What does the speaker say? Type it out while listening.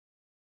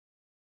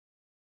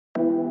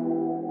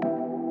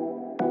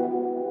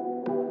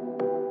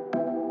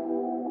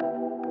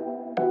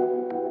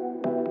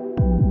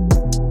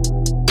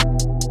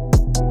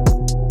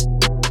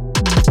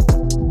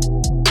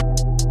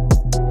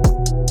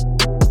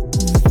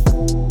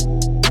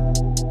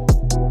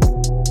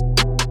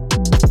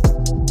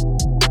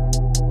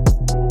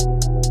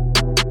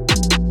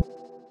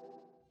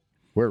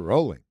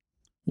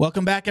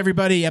Welcome back,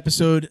 everybody.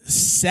 Episode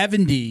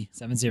 70.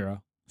 70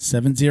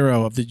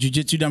 of the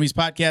Jiu-Jitsu Dummies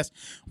podcast.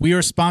 We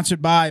are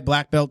sponsored by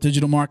Black Belt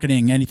Digital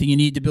Marketing. Anything you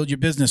need to build your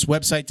business,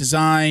 website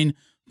design,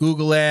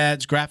 Google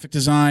Ads, graphic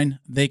design,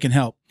 they can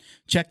help.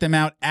 Check them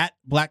out at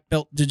Black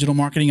Belt Digital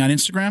Marketing on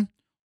Instagram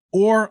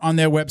or on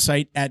their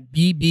website at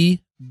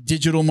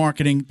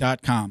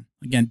bbdigitalmarketing.com.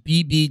 Again,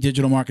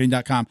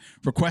 bbdigitalmarketing.com.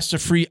 Request a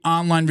free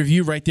online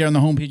review right there on the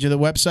homepage of the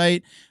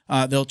website.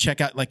 They'll check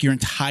out like your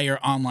entire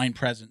online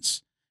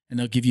presence, and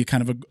they'll give you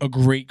kind of a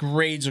great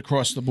grades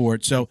across the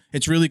board. So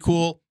it's really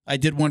cool. I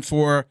did one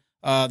for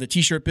the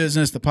t-shirt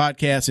business, the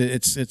podcast.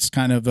 It's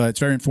kind of it's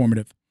very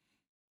informative.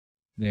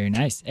 Very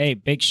nice. Hey,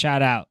 big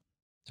shout out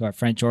to our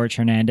friend George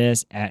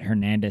Hernandez at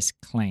Hernandez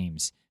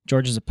Claims.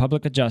 George is a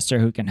public adjuster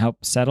who can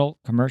help settle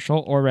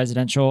commercial or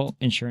residential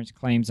insurance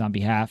claims on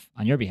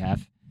your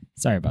behalf.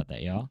 Sorry about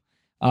that, y'all.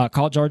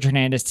 Call George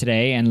Hernandez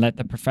today and let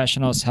the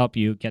professionals help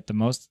you get the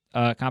most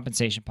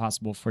compensation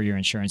possible for your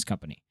insurance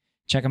company.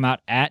 Check them out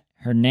at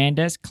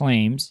Hernandez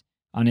Claims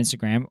on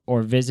Instagram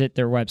or visit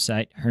their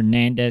website,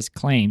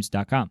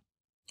 hernandezclaims.com.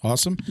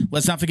 Awesome.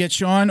 Let's not forget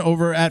Sean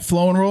over at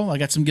Flow and Roll. I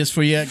got some gifts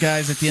for you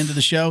guys at the end of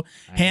the show.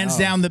 Hands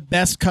down the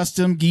best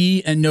custom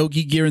gi and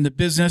no-gi gear in the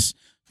business.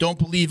 Don't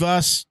believe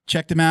us.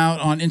 Check them out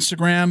on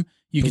Instagram.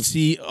 You can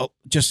see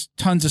just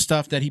tons of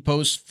stuff that he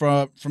posts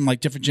from like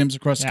different gyms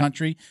across the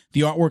country. The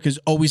artwork is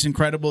always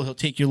incredible. He'll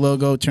take your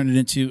logo, turn it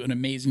into an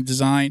amazing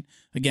design.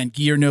 Again,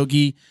 gi or no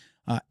gi.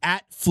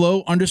 At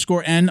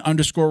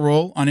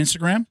flow_n_roll on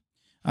Instagram.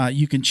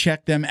 You can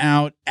check them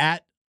out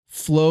at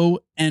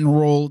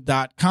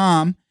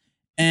flowandroll.com.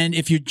 And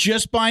if you're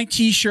just buying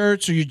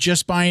t-shirts or you're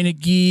just buying a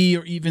gi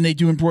or even they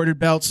do embroidered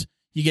belts,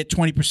 you get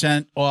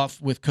 20%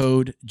 off with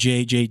code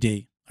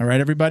JJD. All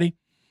right, everybody?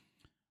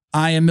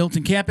 I am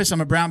Milton Campus.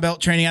 I'm a brown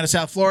belt training out of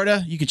South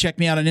Florida. You can check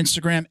me out on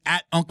Instagram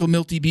at Uncle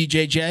Milty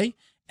BJJ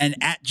and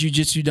at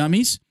Jiu-Jitsu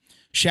Dummies.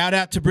 Shout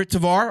out to Britt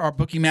Tavar, our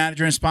booking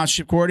manager and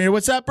sponsorship coordinator.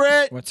 What's up,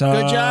 Britt? What's up?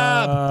 Good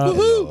job.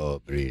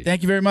 Hello, Woohoo!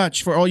 Thank you very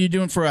much for all you're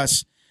doing for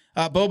us.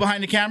 Bo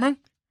behind the camera.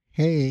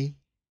 Hey.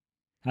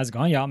 How's it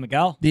going, y'all?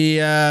 Miguel? The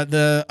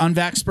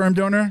unvaxxed sperm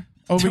donor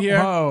over here.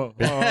 Whoa.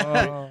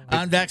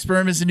 Unvaxxed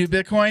sperm is the new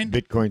Bitcoin.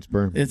 Bitcoin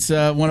sperm. It's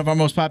one of our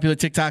most popular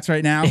TikToks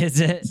right now. Is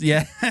it?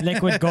 Yeah.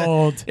 Liquid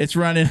gold. It's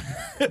running.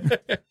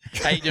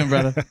 How you doing,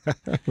 brother?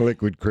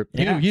 Liquid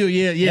crypto. Yeah.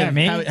 Yeah.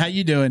 me? How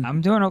you doing? I'm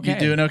doing okay. You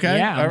doing okay?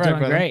 Yeah, All I'm right, doing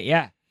brother. great.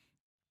 Yeah.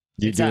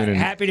 You're doing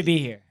Happy to be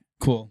here.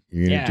 Cool.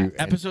 You're gonna Yeah. do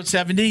Episode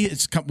 70.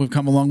 We've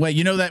come a long way.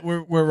 You know that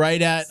we're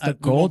right at The we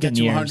won't get golden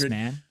to years, 100.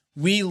 man.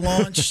 We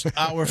launched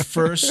our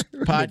first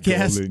golden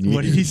podcast.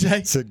 What did he say?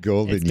 It said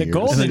golden It's the years.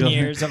 golden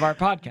years of our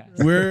podcast.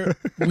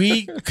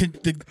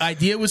 The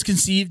idea was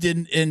conceived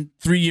in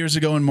 3 years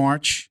ago in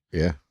March.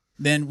 Yeah.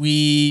 Then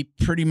we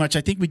pretty much,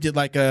 I think we did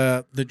like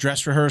the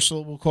dress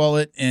rehearsal, we'll call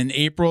it, in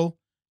April.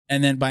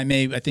 And then by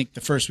May, I think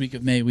the first week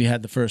of May, we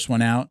had the first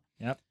one out.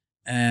 Yep.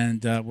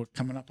 And we're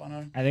coming up on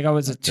our. I think I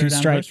was a third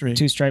anniversary.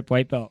 two-stripe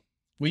white belt.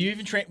 Were you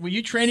even were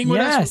you training with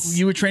Yes. us?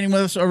 You were training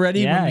with us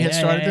already when we had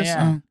started this?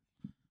 Yeah. Oh.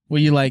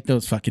 Well, you like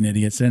those fucking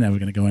idiots. They're never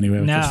going to go anywhere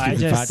with No, this I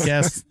stupid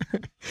just-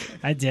 podcast.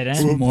 I didn't.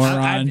 Some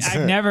morons.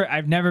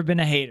 I've never been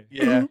a hater.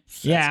 Yeah.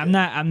 Yeah, I'm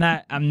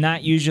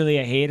not usually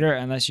a hater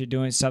unless you're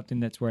doing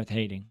something that's worth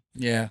hating.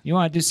 Yeah. You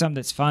want to do something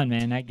that's fun,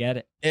 man. I get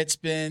it. It's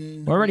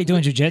been. We're already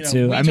doing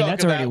jujitsu. we I mean, talk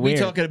that's already about- weird.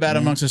 We talk about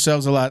amongst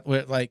ourselves a lot.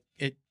 Where like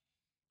it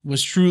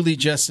was truly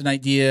just an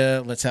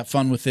idea. Let's have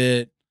fun with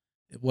it.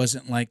 It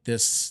wasn't like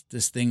this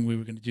thing we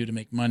were going to do to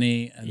make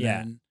money. And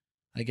then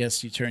I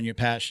guess you turn your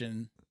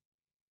passion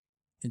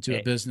into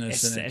a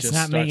business, and it it's just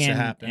not starts making to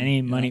happen. any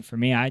you know? money for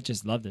me. I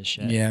just love this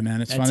shit. Yeah,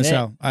 man, it's That's fun as it.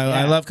 hell. I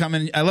Yeah. love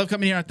coming. I love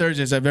coming here on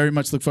Thursdays. I very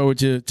much look forward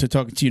to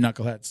talking to you,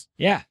 knuckleheads.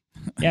 Yeah.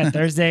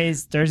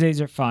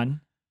 Thursdays are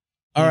fun.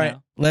 All You right,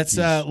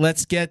 know?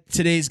 let's get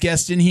today's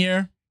guest in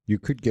here. You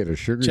could get a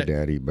sugar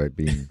daddy by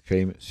being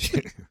famous.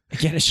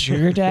 Get a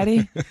sugar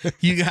daddy?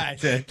 You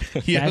guys,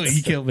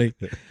 you killed me.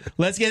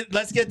 Let's get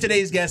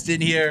today's guest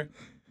in here.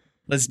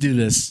 Let's do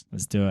this.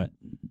 Let's do it.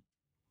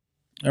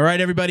 All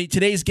right, everybody.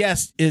 Today's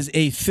guest is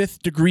a 5th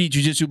degree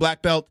jiu-jitsu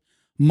black belt,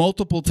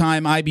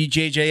 multiple-time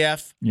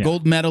IBJJF,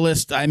 gold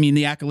medalist. I mean,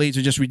 the accolades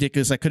are just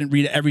ridiculous. I couldn't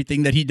read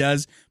everything that he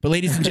does. But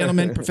ladies and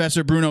gentlemen,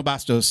 Professor Bruno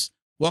Bastos.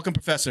 Welcome,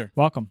 Professor.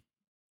 Welcome.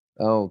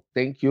 Oh,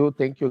 thank you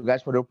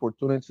guys for the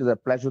opportunity. It's a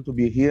pleasure to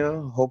be here.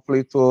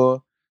 Hopefully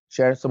to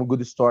share some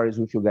good stories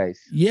with you guys.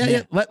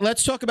 Yeah.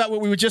 Let's talk about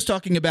what we were just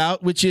talking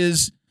about, which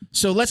is,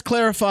 so let's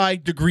clarify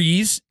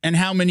degrees and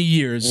how many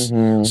years.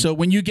 Mhm. So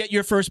when you get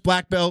your first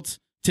black belt,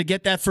 to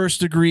get that first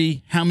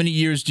degree, how many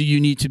years do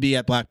you need to be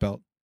at black belt?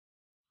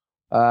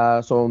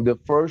 So the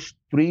first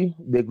 3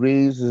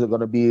 degrees is going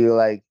to be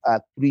like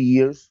 3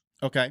 years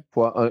Okay.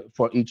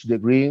 for each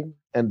degree,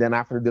 and then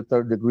after the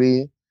 3rd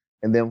degree,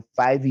 and then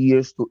 5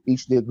 years to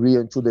each degree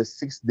until the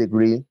 6th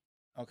degree,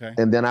 Okay.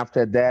 and then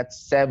after that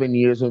 7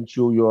 years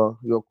until your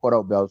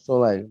coral belt. So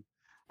like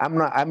I'm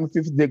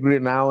 5th degree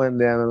now, and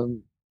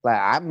then like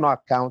I'm not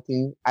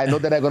counting. I know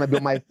that I'm gonna be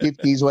on my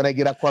 50s when I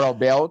get a coral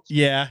belt.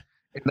 Yeah.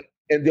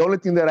 and the only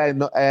thing that I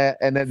know,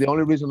 and then the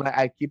only reason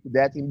I keep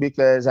that in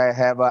because I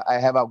have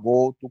a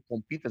goal to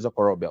compete as a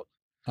coral belt.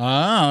 Oh,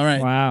 all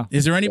right. Wow.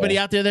 Is there anybody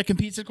out there that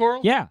competes at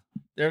coral? Yeah.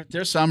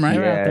 There's some, right?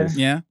 They're out there. Yes.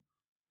 Yeah.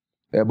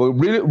 Yeah, but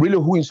really,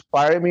 who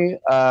inspired me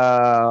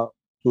to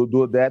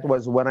do that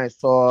was when I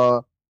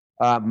saw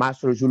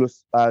Master Julio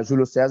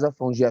Cesar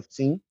from GF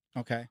Team.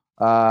 Okay.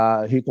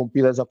 He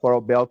competed as a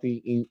coral belt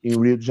in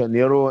Rio de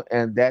Janeiro,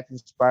 and that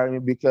inspired me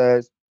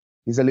because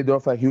he's a leader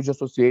of a huge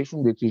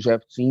association, the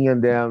TGF Team,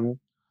 and then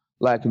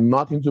like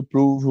nothing to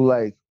prove,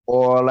 like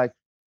or like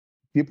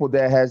people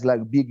that has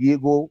like big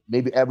ego,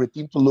 maybe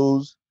everything to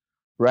lose,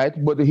 right?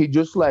 But he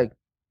just like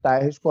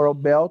tie his coral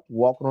belt,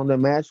 walk on the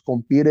match,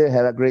 competed,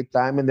 had a great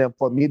time, and then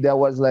for me that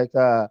was like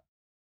a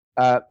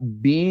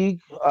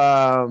big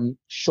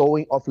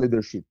showing of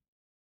leadership.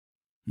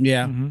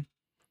 Yeah. Mhm.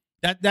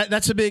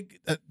 That's a big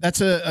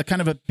that's a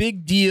kind of a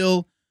big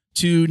deal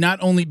to not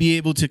only be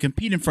able to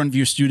compete in front of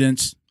your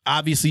students,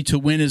 obviously to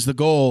win is the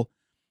goal.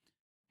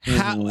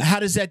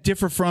 How does that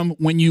differ from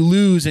when you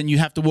lose and you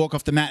have to walk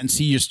off the mat and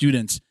see your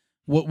students?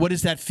 What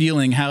is that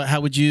feeling? How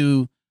would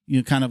you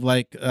kind of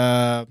like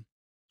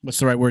what's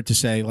the right word to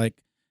say? Like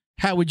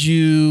how would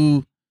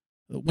you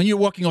when you're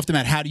walking off the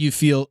mat, how do you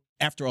feel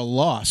after a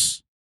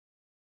loss?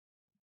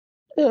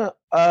 Yeah,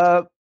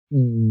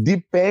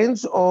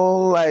 depends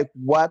on like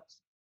what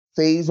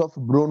phase of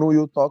Bruno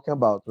you're talking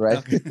about, right?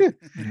 Okay.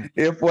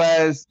 if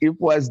was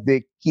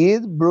the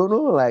kid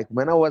Bruno, like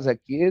when I was a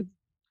kid,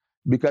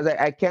 because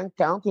I can't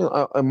count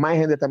in my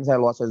hand the times I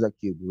lost as a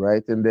kid,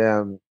 right? And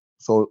then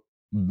so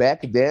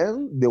back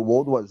then the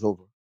world was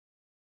over,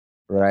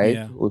 right?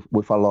 Yeah.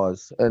 With a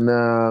loss,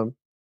 and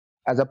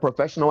as a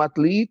professional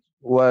athlete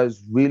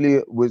was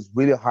really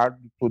hard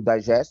to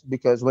digest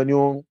because when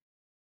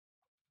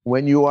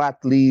you are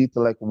athlete,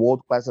 like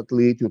world class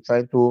athlete, you're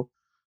trying to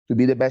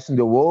be the best in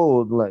the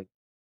world, like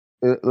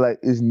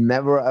it's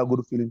never a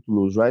good feeling to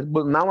lose, right?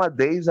 But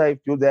nowadays I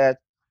feel that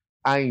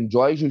I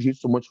enjoy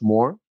jiu-jitsu much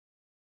more,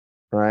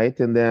 right?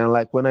 And then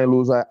like when I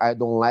lose, I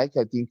don't like.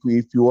 I think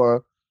if you are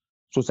a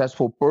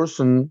successful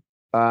person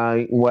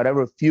in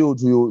whatever field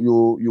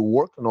you're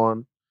working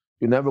on,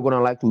 you're never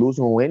gonna like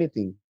losing on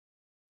anything,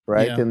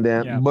 right? Yeah. And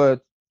then Yeah.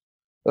 but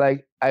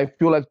like I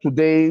feel like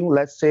today,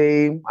 let's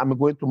say I'm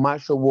going to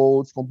martial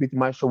worlds, compete in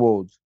martial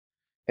worlds,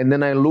 and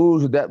then I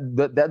lose.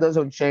 That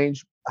doesn't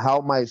change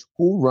how my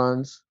school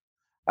runs,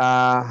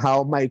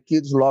 how my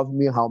kids love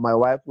me, how my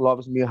wife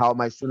loves me, how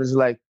my students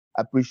like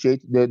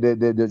appreciate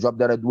the job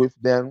that I do with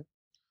them.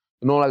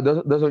 Like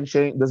doesn't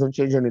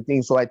change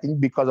anything. So I think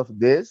because of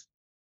this,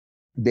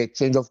 the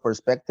change of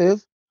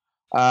perspective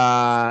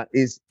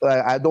is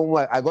I don't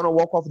like I'm gonna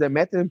walk off the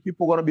mat and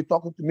people gonna be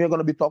talking to me, are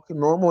gonna be talking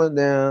normal, and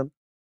then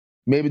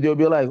maybe they'll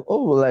be like,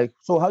 oh, like,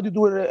 so how do you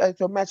do it at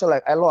your match? I'm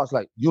like, I lost.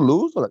 Like, you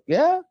lose? I'm like,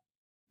 yeah.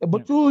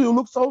 But you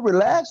look so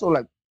relaxed. Or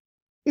like,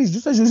 it's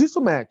just a jiu-jitsu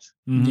match.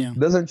 Mhm. Yeah.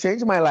 Doesn't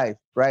change my life,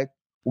 right?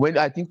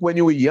 I think when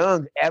you were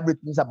young,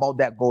 everything's about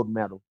that gold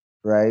medal,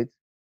 right?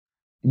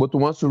 But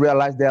once you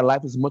realize that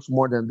life is much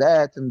more than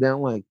that, and then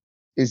like,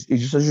 it's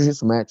just a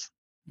jiu-jitsu match.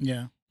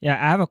 Yeah. Yeah,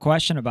 I have a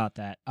question about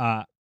that.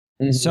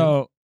 Mhm.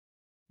 So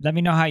let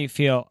me know how you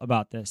feel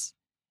about this.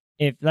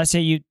 If let's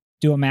say you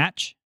do a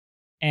match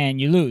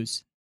and you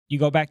lose, you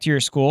go back to your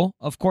school.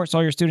 Of course,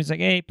 all your students like,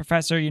 hey,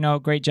 professor,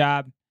 great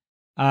job.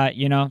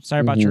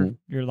 Sorry about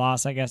your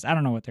loss, I guess. I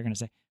don't know what they're gonna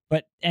say.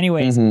 But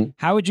anyways,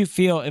 how would you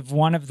feel if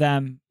one of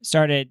them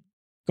started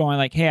going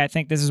like, hey, I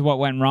think this is what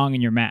went wrong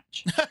in your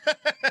match?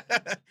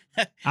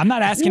 I'm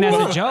not asking as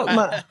a joke.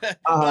 Well,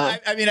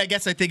 I mean, I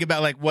guess I think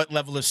about like what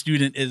level of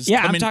student is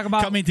Yeah, I'm talking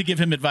about- coming to give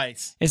him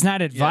advice. It's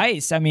not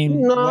advice. I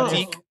mean, No. what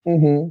if-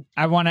 Mhm.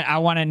 I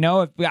want to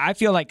know if I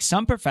feel like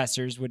some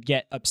professors would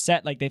get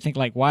upset. Like they think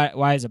like,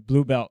 why is a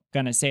blue belt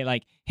going to say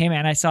like, hey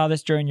man, I saw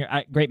this during your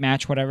great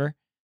match, whatever.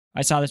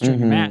 I saw this during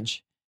your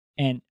match.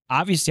 And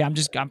obviously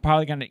he's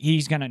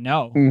going to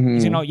know. He's going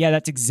to know, yeah,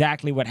 that's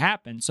exactly what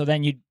happened. So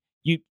then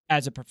you,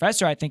 as a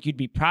professor, I think you'd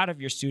be proud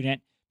of your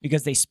student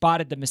because they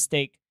spotted the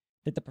mistake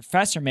that the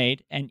professor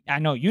made. And I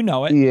know you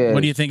know it. Yes. What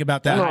do you think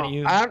about that? No, How do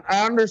you-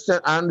 I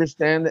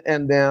understand,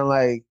 and then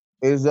like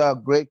it's a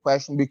great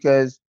question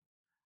because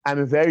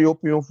I'm very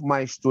open with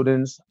my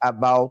students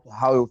about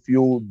how you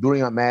feel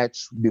during a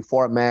match,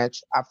 before a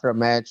match, after a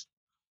match,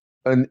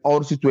 and all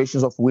the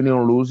situations of winning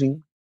or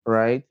losing,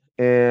 right?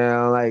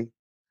 And like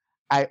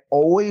I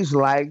always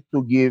like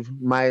to give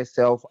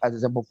myself as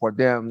example for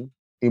them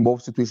in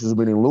both situations,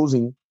 winning and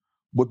losing,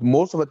 but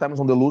most of the times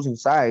on the losing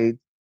side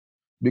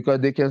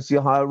because they can see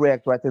how I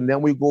react, right? And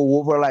then we go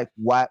over like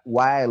why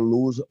I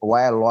lost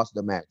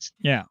the match.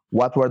 Yeah.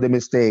 What were the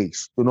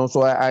mistakes?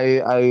 So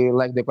I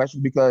like the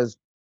question because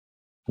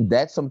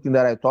that's something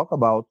that I talk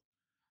about.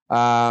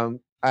 I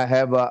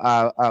have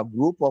a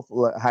group of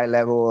high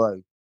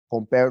level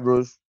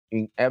competitors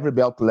in every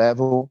belt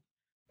level,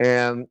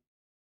 and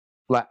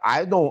like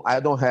I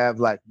don't have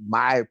like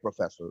my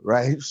professor,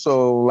 right?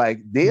 So like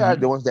they are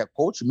the ones that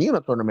coach me in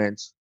the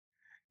tournaments,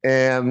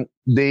 and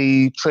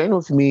they train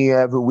with me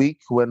every week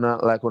when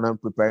I'm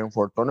preparing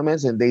for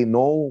tournaments, and they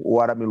know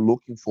what I'm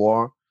looking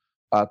for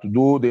to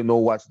do. They know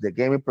what's the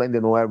game plan. They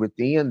know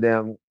everything. And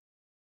then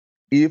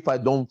if I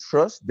don't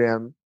trust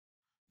them,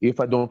 if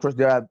I don't trust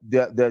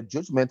their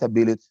judgment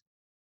ability,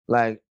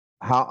 like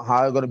how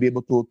I'm gonna be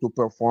able to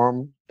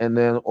perform and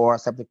then or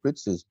accept the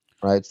criticism,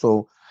 right?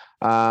 So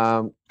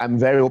I'm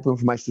very open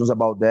for my students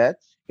about that,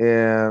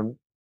 and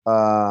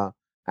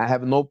I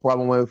have no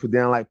problem with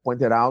them like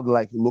pointed out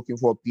like looking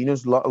for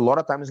opinions. A lot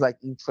of times, like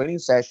in training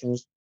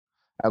sessions,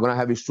 I'm gonna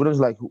have students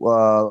like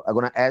I'm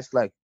gonna ask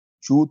like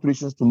 2 3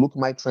 students to look at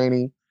my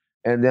training,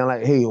 and then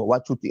like, hey,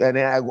 what you think? And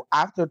then I go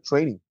after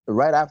training,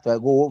 right after I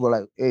go over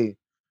like, hey,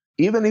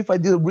 even if I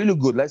did really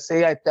good, let's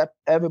say I tapped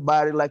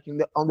everybody like in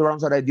the on the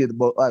rounds that I did,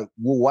 but like,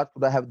 well, what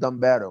could I have done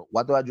better?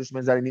 What are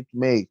adjustments that I need to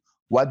make?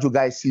 What you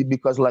guys see?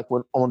 Because like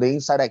when on the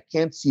inside I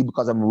can't see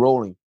because I'm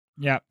rolling,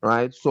 Yeah.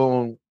 right?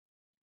 So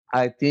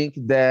I think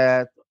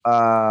that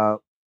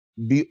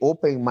be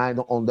open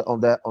minded on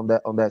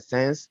that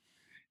sense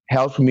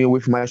helps me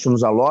with my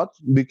students a lot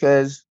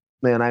because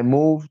man, I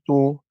moved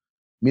to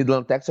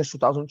Midland, Texas,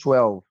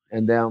 2012,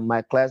 and then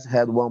my class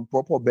had 1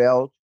 purple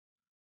belt,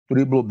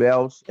 3 blue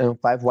belts, and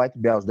 5 white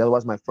belts. That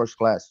was my first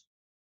class.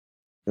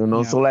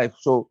 Yeah. So like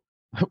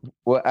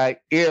well, I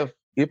if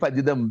I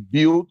didn't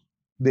build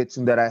the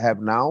team that I have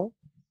now,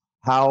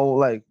 how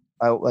like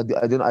I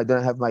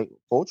didn't have my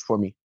coach for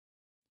me.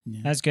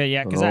 Yeah. That's good.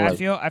 Yeah, because know, I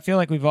like- feel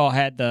like we've all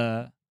had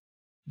the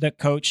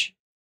coach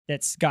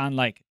that's gone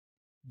like,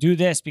 do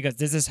this because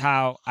this is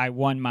how I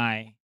won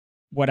my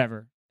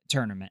whatever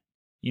tournament.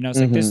 You know, it's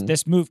like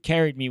this move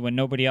carried me when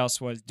nobody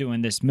else was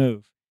doing this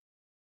move,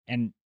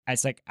 and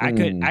it's like I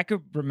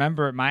could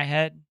remember in my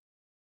head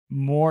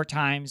more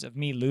times of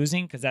me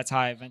losing because that's how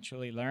I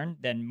eventually learned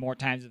than more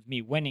times of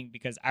me winning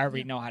because I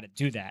already know how to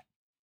do that.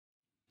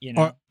 You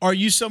know, Are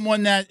you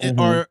someone that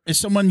Mhm. is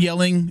someone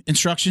yelling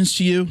instructions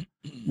to you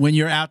when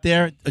you're out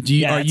there? Do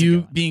you Yeah, are that's a you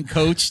good one. being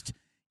coached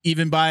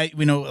even by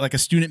like a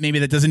student maybe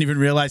that doesn't even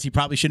realize he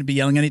probably shouldn't be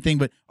yelling anything,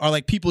 but are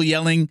like people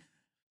yelling,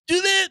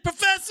 "Do this,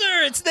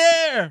 professor! It's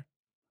there!"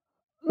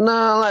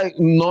 No, like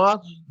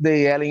not the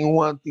yelling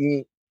one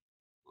thing.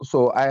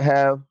 So I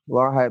have a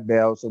lot of high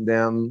belts, and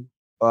then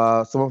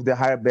some of the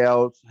higher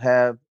belts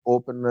have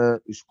open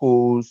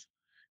schools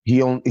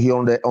here on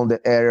the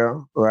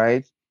area,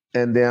 right?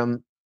 And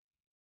then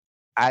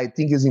I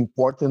think it's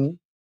important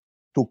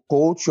to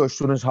coach your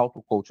students how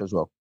to coach as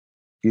well.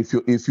 If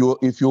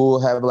you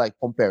have like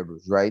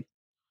competitors, right?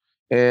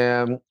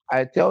 And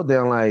I tell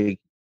them like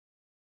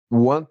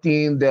one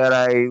thing that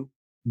I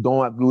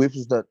don't agree with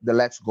is the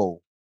let's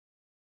go.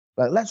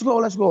 Like let's go.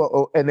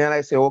 Oh, and then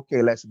I say,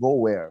 okay, let's go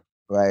where?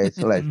 Right?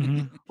 So like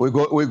Mhm. we're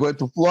going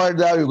to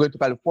Florida, we're going to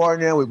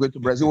California, we're going to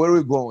Brazil, where are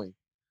we going?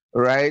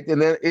 Right?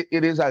 And then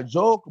it is a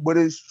joke, but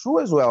it's true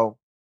as well.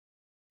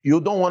 You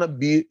don't want to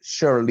be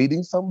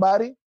cheerleading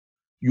somebody.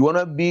 You want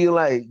to be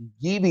like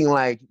giving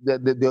like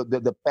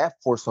the path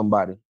for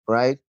somebody,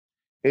 right?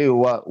 Hey,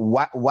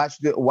 watch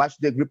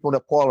the grip on the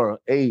collar.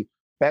 Hey,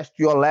 pass to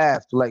your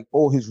left. Like,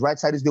 oh, his right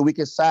side is the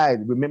weakest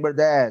side. Remember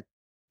that.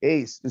 Hey,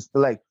 it's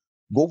like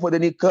go for the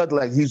knee cut.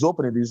 Like he's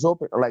open. He's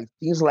open. Like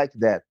things like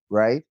that,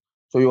 right?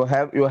 So you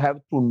have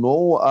to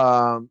know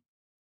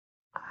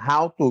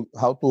how to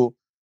how to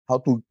how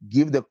to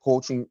give the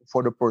coaching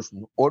for the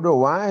person.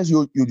 Otherwise,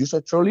 you just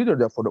a cheerleader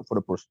there for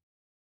the person.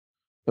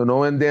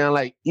 And then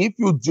like if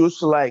you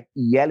just like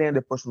yelling at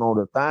the person all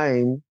the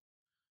time,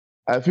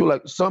 I feel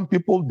like some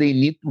people they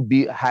need to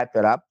be hyped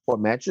up for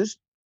matches,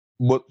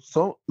 but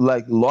some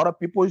like a lot of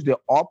people is the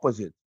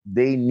opposite.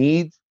 They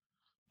need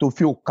to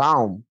feel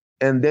calm,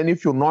 and then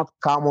if you're not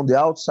calm on the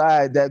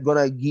outside, they're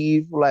gonna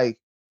give like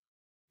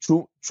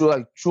too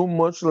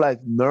much like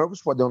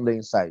nerves for them on the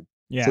inside.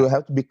 Yeah. So you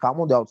have to be calm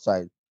on the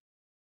outside,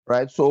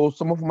 right? So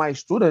some of my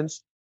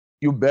students,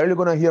 you barely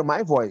gonna hear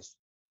my voice.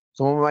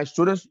 Some of my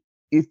students,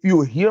 if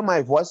you hear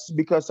my voice, it's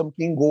because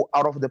something go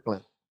out of the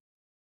plan.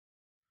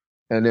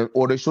 And then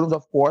other students,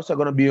 of course, are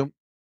gonna be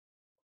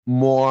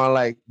more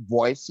like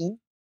voicing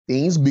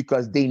things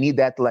because they need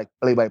that like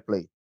play by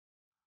play,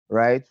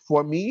 right?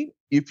 For me,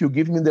 if you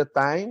give me the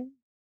time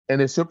and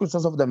the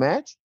circumstance of the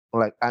match,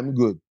 like I'm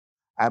good.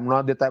 I'm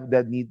not the type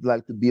that need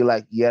like to be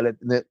like yell at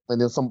and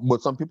then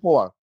some people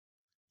are.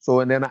 So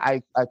and then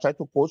I try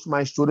to coach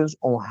my students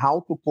on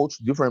how to coach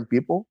different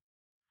people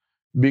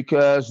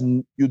because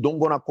you don't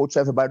gonna coach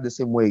everybody the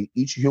same way.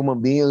 Each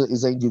human being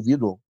is an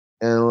individual.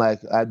 And like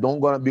I don't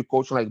gonna be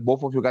coaching like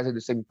both of you guys at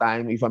the same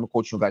time if I'm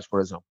coaching you guys, for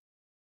example.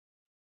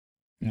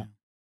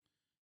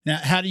 Now,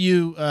 how do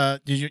you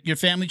does your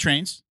family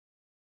trains?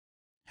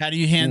 How do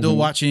you handle Mhm.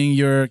 watching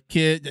your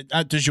kid?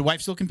 Does your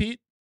wife still compete?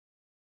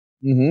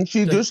 She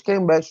So- just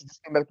came back. She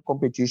just came back to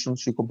competition.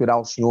 She competed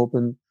Austin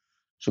Open.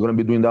 She's gonna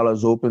be doing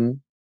Dallas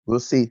Open. We'll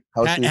see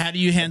How do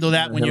you handle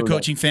that when you're handle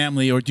that. coaching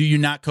family, or do you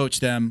not coach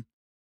them?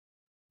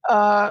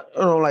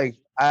 Like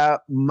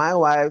my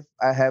wife,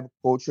 I have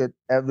coached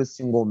every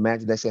single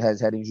match that she has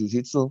had in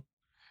jiu-jitsu,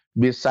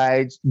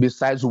 besides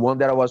one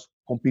that I was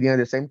competing at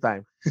the same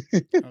time.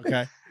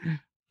 Okay.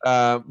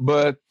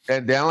 But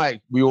and then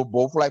like we were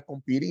both like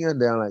competing,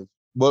 and then like,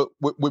 but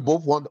we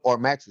both won our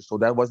matches, so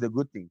that was the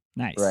good thing,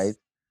 Nice. right?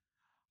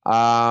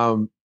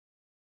 Um,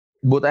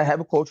 but I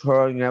have coached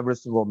her in every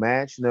single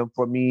match. And then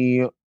for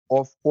me,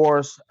 of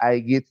course, I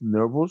get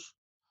nervous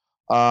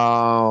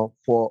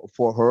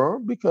for her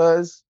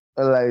because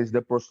is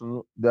the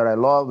person that I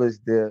love, is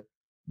the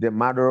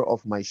mother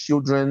of my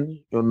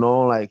children.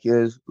 Like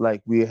is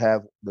like we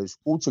have the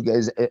school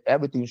together,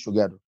 everything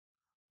together.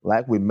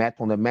 Like we met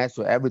on the match,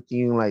 so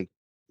everything like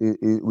we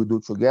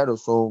do together.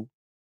 So,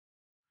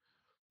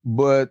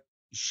 but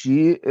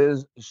she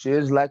is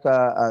like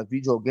a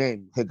video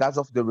game. Regardless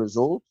of the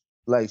result,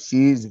 like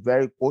she's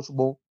very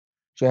coachable.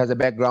 She has a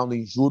background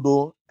in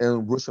judo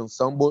and Russian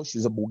sambo.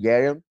 She's a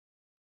Bulgarian,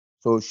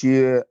 so she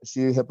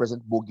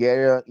represents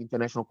Bulgaria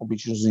international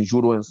competitions in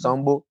judo and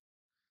sambo.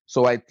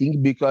 So I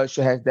think because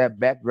she has that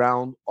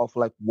background of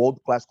like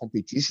world class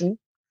competition,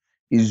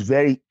 it's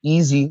very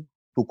easy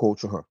to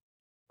coach her,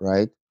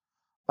 right?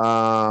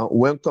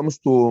 When it comes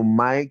to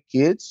my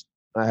kids,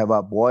 I have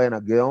a boy and a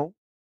girl.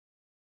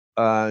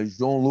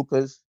 João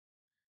Lucas,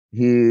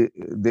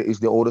 is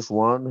the oldest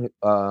one.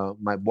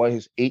 My boy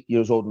is 8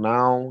 years old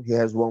now. He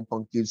has won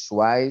Pankids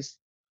twice.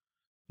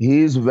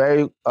 He's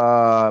very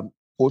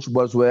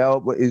coachable as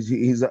well, but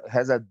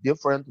has a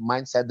different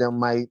mindset than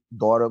my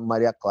daughter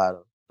Maria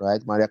Clara. Right,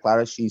 Maria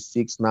Clara, she's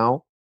 6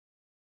 now,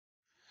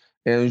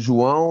 and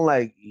João,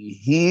 like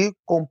he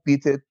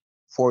competed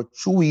for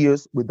 2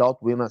 years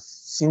without winning a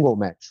single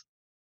match.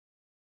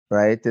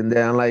 Right, and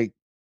then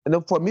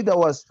for me that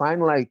was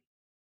fine. Like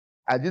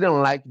I didn't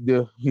like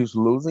the his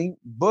losing,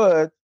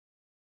 but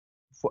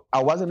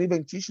I wasn't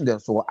even teaching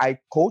them, so I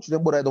coach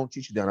them, but I don't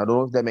teach them. I don't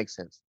know if that makes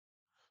sense.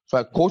 So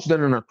I coach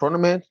them in a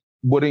tournament,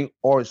 but in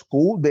our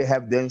school they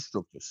have their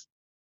instructors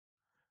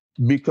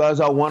because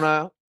I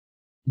wanna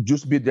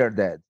just be their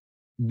dad.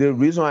 The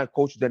reason I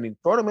coach them in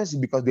tournaments is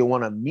because they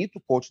want me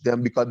to coach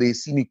them because they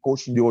see me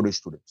coaching the other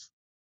students,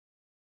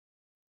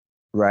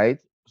 right?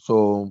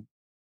 So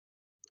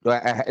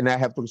and I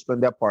have to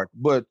explain that part.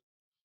 But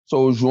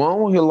so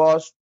João, he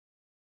lost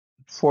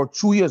for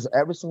 2 years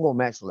every single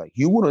match. Like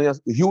he would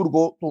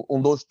go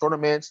on those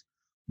tournaments,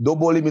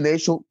 double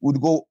elimination would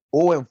go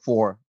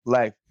 0-4,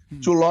 like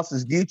two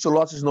losses gi, two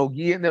losses no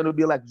gi, and then it would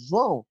be like,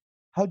 João,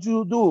 how'd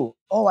you do?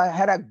 Oh, I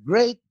had a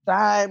great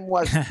time,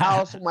 was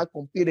awesome. I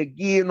competed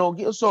gi, no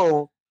gi.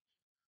 So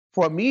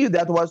for me,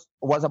 that was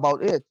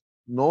about it.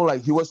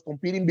 Like he was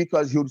competing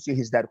because he would see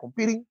his dad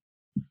competing.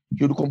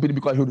 He would compete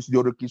because he would see the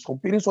other kids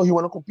competing, so he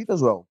want to compete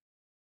as well.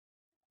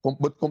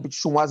 But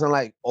competition wasn't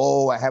like,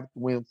 oh, I have to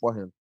win for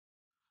him.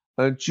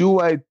 Until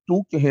I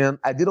took him,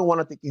 I didn't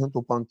want to take him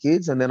to Punk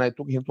Kids, and then I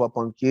took him to a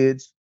Punk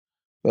Kids.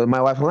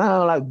 My wife,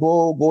 like,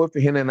 go with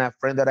him, and a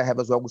friend that I have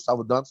as well,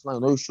 Gustavo Dantas, like,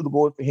 no, you should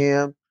go with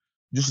him.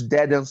 Just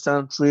dad and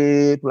son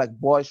trip, like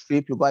boys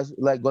trip. You guys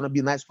like gonna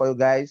be nice for you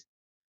guys.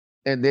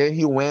 And then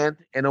he went,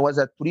 and it was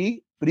a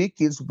three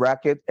kids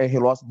bracket, and he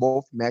lost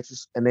both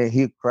matches, and then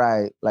he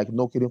cried like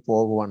no kidding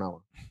for over 1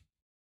 hour.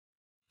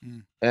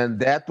 And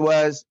that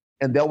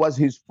was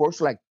his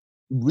first like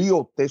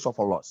real taste of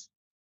a loss.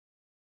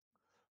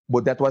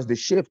 But that was the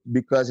shift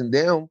because and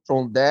then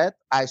from that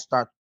I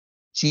start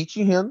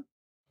teaching him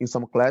in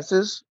some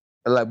classes,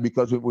 like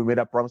because we made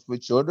a promise to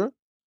each other.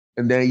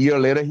 And then a year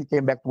later he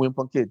came back to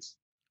Wimpon Kids.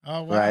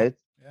 Oh wow. Right?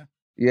 Yeah.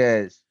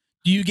 Yes.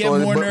 Do you get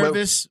more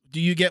nervous? Do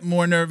you get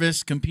more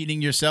nervous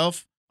competing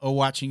yourself or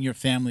watching your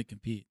family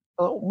compete?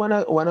 When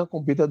I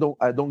compete,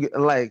 I don't get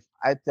like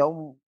I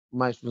tell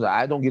my students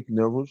I don't get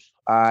nervous.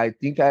 I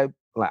think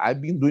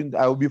I've been doing.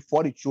 I will be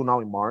 42 now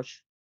in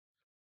March,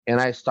 and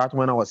I started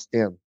when I was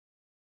 10,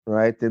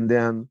 right? And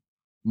then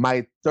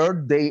my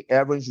third day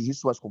ever in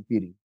jiu-jitsu was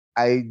competing.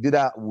 I did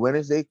a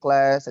Wednesday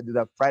class, I did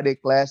a Friday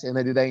class, and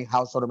I did an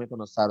in-house tournament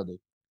on a Saturday.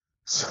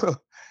 So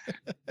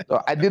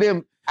I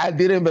didn't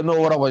even know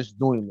what I was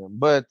doing, man.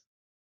 But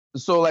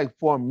so like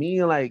for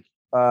me, like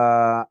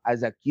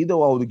as a kid, I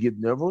would get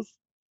nervous.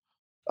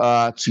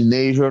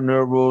 Teenager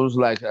nervous,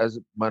 like as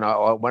when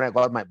I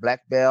got my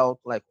black belt,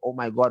 like oh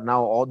my god,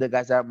 now all the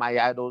guys that are my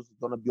idols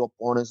gonna be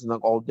opponents and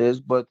like all this.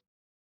 But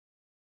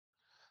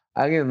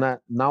again,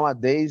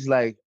 nowadays,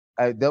 like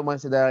I don't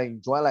want to say that I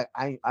enjoy, like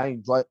I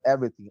enjoy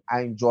everything.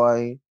 I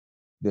enjoy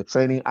the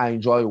training. I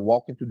enjoy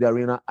walking to the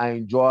arena. I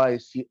enjoy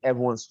see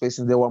everyone's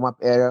facing the warm up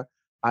area.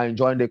 I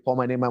enjoy they call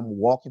my name. I'm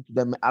walking to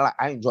them.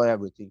 I enjoy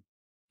everything,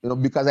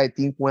 because I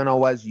think when I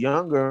was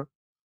younger,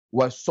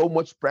 was so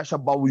much pressure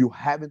about you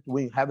having to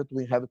win, having to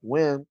win, having to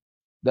win,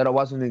 that I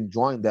wasn't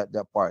enjoying that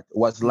part. It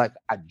was like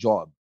a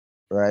job,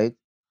 right?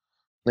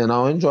 And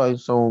I enjoy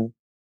so.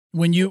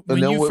 When you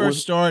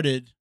first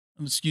started,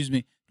 excuse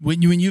me,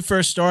 when you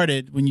first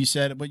started, when you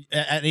said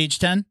at age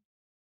 10?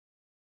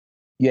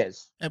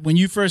 Yes. When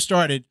you first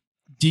started,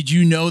 did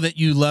you know that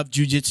you loved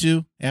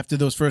jiu-jitsu after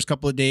those first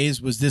couple of days?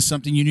 Was this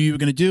something you knew you were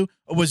going to do?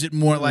 Or was it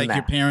more like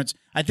your parents?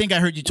 I think I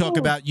heard you talk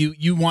about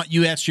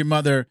you asked your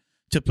mother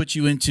to put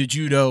you into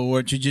judo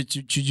or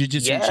jiu-jitsu.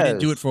 Yes. And she didn't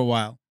do it for a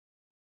while.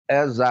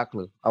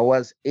 Exactly. I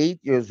was 8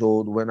 years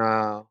old when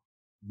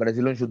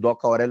Brazilian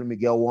judoka Aurelio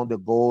Miguel won the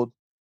gold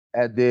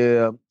at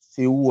the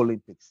Seoul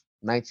Olympics,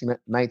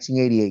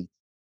 1988.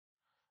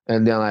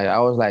 And then like I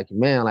was like,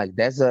 man, like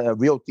that's a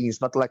real thing.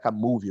 It's not like a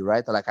movie,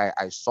 right? Like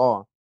I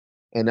saw,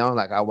 and I was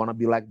like, I want to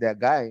be like that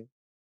guy.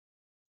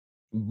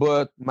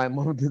 But my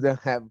mom didn't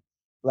have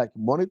like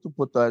money to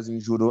put us in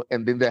judo,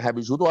 and then they have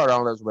judo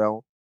around as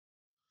well.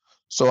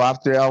 So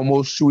after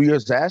almost 2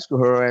 years, I asked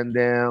her, and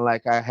then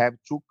like I have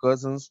two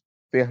cousins,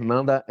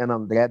 Fernanda and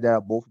Andrea. They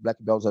are both black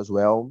belts as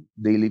well.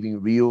 They live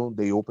in Rio.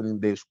 They opening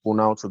their school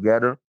now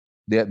together.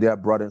 They are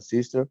brother and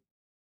sister.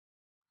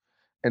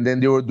 And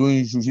then they were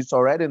doing jiu-jitsu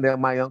already. And then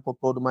my uncle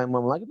told my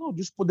mom, like, no,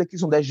 just put the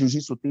kids on that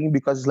jiu-jitsu thing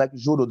because it's like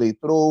judo. They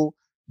throw,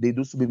 they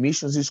do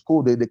submissions in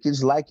school. The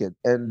kids like it.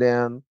 And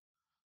then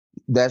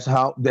that's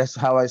how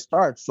I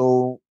start.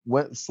 So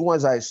when as soon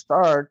as I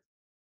start,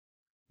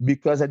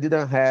 because I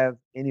didn't have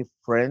any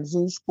friends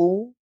in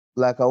school,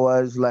 like I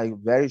was like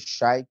very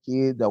shy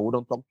kid. I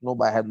wouldn't talk to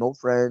nobody. I had no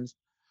friends.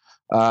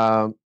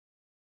 Um,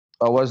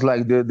 I was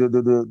like the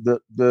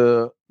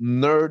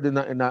nerd in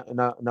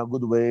a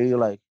good way.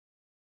 Like,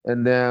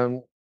 and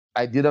then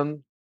I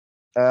didn't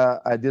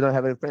I didn't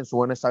have any friends. So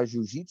when I started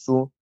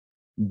jujitsu,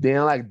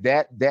 then like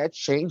that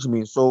changed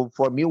me. So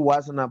for me, it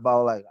wasn't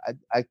about like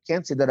I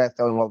can't say that I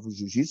fell in love with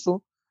jujitsu.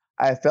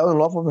 I fell in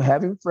love with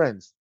having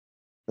friends.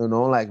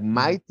 Like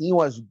my team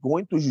was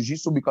going to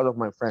jujitsu because of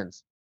my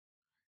friends,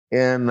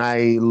 and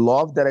I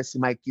love that I see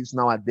my kids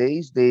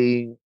nowadays.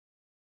 They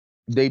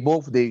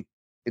both they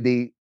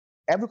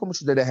every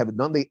competition that they have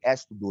done, they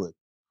asked to do it.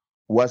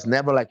 Was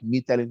never like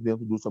me telling them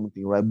to do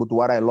something, right? But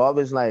what I love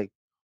is like,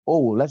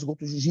 oh, let's go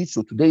to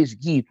jiu-jitsu. Today is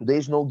gi, today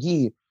is no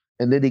gi.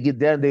 And then they get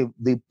there and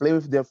they play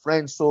with their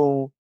friends.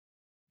 So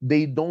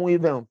they don't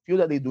even feel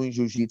that they're doing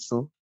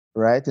jiu-jitsu,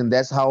 right? And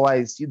that's how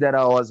I see that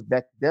I was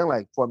back then.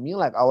 Like for me,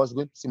 like I was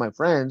going to see my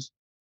friends.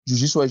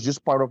 Jiu-jitsu was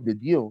just part of the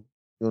deal.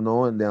 And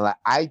then like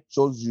I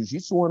chose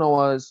jiu-jitsu when I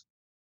was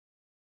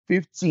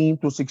 15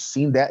 to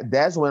 16.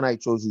 That's when I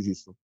chose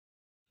jiu-jitsu.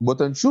 But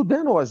until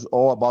then, it was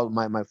all about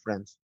my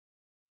friends.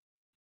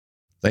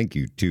 Thank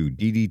you to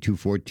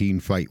DD214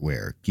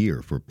 Fightwear,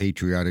 gear for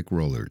patriotic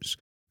rollers.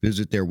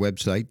 Visit their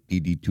website,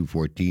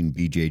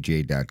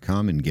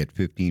 dd214bjj.com, and get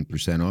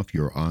 15% off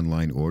your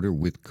online order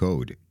with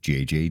code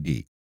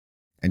JJD.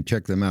 And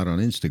check them out on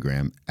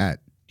Instagram at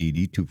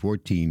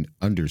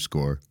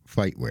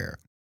dd214_fightwear.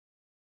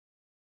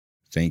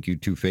 Thank you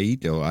to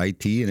Feito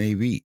IT and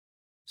AV,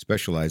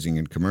 specializing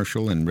in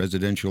commercial and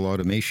residential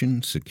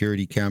automation,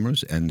 security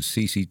cameras, and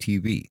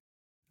CCTV.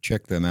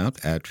 Check them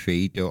out at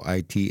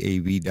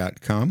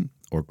feitoitav.com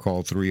or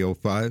call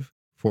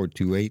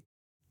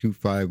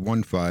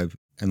 305-428-2515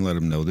 and let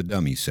them know the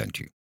dummies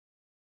sent you.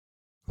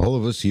 All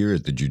of us here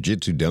at the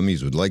Jiu-Jitsu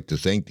Dummies would like to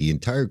thank the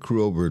entire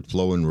crew over at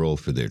Flow and Roll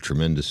for their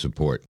tremendous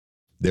support.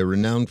 They're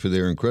renowned for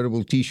their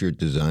incredible t-shirt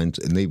designs,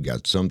 and they've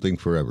got something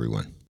for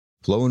everyone.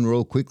 Flow and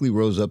Roll quickly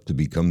rose up to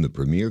become the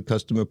premier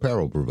custom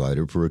apparel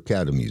provider for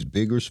academies,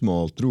 big or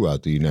small,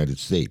 throughout the United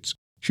States.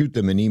 Shoot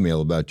them an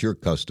email about your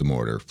custom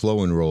order,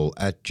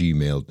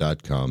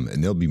 flowandroll@gmail.com,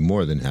 and they'll be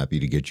more than happy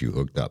to get you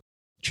hooked up.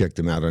 Check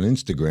them out on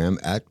Instagram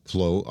at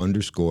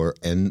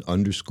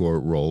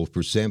flow_n_roll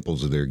for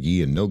samples of their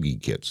gi and no-gi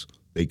kits.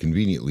 They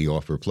conveniently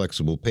offer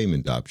flexible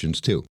payment options,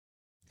 too.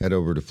 Head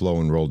over to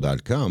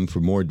flowandroll.com for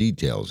more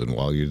details, and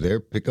while you're there,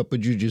 pick up a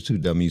Jiu-Jitsu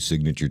Dummies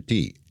signature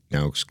tee,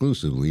 now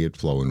exclusively at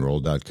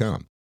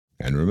flowandroll.com.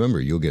 And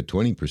remember, you'll get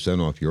 20%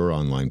 off your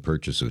online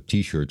purchase of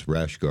t-shirts,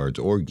 rash guards,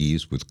 or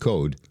gis with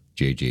code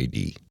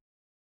JJD.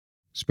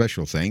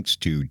 Special thanks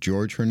to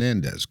George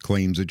Hernandez,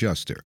 Claims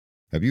Adjuster.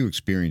 Have you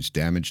experienced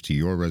damage to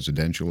your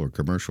residential or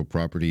commercial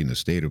property in the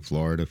state of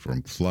Florida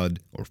from flood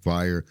or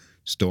fire,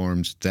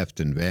 storms, theft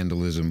and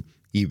vandalism,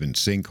 even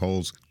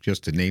sinkholes,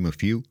 just to name a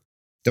few?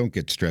 Don't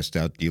get stressed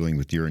out dealing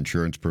with your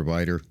insurance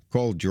provider.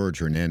 Call George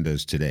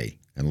Hernandez today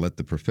and let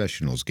the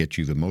professionals get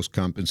you the most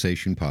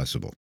compensation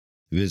possible.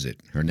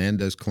 Visit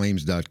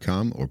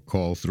hernandezclaims.com or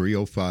call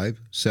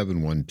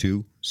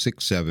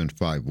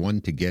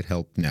 305-712-6751 to get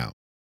help now.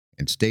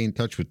 And stay in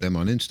touch with them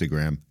on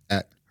Instagram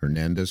at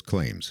Hernandez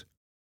Claims.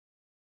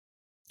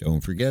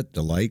 Don't forget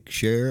to like,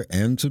 share,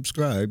 and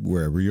subscribe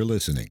wherever you're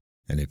listening.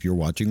 And if you're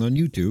watching on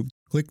YouTube,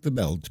 click the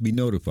bell to be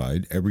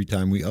notified every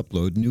time we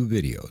upload new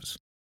videos.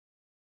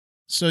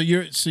 So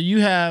you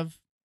have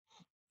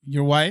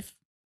your wife,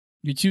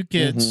 your two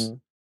kids.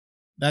 Mhm.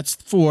 That's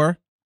 4.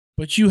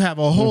 But you have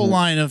a whole Mhm.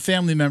 line of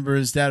family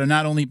members that are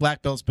not only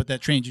black belts but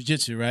that train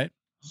jiu-jitsu, right?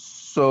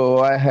 So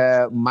I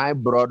have my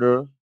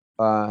brother,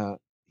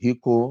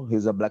 Rico.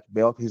 He's a black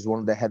belt. He's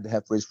one that had the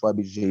half race for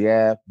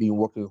BJF, been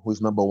working who's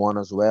number 1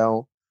 as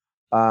well.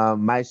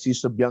 My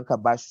sister Bianca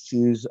Bash,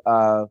 she's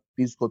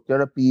physical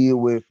therapy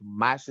with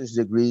master's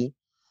degree.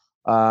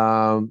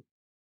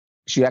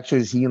 She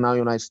actually is here now in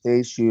the United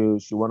States. She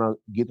wanna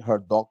get her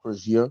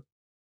doctor's here.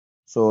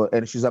 So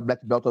and she's a black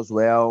belt as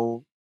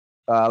well.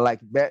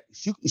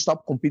 She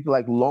stopped competing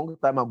like long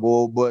time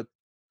ago, but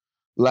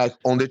like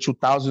on the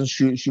 2000s,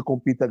 she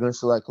competed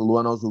against like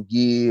Luana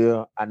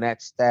Zugir,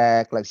 Annette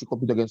Stack. Like she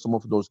competed against some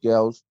of those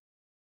girls.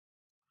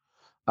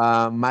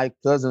 My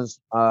cousins,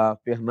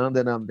 Fernanda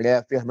and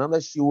Andrea. Fernanda,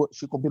 she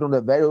competed on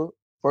the very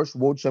first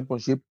World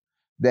Championship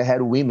that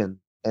had women.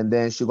 and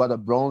then she got a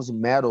bronze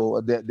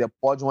medal. The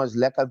podium was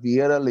Leca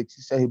Vieira,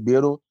 Letícia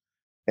Ribeiro,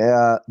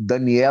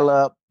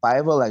 Daniela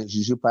Paiva, like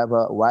Gigi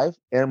Paiva wife,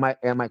 and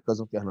my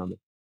cousin Fernanda.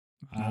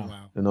 Oh,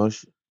 wow. You know,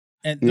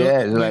 And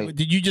yeah, wait,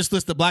 did you just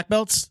list the black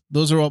belts?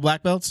 Those are all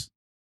black belts?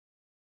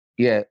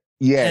 yeah,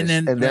 yes.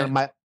 And then,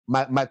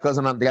 my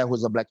cousin André,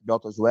 who's a black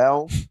belt as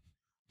well.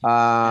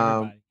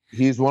 Everybody.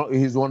 He's one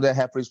of the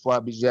referees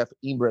for BGF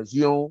in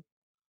Brazil.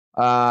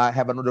 I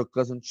have another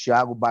cousin,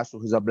 Thiago Basso,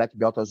 who's a black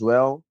belt as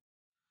well.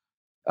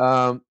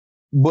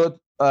 But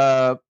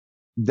that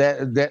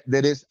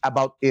is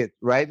about it,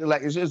 right?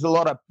 Like it's just a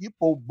lot of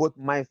people, but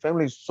my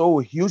family is so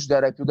huge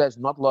that I feel there's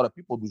not a lot of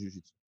people do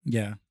jiu-jitsu.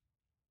 yeah.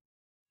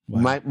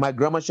 Wow. My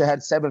grandma, she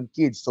had 7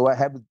 kids, so I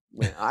have,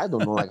 I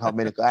don't know like how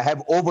many. I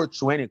have over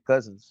 20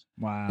 cousins.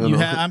 Wow. You know?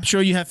 I'm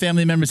sure you have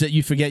family members that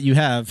you forget you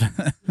have.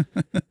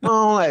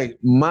 No, like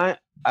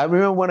I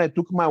remember when I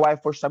took my wife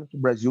first time to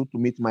Brazil to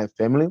meet my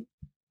family,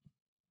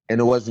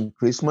 and it was in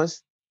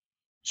Christmas.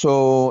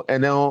 So,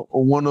 and then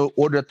one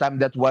other time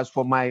that was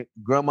for my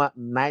grandma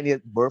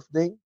 90th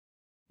birthday.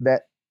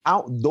 That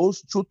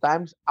those 2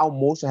 times I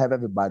almost have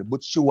everybody,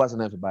 but she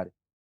wasn't everybody.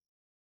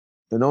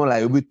 You know,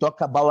 like we talk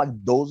about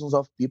like dozens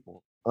of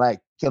people, like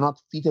cannot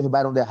fit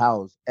everybody on the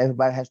house.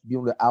 Everybody has to be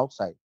on the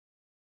outside.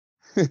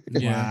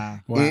 Yeah.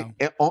 Wow.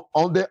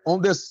 On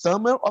the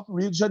summer of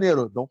Rio de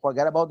Janeiro. Don't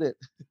forget about it.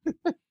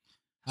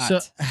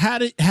 So how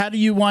do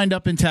you wind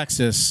up in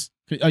Texas?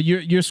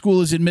 Your school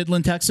is in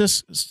Midland,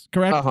 Texas,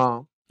 correct?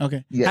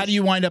 Okay. Yes. How do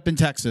you wind up in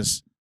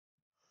Texas?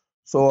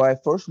 So I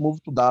first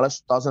moved to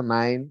Dallas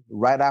 2009,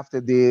 right after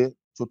the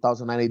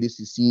 2009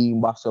 ADCC in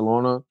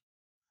Barcelona.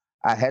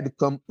 I had to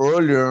come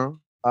earlier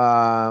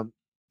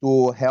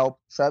to help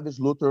Travis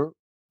Luther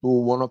to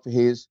one of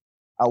his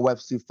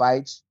UFC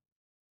fights.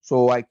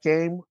 So I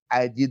came,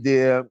 I did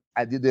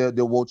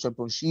the World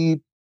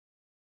Championship,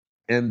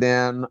 and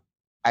then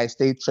I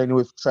stayed training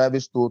with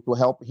Travis to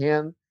help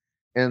him.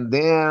 And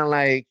then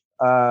like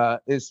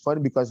it's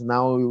funny because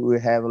now we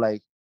have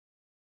like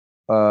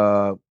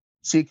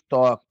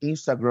TikTok,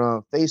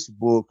 Instagram,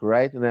 Facebook,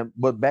 right? And then,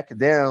 but back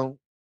then,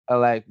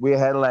 like we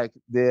had like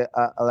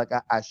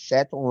a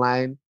chat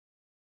online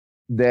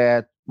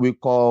that we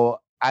call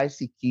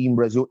ICQ in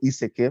Brazil,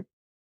 ICQ,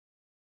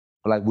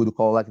 like we would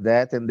call like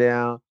that, and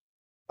then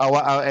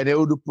and they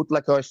would put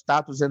like our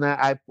status, and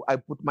I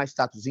put my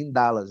status in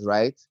Dallas,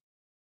 right?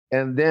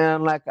 And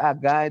then like a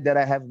guy that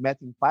I have met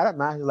in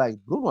Paraná, he's like,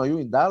 Bruno, are you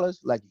in Dallas?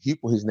 Like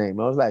Rico, his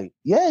name. I was like,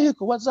 yeah,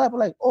 Rico, what's up? I'm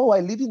like, oh,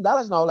 I live in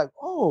Dallas now. Like,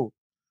 oh,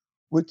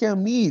 we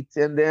can meet.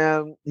 And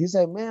then he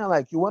said, man,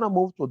 like you want to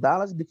move to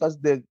Dallas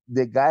because the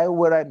guy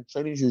where I'm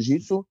training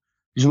jiu-jitsu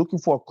is looking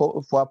for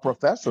a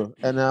professor.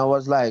 And I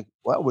was like,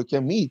 well, we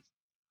can meet.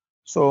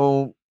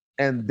 So,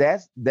 and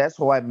that's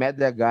how I met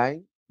that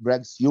guy,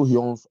 Greg Seal. He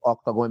owns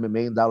Octagon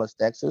MMA in Dallas,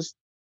 Texas.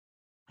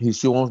 He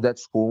still owns that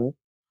school.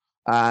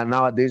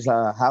 Nowadays,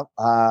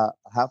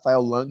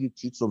 Rafael Lang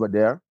teaches over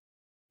there,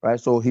 right?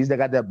 So he's the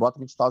guy that brought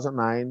me in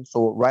 2009.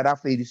 So right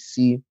after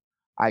ADC,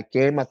 I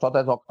came. I taught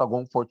at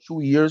Octagon for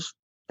 2 years,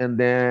 and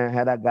then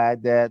had a guy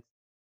that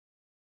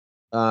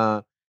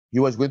he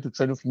was going to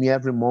train with me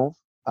every month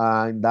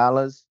in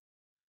Dallas,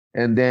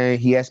 and then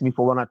he asked me if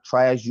I want to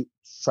try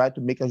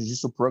to make a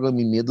jiu-jitsu program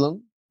in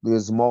Midland, the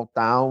small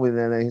town. And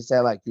then he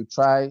said, like, you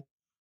try.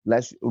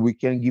 We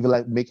can give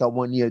make a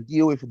 1-year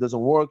deal. If it doesn't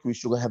work, we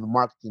should have a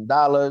market in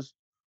Dallas,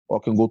 or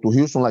can go to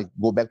Houston, like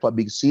go back to a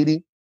big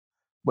city.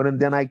 But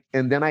then I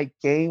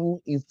came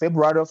in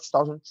February of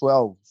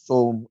 2012,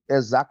 so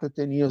exactly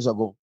 10 years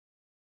ago,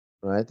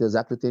 right?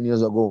 Exactly 10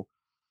 years ago.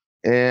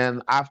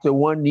 And after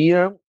 1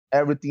 year,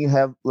 everything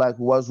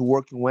was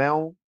working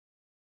well.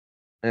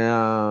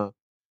 Then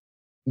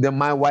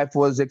my wife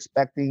was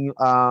expecting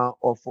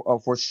of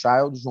her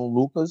child, João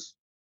Lucas.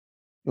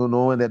 You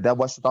know, and that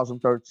was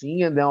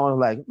 2013, and then I was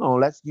like, no,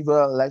 let's give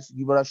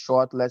her a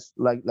shot. Let's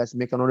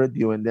make another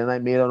deal. And then I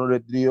made another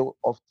deal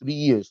of 3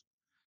 years,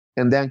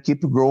 and then keep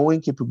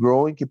growing.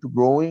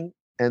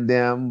 And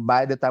then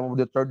by the time of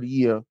the 3rd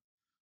year,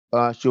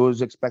 she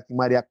was expecting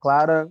Maria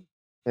Clara,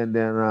 and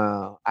then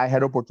I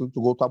had opportunity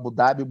to go to Abu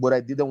Dhabi, but I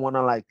didn't want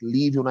to like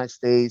leave United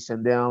States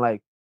and then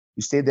like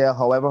stay there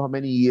however how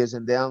many years,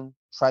 and then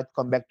try to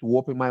come back to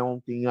open my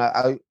own thing.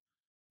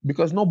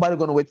 Because nobody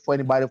gonna wait for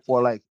anybody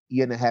for like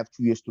 1.5 years,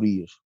 2 years, 3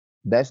 years.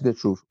 That's the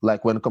truth.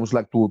 Like when it comes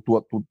like to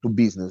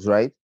business,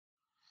 right?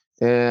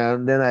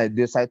 And then I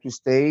decided to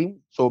stay.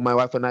 So my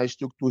wife and I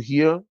stuck to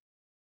here.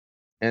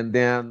 And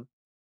then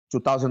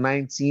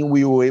 2019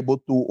 we were able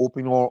to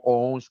open our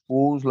own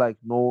schools, like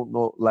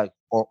no like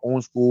our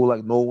own school,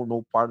 like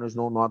no partners,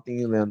 no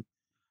nothing. And then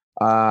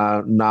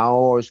now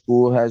our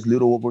school has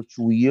little over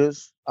 2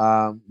 years.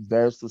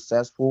 Very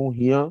successful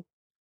here.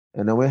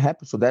 And then we're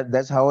happy. So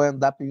that's how I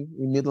ended up in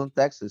Midland,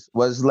 Texas.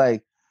 Was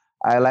like,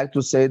 I like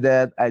to say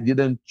that I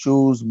didn't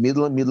choose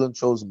Midland. Midland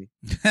chose me.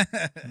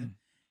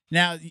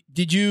 Now,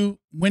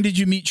 when did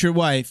you meet your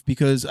wife?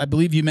 Because I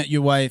believe you met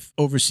your wife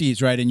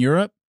overseas, right? In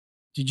Europe?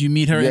 Did you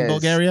meet her in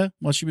Bulgaria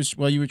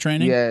while you were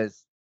training?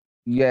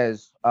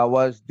 Yes. I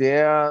was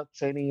there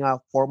training a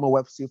former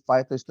UFC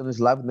fighter,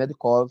 Stanislav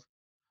Medikov.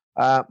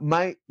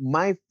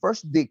 My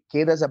first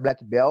decade as a black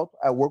belt,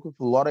 I worked with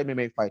a lot of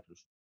MMA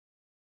fighters.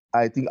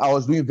 I think I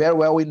was doing very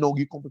well in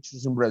no-gi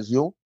competitions in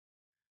Brazil,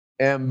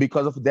 and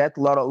because of that,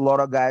 a lot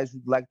of guys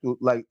would like to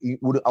like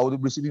I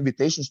would receive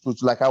invitations to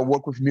like I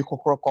work with Mirko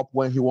Krokop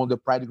when he won the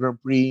Pride Grand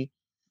Prix.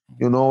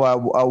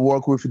 I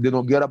work with the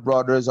Nogueira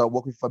brothers. I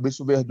work with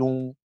Fabrício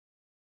Verdun.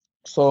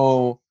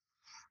 So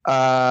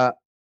uh,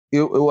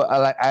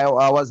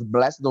 I was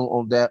blessed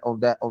on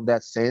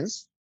that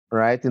sense,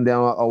 right? And then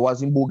I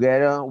was in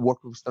Bulgaria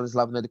working with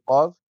Stanislav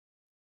Nedikov,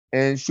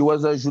 and she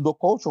was a judo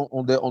coach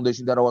on the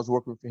gym that I was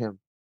working with him.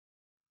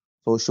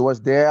 So she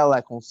was there,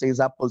 like on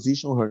Cesar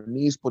position, her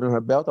knees, putting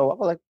her belt. I was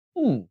like,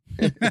 oh,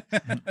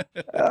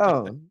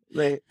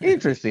 like,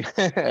 interesting.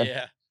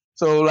 Yeah.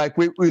 So like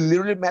we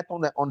literally met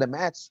on the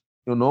mats,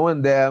 and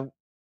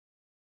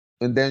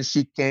then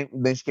she came to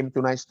the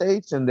United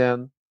States, and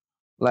then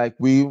like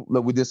we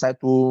decided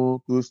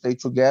to stay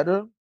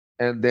together,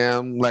 and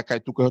then like I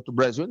took her to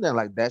Brazil, and then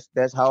like that's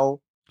how.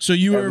 So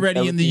you were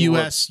already in the everything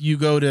U.S. You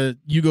go to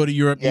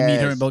Europe. You meet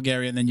her in Yes,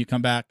 Bulgaria, and then you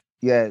come back.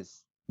 yes.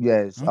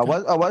 I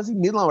Okay. was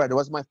in Midland already. It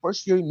was my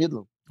first year in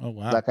Midland. Oh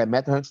wow. Like I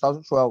met her in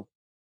 2012.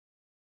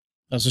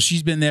 Oh, so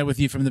she's been there with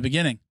you from the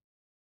beginning.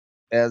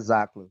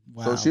 Exactly.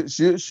 Wow. So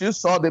she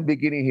saw the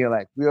beginning here.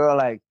 Like we were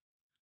like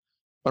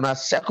on a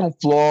second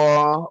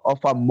floor of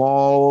a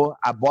mall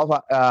above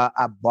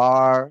a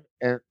bar,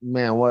 and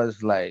man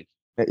was like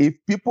if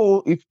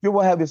people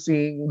have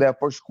seen their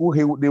first school,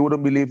 they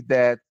wouldn't believe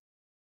that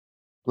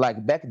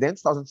like back then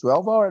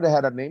 2012 I already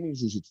had a name in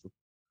jiu-jitsu,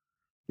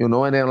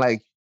 and then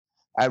like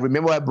I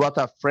remember I brought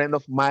a friend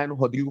of mine,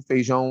 Rodrigo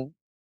Feijão,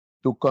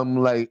 to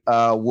come like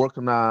work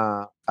on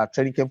a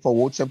training camp for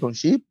World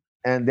Championship.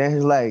 And then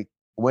he's like,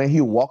 when he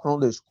walked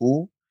on the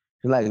school,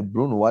 he's like,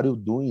 Bruno, what are you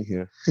doing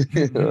here?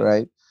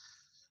 Right?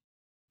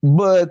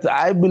 But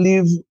I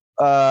believe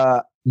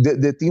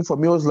the thing for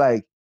me was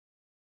like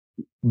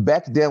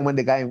back then when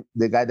the guy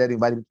that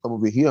invited me to come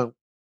over here,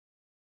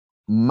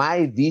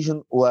 my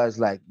vision was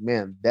like,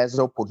 man, that's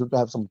an opportunity to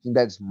have something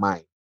that's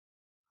mine,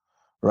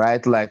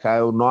 right? Like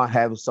I will not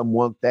have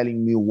someone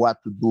telling me what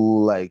to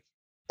do like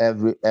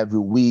every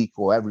week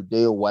or every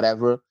day or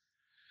whatever.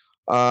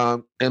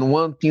 And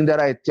one thing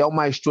that I tell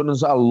my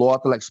students a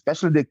lot, like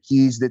especially the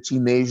kids, the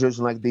teenagers,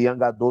 like the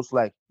young adults,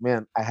 like,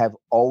 man, I have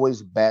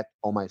always bet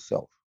on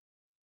myself.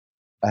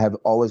 I have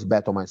always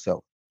bet on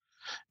myself.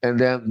 And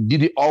then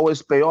did it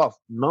always pay off?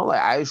 No,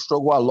 like I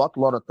struggle a lot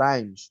of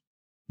times.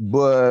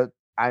 But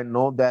I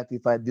know that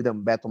if I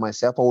didn't bet on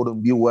myself, I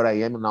wouldn't be where I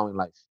am now in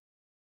life.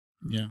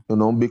 Yeah.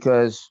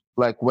 Because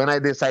like when I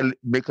decided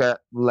make a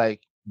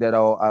like that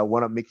I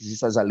want to make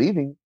this as a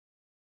living,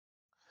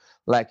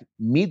 like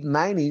mid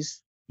 90s,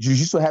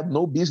 jiu-jitsu had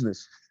no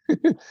business.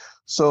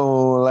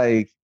 So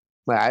like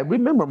I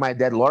remember my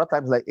dad a lot of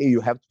times like, hey,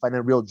 you have to find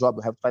a real job.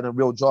 You have to find a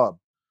real job.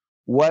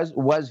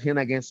 Was him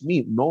against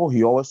me? No,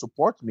 he always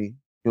support me,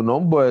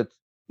 but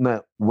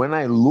when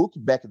I look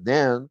back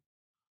then,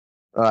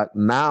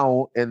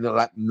 now and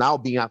like now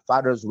being a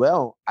father as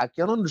well, I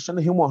can understand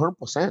him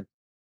 100%.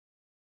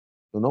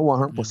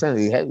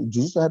 100%.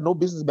 Jiu-jitsu had no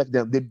business back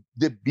then.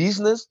 The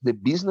business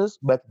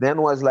back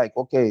then was like,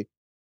 okay,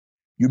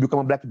 you become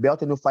a black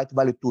belt and you fight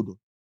Vale Tudo.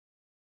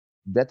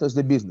 That was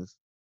the business.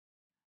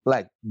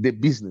 Like the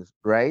business,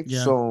 right?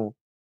 Yeah. So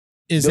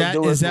Is there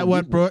that was is that no what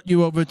business. brought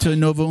you over to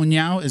Nova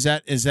União?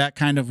 Is that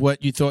kind of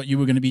what you thought you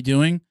were going to be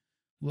doing?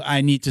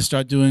 I need to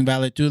start doing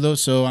Vale Tudo,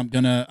 so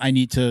I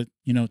need to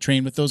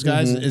train with those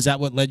guys. Mhm. Is that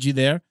what led you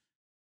there?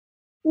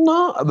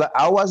 No, but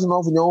I was in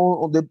Nova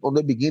União on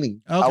the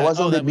beginning. I Okay. was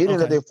Oh, on the that meeting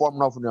that okay. they formed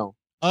Nova União.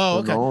 Oh,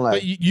 okay. But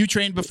Like you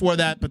trained before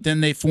that, but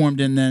then they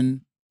formed, and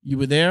then you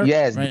were there.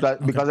 yes, Right? because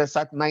Okay. because I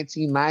started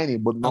 1990,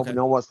 but Nova Okay.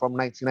 União was from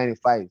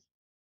 1995.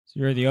 So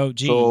you're the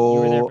OG. You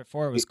were there So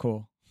before it was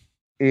cool.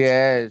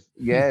 yes.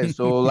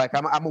 So like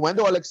I'm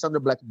Wendell Alexander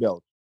black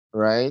belt,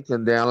 right?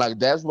 And then like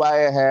that's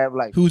why I have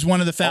like Who's one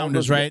of the all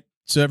founders, those. right?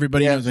 So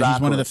everybody Yeah, knows that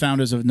he's one of the exactly.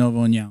 founders of Nova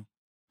União.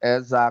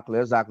 Exactly.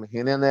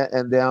 Him and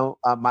then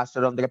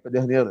Master André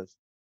Pederneiras.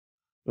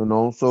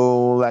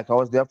 So like I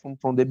was there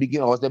from the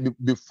beginning. I was there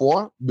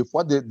before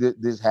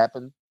this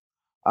happened.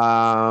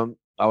 I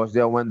was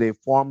there when they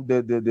formed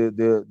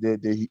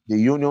the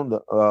union,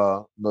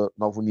 the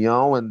Nova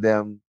União, and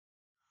then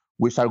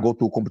we started go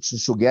to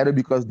competitions together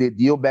because the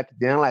deal back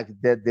then, like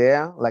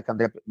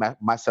like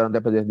Master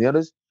André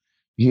Pederneiras,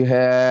 he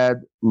had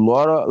a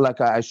lot of like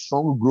a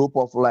strong group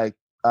of like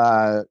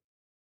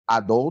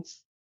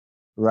adults,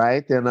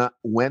 right? And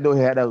Wendell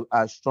had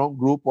a strong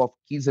group of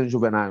kids and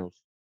juveniles.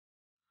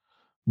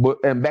 But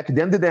and back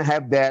then they didn't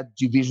have that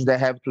division they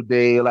have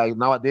today. Like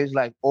nowadays,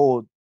 like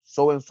oh,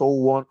 so and so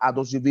won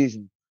adult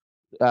division,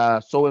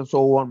 so and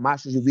so won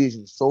master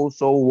division, so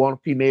won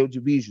female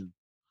division.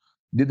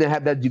 Didn't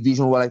have that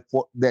division where like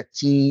for that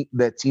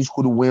teams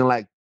could win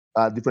like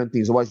different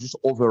things. It was just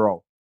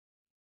overall.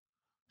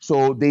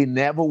 So they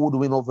never would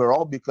win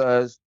overall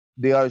because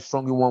they are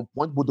strong in one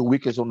point, but the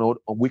weakest on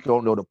weaker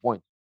on the other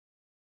point.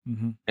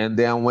 Mm-hmm. And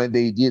then when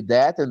they did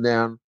that, and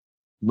then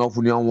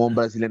Nova União won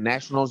Brazilian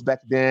Nationals back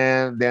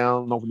then.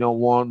 Then Nova União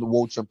won the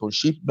World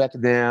Championship back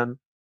then.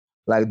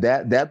 Like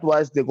that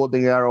was the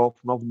golden era of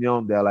Nova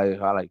União. There,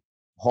 like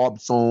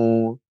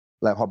Robson,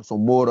 like Robson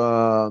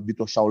Moura,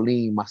 Vitor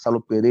Shaolin, Marcelo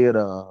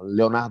Pereira,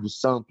 Leonardo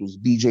Santos,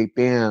 BJ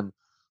Penn,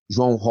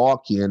 João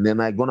Roque, and then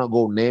I'm gonna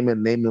go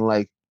naming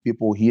like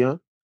people here.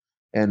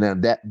 And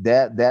then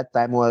that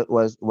time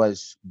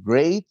was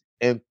great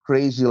and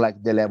crazy,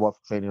 like the level of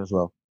training as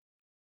well.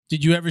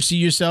 Did you ever see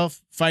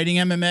yourself fighting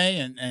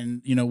MMA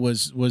and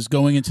was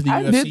going into the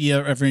UFC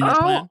ever in your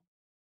plan?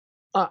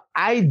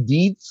 I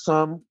did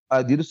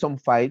some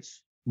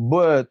fights,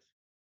 but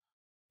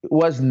it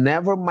was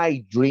never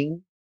my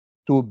dream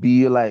to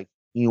be like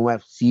in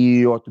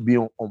UFC or to be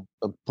on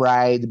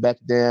Pride back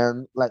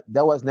then. Like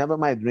that was never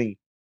my dream.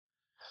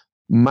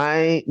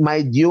 My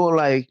deal,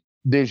 like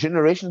the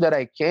generation that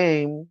I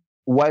came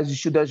was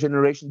the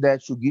generation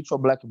that you get your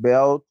black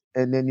belt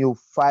and then you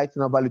fight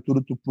in a Vale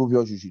Tudo to prove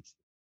your jiu-jitsu.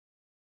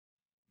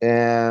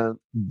 And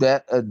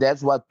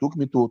that's what took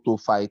me to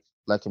fight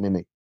like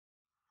MMA.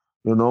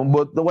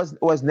 But there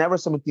was never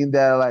something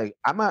that like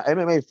I'm an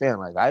MMA fan.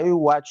 Like I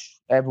watch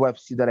every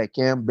UFC that I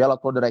can,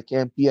 Bellator that I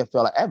can,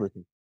 PFL, like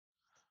everything,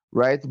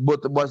 right?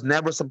 But it was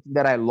never something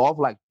that I love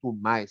like to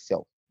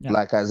myself,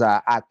 like as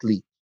an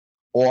athlete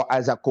or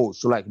as a coach.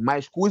 So like my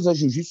school is a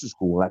jiu-jitsu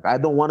school. Like I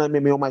don't want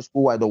MMA on my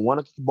school. I don't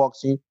want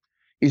kickboxing.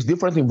 It's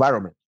different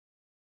environment,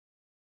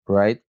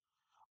 right?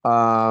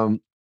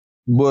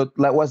 But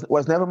like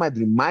was never my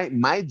dream.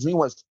 My dream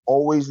was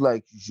always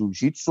like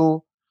jiu-jitsu.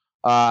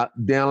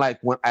 Then like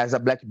when as a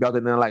black belt,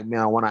 and then like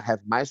man, I want to have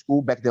my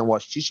school. Back then I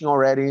was teaching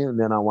already, and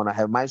then I want to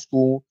have my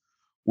school.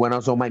 When I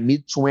was on my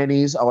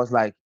mid-20s, I was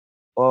like,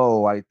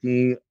 oh, I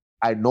think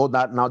I know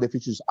that now the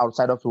future is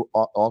outside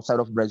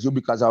of Brazil,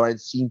 because I already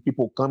seen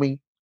people coming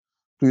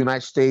to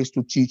United States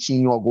to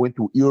teaching or going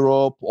to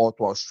Europe or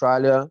to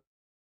Australia,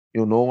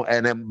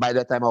 And then by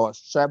that time I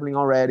was traveling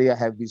already. I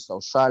have visited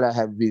Australia. I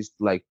have visited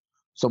like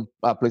some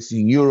places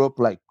in Europe,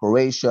 like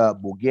Croatia,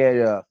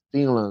 Bulgaria,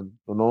 Finland,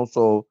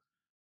 So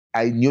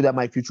I knew that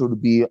my future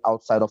would be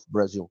outside of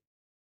Brazil,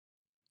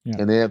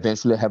 and then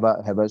eventually have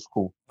a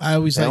school. I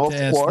always like to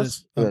ask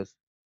this. Oh, yes.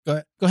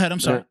 Go ahead. I'm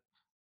sorry.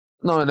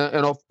 No, and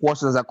of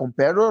course, as a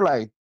competitor,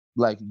 like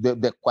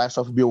the quest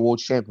of being a world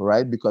champion,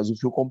 right? Because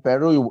if you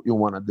compare, you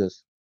wanted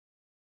this.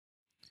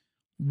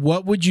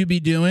 What would you be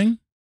doing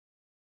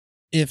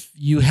if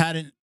you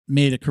hadn't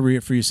made a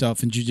career for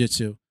yourself in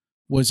jiu-jitsu?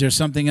 Was there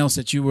something else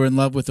that you were in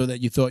love with or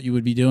that you thought you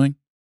would be doing?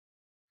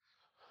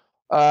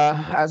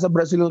 As a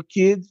Brazilian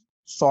kid,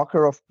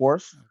 soccer, of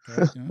course,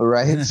 okay.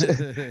 Right?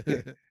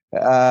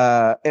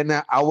 And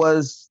I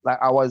was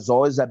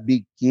always a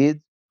big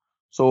kid,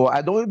 so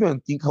I don't even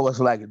think I was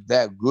like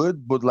that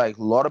good. But like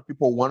a lot of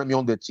people wanted me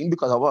on the team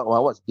because I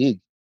was big,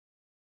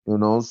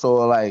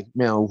 So like,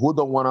 man, who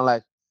don't want to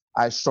like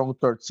a strong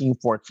 13,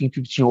 14,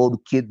 15-year-old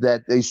kid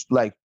that is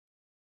like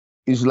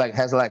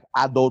has like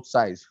adult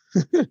size?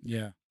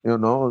 Yeah.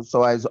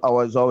 So I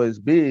was always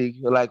big.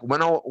 Like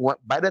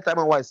by the time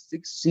I was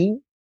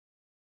 16,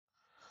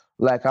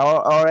 like I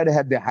already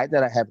had the height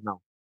that I have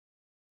now.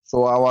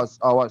 So I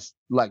was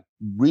like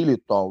really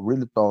tall.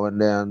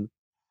 And then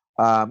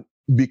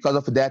because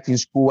of that in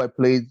school, I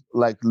played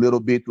like a little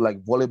bit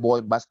like volleyball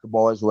and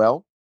basketball as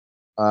well.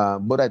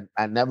 But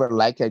I never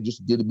liked it. I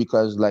just did it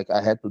because like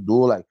I had to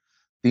do like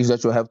things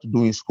that you have to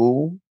do in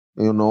school,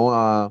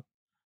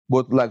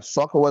 But like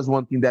soccer was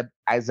one thing that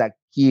as a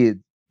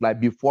kid, like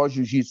before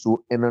jiu-jitsu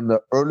and in the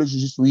early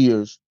jiu-jitsu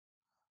years,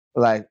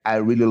 like I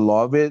really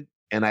love it.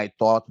 And I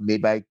thought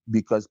maybe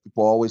because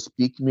people always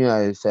pick me,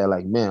 I said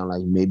like, man,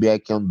 like maybe I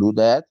can do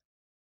that.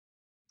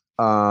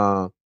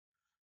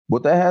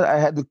 But I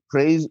had the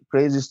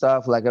crazy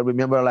stuff. Like I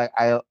remember, like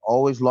I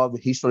always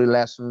loved history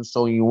lessons.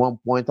 So in one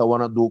point, I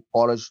want to do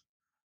college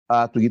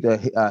to get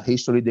a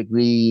history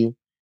degree.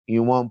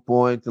 In one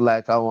point,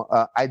 like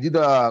I did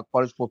a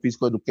college for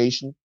physical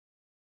education,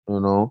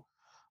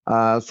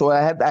 So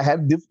I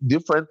had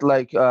different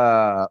like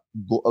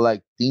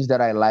like things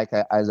that I like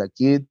as a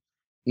kid.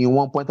 In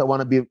one point, I want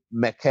to be a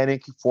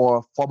mechanic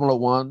for Formula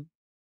One.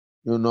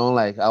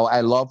 Like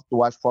I love to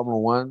watch Formula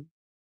One.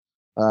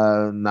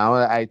 Now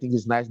I think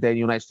it's nice that in the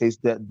United States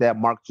that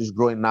market is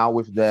growing now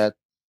with that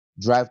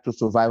Drive to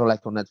Survive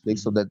like on Netflix.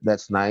 So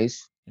that's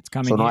nice. It's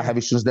coming. So now I have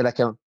issues that I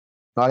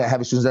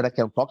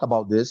can talk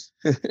about this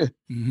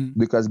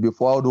because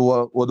before I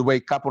would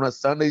wake up on a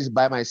Sundays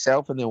by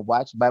myself and then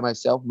watch by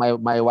myself.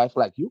 My wife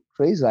like, you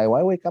crazy?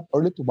 Why wake up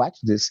early to watch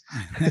this?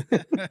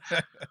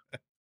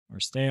 Or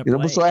stay up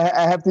late. So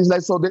I have things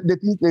like, so the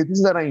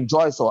things that I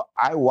enjoy. So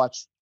I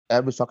watch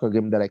every soccer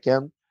game that I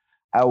can.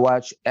 I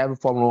watch every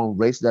Formula One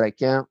race that I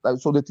can. Like,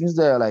 so the things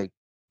that like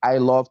I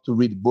love to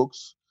read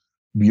books,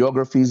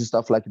 biographies and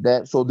stuff like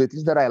that. So the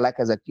things that I like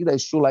as a kid, I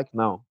still like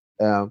now.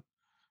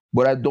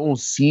 But I don't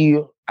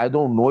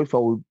know if I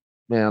would,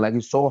 man, like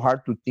it's so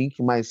hard to think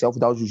myself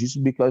without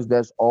jiu-jitsu because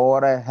that's all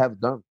I have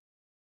done.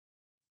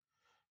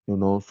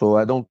 So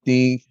I don't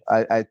think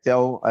I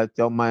tell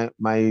my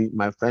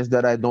friends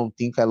that I don't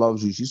think I love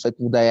jiu-jitsu. I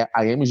think that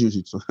I am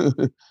jiu-jitsu.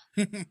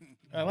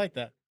 I like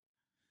that.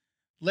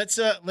 Let's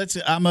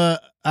I'm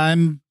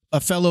a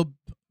fellow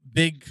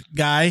big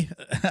guy.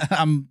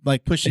 I'm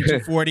like pushing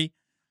 240.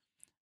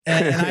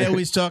 And I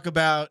always talk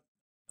about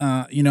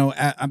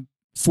I'm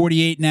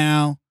 48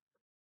 now.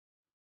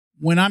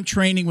 When I'm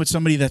training with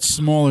somebody that's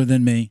smaller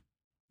than me,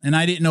 and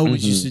I didn't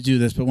always used to do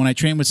this, but when I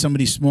train with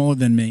somebody smaller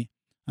than me,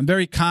 I'm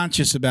very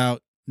conscious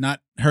about not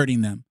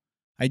hurting them.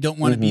 I don't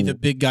want to be the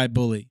big guy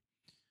bully.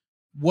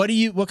 What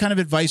kind of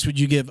advice would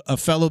you give a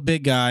fellow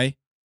big guy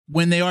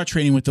when they are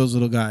training with those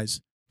little guys?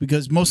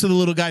 Because most of the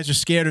little guys are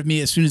scared of me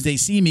as soon as they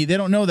see me. They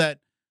don't know that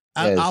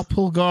I'll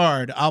pull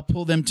guard. I'll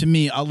pull them to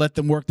me. I'll let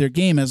them work their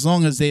game as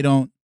long as they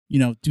don't,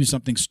 do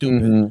something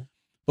stupid.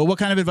 But what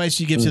kind of advice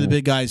do you give to the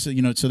big guys,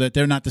 so that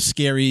they're not the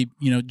scary,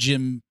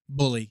 gym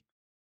bully?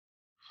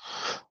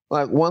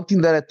 Like one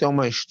thing that I tell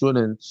my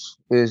students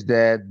is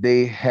that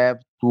they have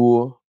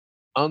to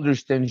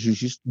understand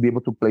jiu-jitsu to be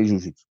able to play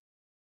jiu-jitsu,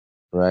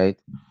 right?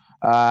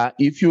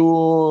 If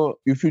you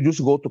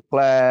just go to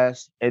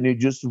class and you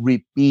just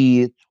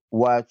repeat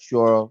what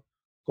your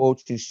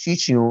coach is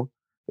teaching you,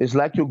 it's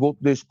like you go to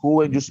the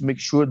school and just make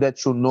sure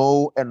that you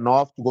know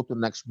enough to go to the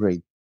next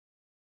grade,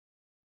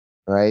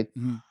 right?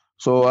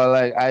 So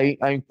I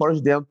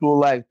encourage them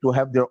to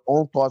have their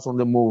own thoughts on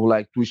the move,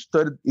 like to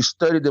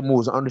study the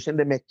moves, understand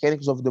the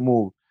mechanics of the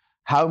move,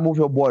 how you move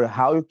your body,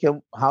 how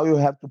you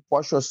have to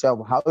push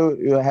yourself, how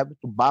you have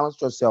to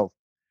balance yourself.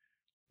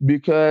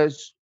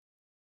 Because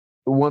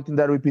one thing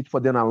that I repeat for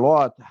them a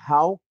lot,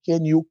 how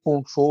can you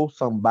control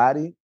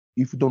somebody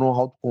if you don't know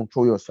how to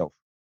control yourself?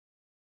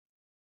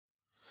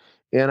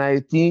 And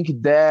I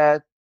think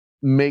that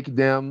make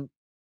them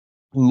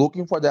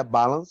looking for that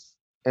balance.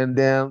 And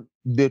then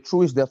the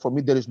truth is that for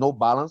me, there is no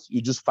balance.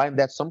 You just find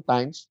that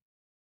sometimes,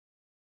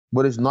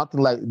 but it's nothing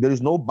like, there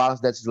is no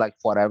balance that's like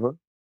forever,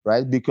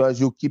 right?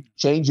 Because you keep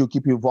changing, you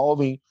keep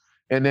evolving,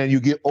 and then you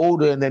get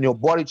older, and then your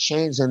body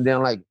changes, and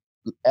then like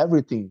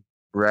everything,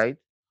 right?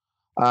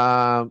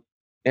 And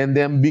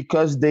then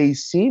because they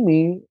see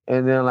me,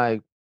 and then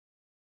like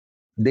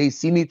they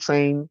see me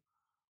train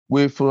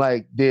with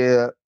like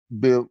the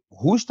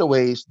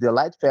Hoosterweights, the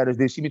light feathers,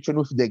 they see me train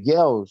with the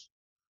girls,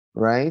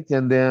 right?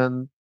 And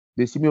then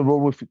they see me roll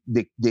with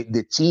the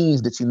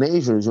teens, the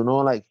teenagers,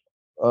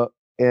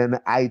 and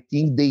I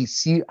think they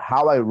see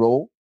how I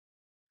roll,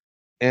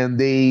 and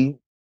we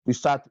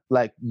start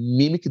like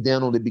mimic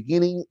them on the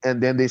beginning,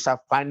 and then they start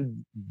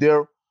finding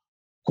their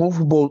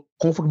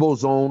comfortable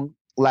zone,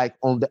 like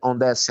on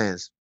that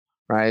sense,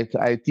 right?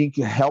 I think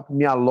it helped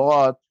me a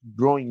lot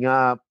growing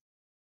up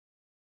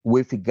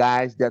with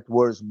guys that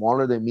were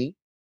smaller than me,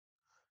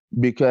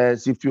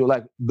 because if you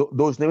like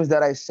those names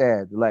that I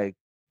said, like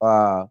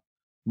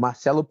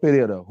Marcelo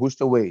Pereira,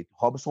 Hoosterweight,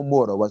 Robson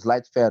Moura was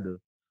light feather,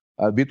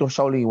 Vitor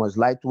Shaolin was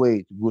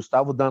lightweight,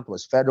 Gustavo Dante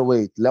was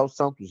featherweight, Léo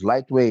Santos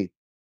lightweight,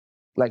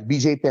 like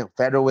BJ Penn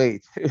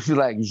featherweight,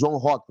 like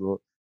João Rock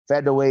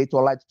featherweight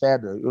or light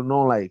feather,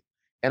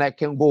 and I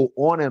can go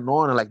on and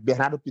on, like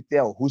Bernardo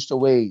Pitel,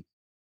 Hoosterweight,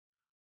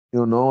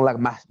 like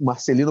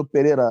Marcelino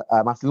Pereira,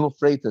 Marcelino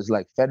Freitas,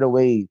 like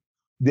featherweight.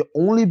 The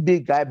only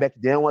big guy back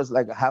then was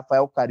like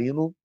Rafael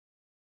Carino,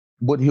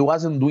 but he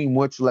wasn't doing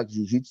much like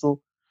jiu-jitsu.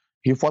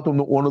 He fought on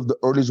one of the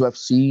earliest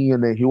UFC,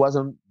 and then he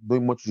wasn't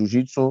doing much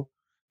jiu-jitsu.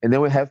 And then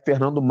we have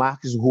Fernando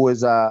Marques, who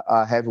is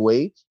a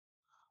heavyweight.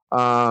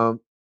 But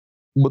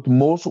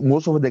most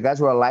of the guys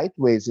were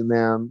lightweights. And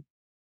then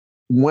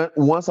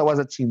once I was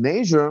a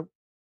teenager,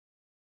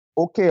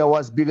 okay, I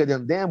was bigger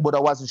than them, but I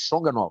wasn't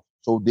strong enough.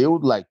 So they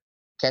would like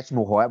catch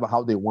me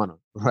how they want to,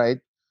 right?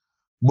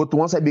 But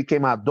once I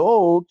became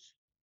adult,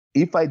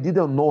 if I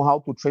didn't know how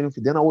to train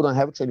with them, I wouldn't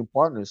have training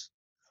partners.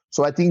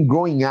 So I think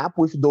growing up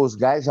with those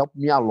guys helped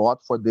me a lot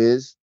for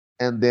this.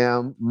 And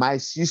then my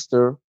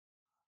sister,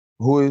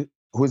 who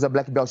is a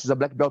black belt, she's a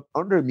black belt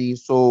under me.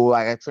 So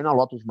I train a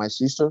lot with my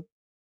sister.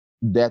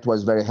 That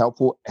was very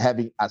helpful.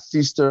 Having a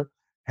sister,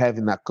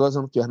 having a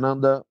cousin,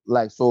 Fernanda,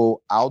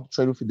 so I would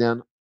train with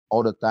them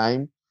all the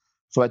time.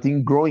 So I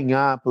think growing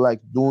up,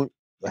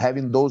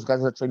 having those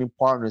guys as training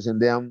partners, and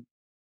then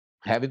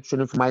having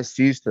training with my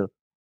sister,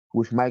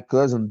 with my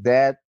cousin,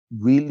 that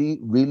really,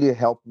 really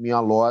helped me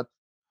a lot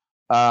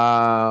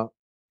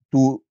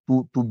to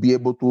be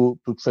able to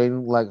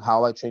train like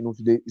how I train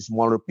with the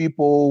smaller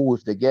people,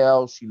 with the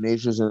girls,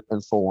 teenagers,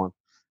 and so on.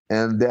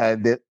 And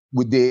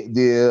with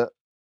the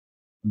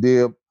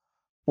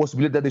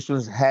possibility that the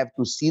students have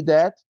to see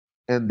that,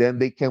 and then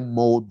they can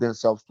mold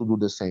themselves to do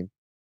the same.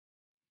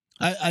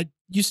 I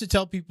used to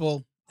tell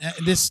people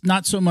this,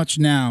 not so much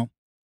now,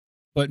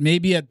 but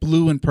maybe at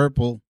Blue and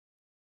Purple,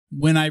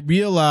 when I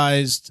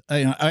realized,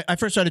 I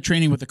first started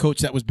training with a coach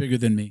that was bigger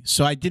than me.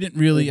 So I didn't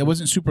really, I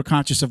wasn't super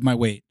conscious of my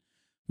weight.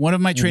 One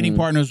of my training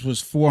partners was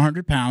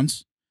 400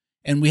 pounds,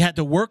 and we had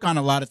to work on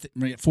a lot of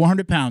things.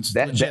 400 pounds.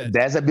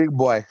 That's a big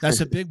boy.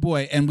 That's a big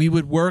boy. And we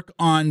would work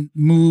on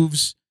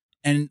moves,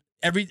 and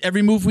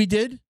every move we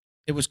did,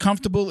 it was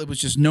comfortable. It was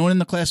just known in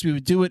the class we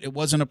would do it. It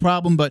wasn't a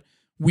problem, but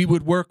we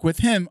would work with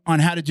him on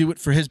how to do it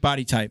for his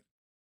body type.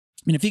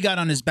 I mean, if he got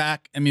on his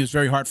back, it was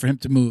very hard for him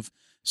to move.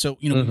 So,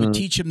 we would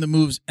teach him the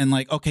moves and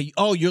like, okay,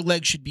 oh, your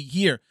leg should be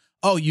here.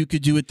 Oh, you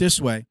could do it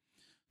this way.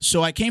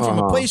 So I came from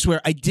a place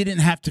where I didn't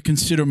have to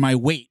consider my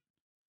weight.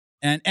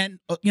 And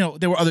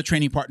there were other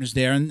training partners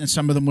there, and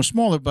some of them were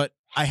smaller, but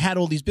I had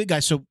all these big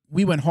guys, so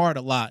we went hard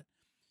a lot.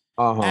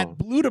 At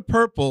blue to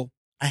purple,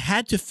 I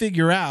had to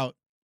figure out,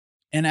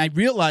 and I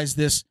realized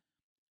this,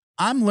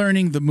 I'm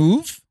learning the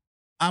move,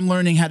 I'm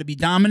learning how to be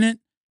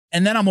dominant,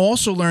 and then I'm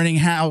also learning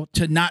how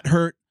to not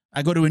hurt.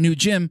 I go to a new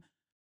gym,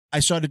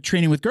 I started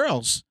training with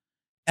girls,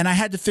 and I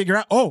had to figure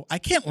out, I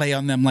can't lay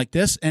on them like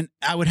this, and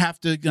I would have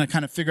to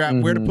kind of figure out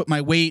where to put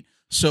my weight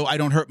so I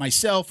don't hurt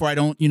myself, or I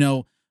don't,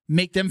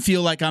 make them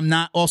feel like I'm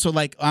not also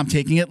like I'm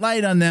taking it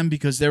light on them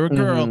because they're a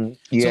girl.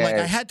 Yes, so like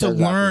I had to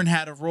learn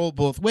how to roll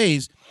both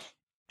ways.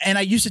 And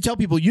I used to tell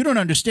people, you don't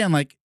understand,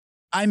 like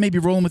I may be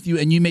rolling with you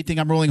and you may think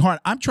I'm rolling hard.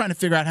 I'm trying to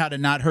figure out how to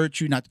not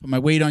hurt you, not to put my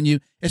weight on you,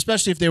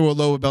 especially if they were a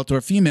lower belt or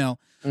a female.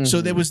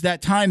 So there was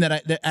that time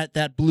that at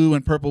that blue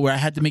and purple where I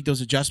had to make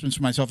those adjustments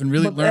for myself and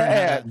really learn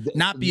how to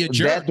not be a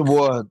jerk.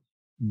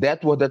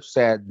 That was that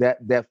said,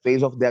 that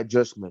phase of the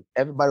adjustment.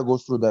 Everybody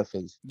goes through that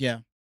phase. Yeah.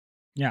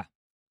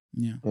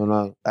 Is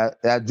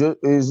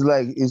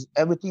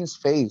everything's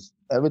phase.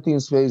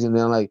 Everything's phase, and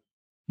then like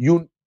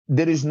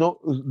there is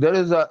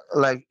a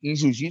like in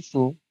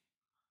jiu-jitsu,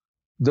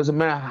 doesn't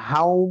matter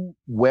how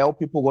well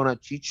people gonna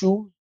teach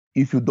you,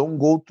 if you don't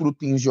go through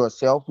things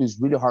yourself, it's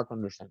really hard to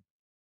understand.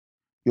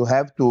 You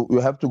have to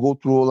go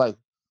through like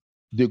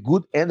the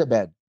good and the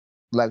bad,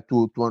 like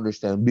to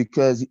understand.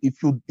 Because if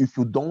you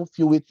don't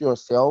feel it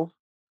yourself,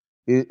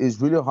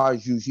 it's really hard.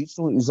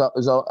 Jiu-jitsu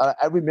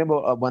I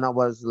remember when I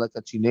was like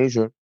a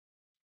teenager.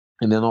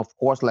 And then, of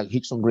course, like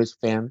Rickson Gracie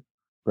fan,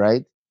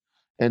 right?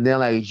 And then,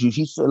 like,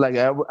 jiu-jitsu, like,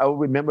 I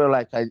remember,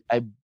 like, I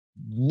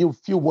knew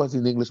few words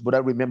in English, but I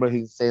remember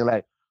him saying,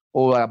 like,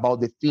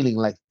 about the feeling,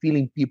 like,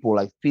 feeling people,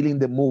 like, feeling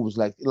the moves,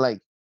 like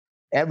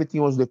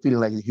everything was the feeling.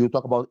 Like, he'll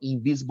talk about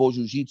invisible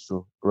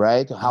jiu-jitsu,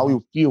 right? How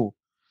you feel.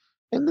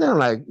 And then,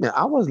 like, man,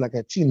 I was, like,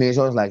 a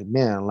teenager. I was like,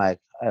 man, like,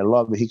 I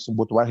love the Rickson,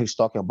 but what he's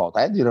talking about,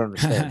 I didn't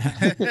understand.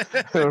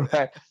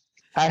 Right?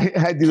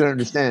 I didn't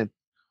understand.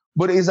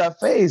 But it's a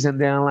phase, and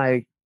then,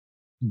 like,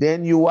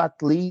 then you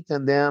athlete,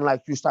 and then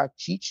like you start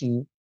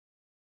teaching,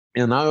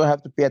 and now you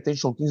have to pay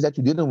attention to things that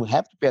you didn't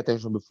have to pay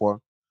attention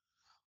before.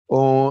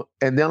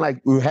 And then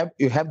like you have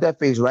that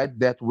phase, right?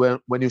 That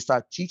when you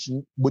start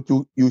teaching, but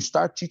you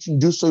start teaching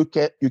just so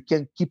you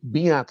can keep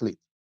being an athlete.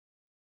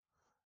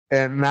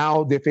 And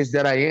now the phase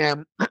that I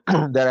am,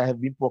 that I have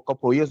been for a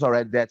couple of years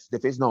already, that's the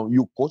phase now.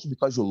 You coach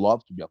because you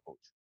love to be a coach.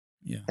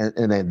 Yeah.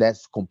 And then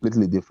that's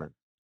completely different.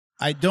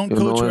 I don't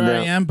coach where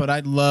I am, but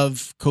I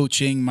love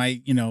coaching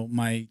my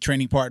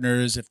training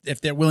partners if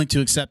they're willing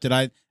to accept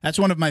it. That's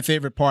one of my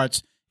favorite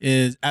parts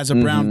is as a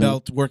brown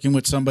belt working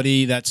with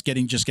somebody that's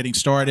just getting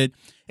started,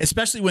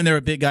 especially when they're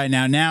a big guy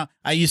now. Now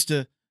I used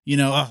to,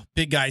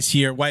 big guy's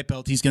here, white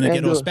belt, he's going to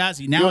get all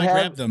spazzy. Now I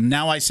grab them.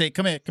 Now I say,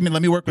 come here,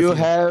 let me work with you.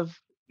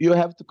 You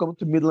have to come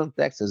to Midland,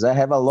 Texas. I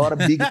have a lot of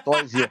big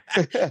toys here.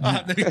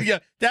 Yeah,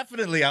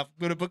 definitely. I'm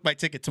going to book my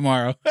ticket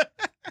tomorrow.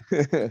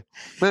 Man,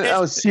 I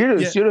was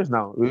serious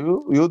now.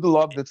 You do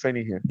love the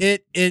training here.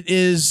 It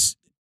is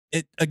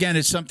again,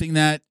 it's something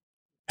that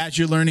as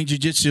you're learning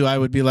jiu-jitsu, I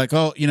would be like,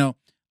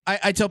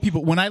 I tell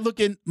people when I look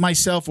at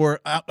myself or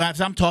as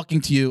I'm talking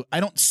to you,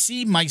 I don't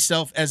see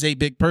myself as a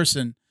big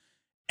person.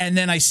 And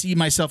then I see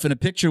myself in a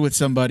picture with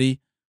somebody.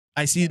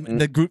 I see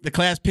the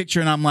class picture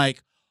and I'm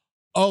like,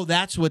 oh,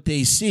 that's what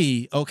they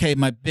see. Okay,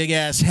 my big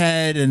ass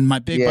head and my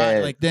big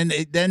body. Like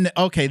then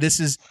okay, this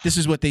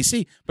is what they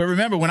see. But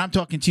remember, when I'm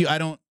talking to you,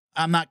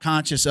 I'm not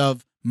conscious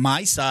of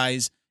my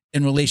size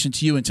in relation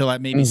to you until I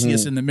maybe see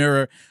us in the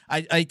mirror.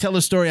 I tell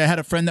a story. I had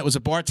a friend that was a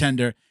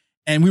bartender,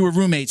 and we were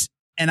roommates.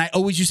 And I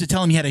always used to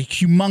tell him he had a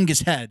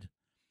humongous head.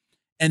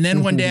 And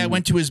then one day I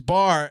went to his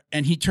bar,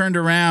 and he turned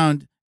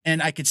around,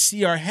 and I could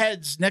see our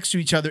heads next to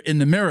each other in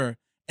the mirror,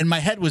 and my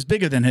head was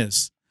bigger than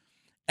his.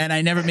 And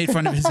I never made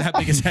fun of how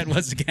big his head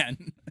was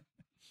again.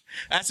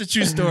 That's a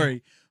true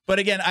story. But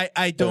again,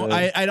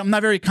 I'm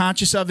not very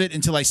conscious of it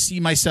until I see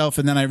myself,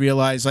 and then I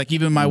realize, like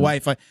even my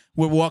wife,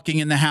 we're walking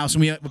in the house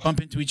and we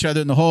bump into each other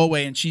in the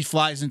hallway, and she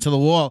flies into the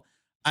wall.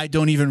 I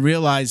don't even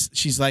realize.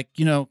 She's like,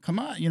 come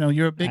on,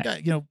 you're a big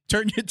guy,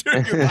 turn your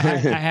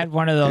body. I had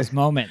one of those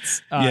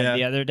moments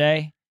the other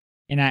day,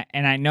 and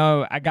I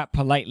know I got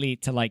politely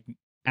to like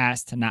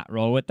ask to not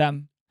roll with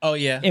them. Oh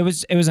yeah, it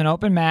was an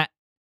open mat.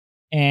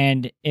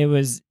 And there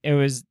was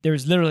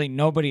literally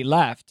nobody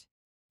left,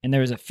 and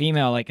there was a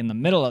female like in the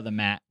middle of the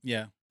mat.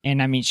 Yeah.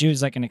 And I mean, she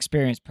was like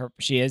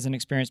she is an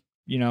experienced,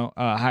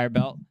 higher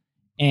belt.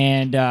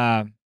 And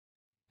I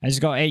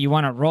just go, hey, you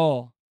want to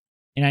roll?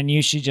 And I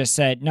knew she just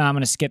said, no, I'm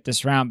going to skip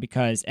this round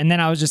because, and then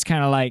I was just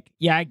kind of like,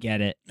 yeah, I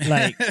get it.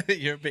 Like,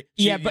 you're big.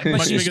 But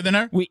much bigger than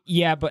her?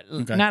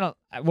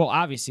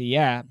 Obviously,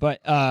 yeah.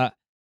 But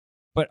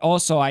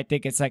also I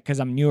think it's like, cause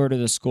I'm newer to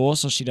the school,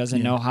 so she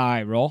doesn't know how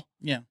I roll.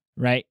 Yeah.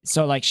 Right.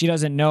 So like she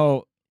doesn't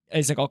know.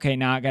 It's like, okay,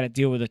 now I got to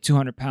deal with a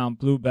 200-pound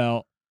blue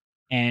belt,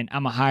 and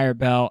I'm a higher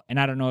belt, and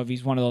I don't know if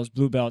he's one of those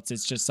blue belts.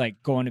 It's just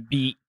like going to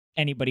beat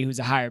anybody who's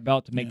a higher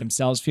belt to make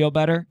themselves feel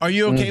better. Are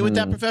you okay with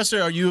that, Mhm.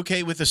 Professor? Are you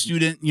okay with a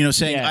student,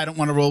 saying, Yeah. I don't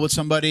want to roll with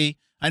somebody?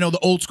 I know the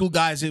old school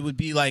guys, it would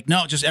be like,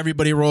 no, just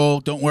everybody roll.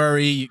 Don't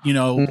worry.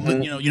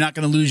 Mhm. You're not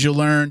going to lose. You'll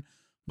learn.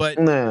 But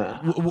Nah,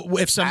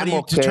 if somebody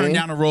I'm to turn okay.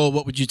 down a roll,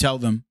 what would you tell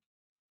them?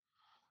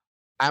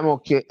 I'm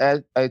okay.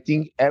 I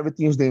think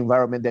everything is the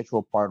environment that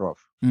you're part of,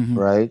 Mhm.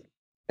 right?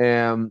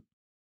 And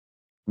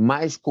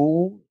my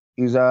school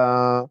is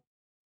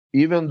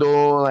even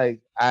though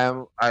like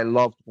I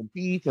love to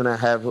compete and I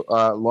have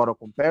a lot of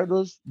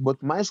competitors,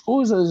 but my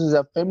school is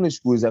a family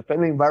school, is a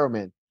family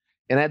environment,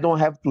 and I don't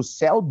have to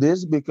sell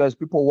this because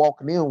people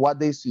walking in, what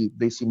they see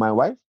my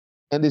wife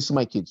and they see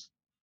my kids.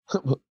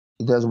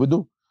 That's what we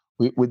do.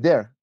 We're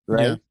there,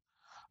 Yeah.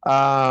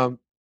 right? Um,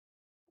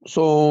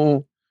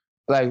 so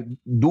like,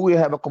 do we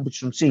have a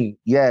competition team?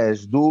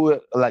 Yes. Do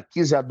like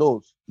kids and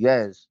adults?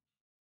 Yes.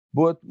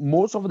 But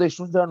most of the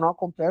students, they are not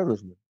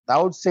competitors, man.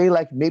 I would say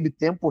like maybe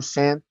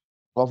 10%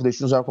 of the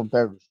students are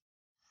competitors,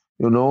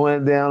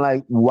 and then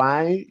like,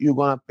 why you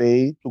gonna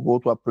pay to go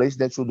to a place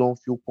that you don't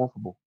feel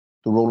comfortable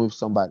to roll with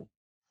somebody?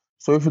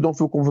 So if you don't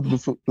feel comfortable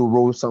to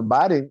roll with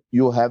somebody,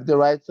 you have the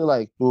right to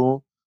like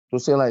to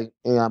say like,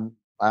 hey,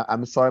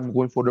 I'm sorry, I'm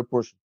going for the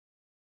person,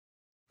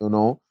 you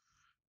know,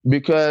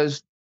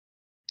 because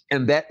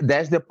and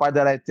that's the part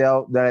that I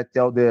tell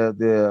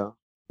the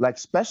like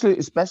especially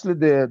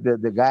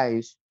the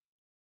guys,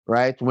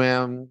 right?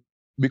 When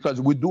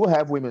because we do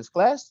have women's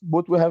class,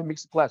 but we have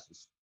mixed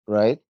classes,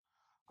 right?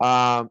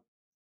 Um,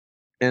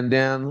 and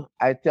then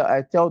I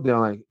tell them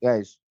like,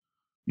 guys,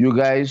 you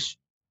guys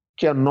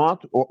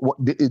cannot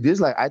it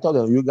is like I tell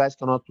them, you guys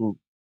cannot to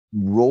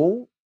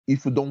roll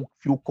if you don't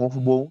feel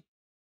comfortable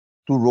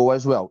to roll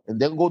as well, and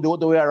then go the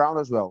other way around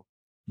as well.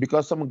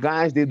 Because some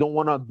guys, they don't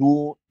want to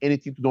do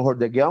anything to don't hurt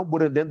the girl,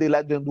 but then they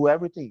let them do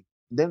everything.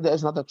 Then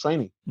there's not a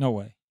training, No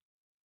way.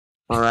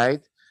 all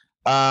right?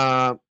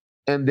 Uh,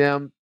 and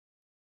then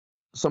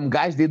some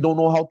guys, they don't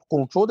know how to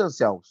control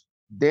themselves.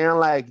 Then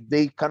like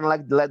they kind of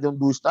like let them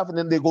do stuff, and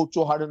then they go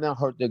too hard and then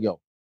hurt the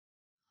girl,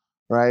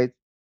 right?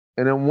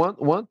 And then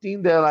one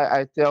thing that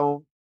I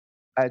tell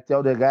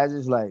the guys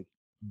is like,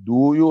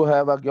 do you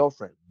have a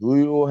girlfriend? Do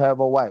you have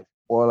a wife?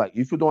 Or like,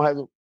 if you don't have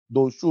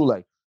those two,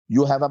 like,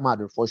 you have a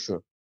mother for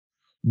sure.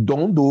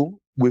 Don't do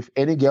with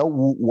any girl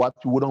what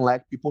you wouldn't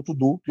like people to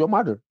do to your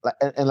mother. Like,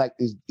 and like,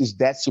 it's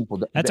that simple.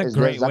 That's a That's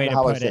great exactly way to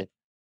how I put say. it.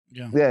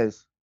 Yeah.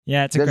 Yes,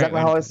 Yeah, it's a that's great exactly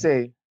way to how I put it.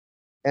 say.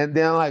 And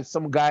then like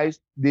some guys,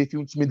 they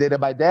feel intimidated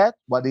by that.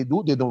 What they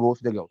do, they don't roll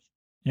with the girls.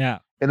 Yeah.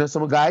 And then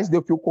some guys, they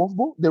feel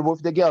comfortable, they roll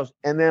with the girls.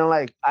 And then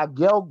like a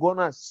girl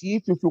gonna see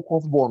if you feel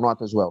comfortable or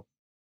not as well.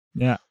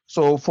 Yeah.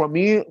 So for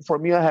me,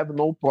 I have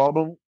no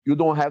problem. You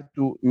don't have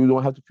to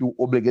feel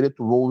obligated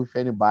to roll with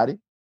anybody.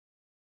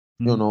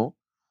 You Mhm. know,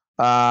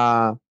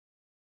 uh,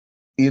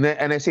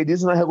 and I say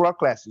this in a regular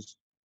classes.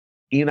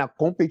 In a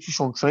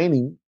competition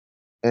training,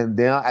 and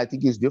then I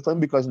think it's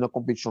different because in a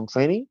competition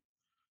training,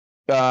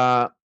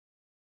 uh,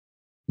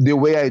 the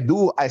way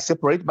I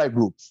separate by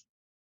groups.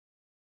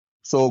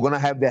 So gonna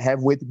have the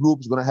heavyweight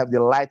groups, gonna have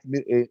the light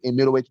and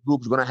middleweight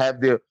groups, gonna have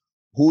the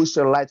who's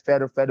the light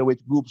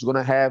featherweight groups,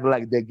 gonna have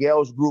like the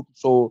girls group.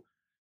 So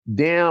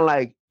then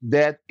like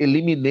that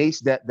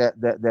eliminates that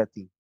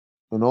thing,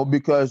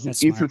 because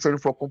That's if smart. you're training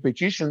for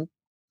competition,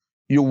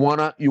 you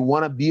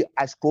wanna be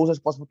as close as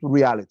possible to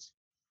reality.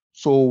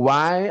 So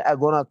why I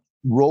gonna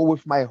roll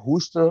with my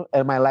Hooster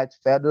and my light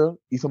feather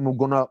if I'm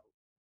gonna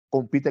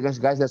compete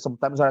against guys that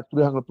sometimes are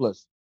 300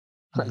 plus?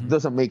 It Mhm.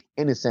 doesn't make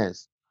any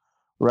sense,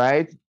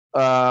 right?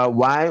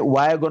 Why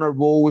I gonna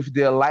roll with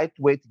the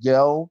lightweight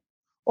girl?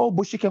 Oh,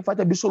 but she can fight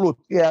absolute.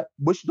 Yeah,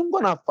 but she don't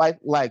gonna fight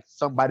like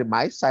somebody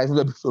my size in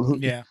the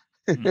absolute, Yeah.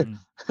 Mhm.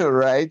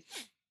 right?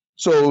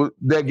 So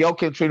the girl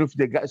can train with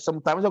the guy.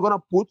 Sometimes they're gonna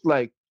put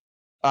like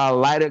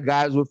lighter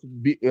guys with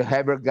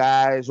heavier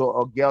guys,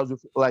 or girls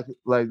with like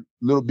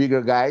little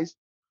bigger guys,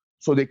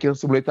 so they can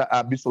simulate a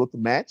absolute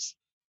match,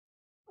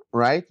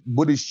 right?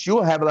 But it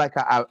still have like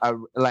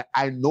like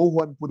I know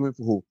who I'm putting with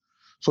who.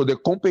 So the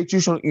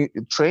competition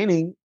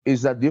training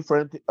is a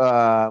different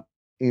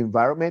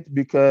environment,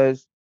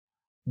 because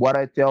what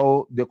I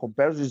tell the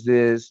competitors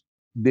is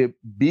the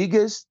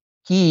biggest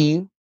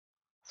key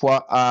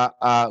for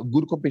a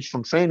good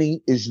competition training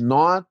is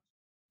not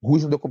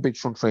who's in the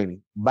competition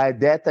training. By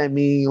that I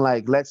mean,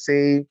 like, let's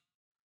say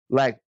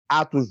like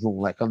Atos room,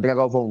 like André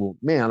Galvão room.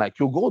 Man, like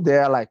you go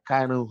there like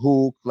kind of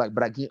hook, like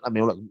Braguinha, I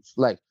mean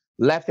like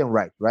left and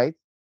right?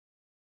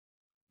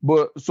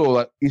 But so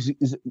like is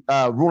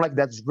room like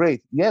that is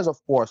great. Yes, of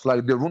course.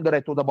 Like the room that I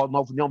told about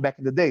Nova União back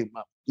in the day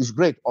is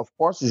great. Of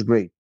course, it's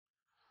great.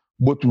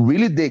 But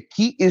really, the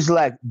key is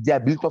like the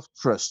ability of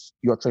trust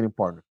your training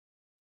partner.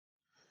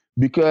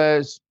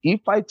 Because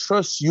if I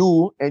trust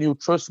you and you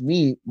trust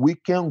me, we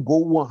can go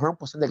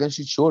 100% against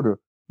each other,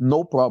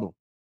 no problem.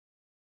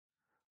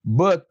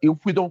 But if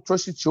we don't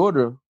trust each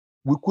other,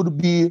 we could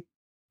be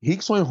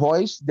Hickson and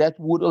Royce that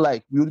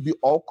we would be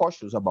all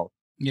cautious about.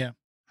 Yeah.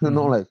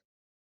 Mhm.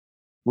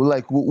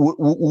 Like we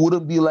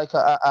wouldn't be like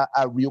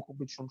a real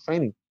competition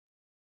training.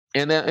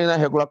 And in a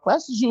regular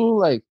classes, you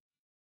like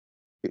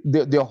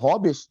the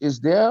hobby is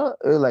there.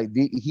 Like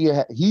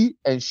he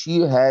and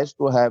she has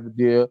to have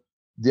the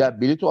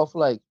ability of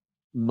like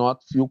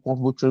not feel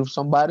comfortable training with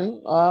somebody.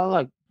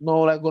 Like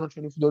no, like gonna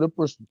train with the other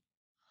person,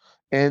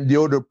 and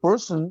the other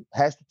person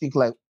has to think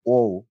like,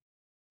 oh,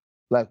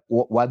 like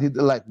what did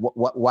like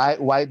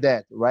why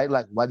that, right?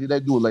 Like what did I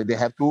do? Like they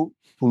have to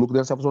look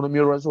themselves on the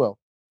mirror as well.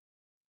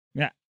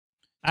 Yeah.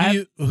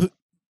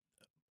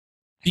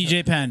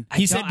 BJ Penn.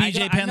 He said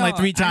BJ Penn like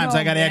 3 times.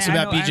 I got to ask you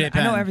about BJ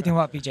Penn. I know everything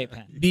about BJ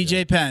Penn.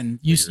 BJ Penn.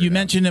 You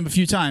mentioned him a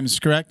few times,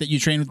 correct? That you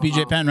trained with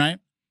BJ Penn, right?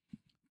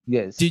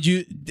 Yes. Did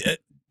you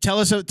tell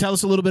us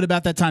a little bit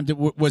about that time?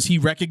 Was he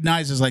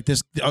recognized as like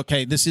this?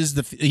 Okay, this is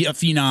a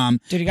phenom.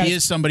 He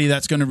is somebody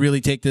that's going to really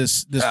take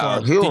this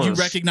far. Did you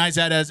recognize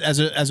that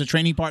as a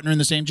training partner in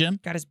the same gym?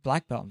 Got his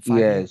black belt in 5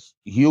 years.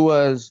 He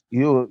was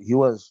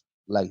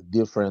like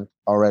different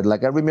already.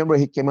 Like I remember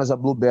he came as a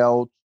blue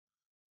belt.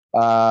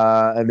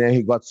 And then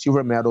he got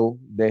silver medal.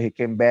 Then he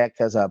came back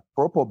as a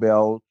purple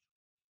belt,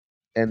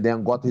 and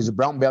then got his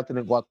brown belt, and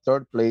then got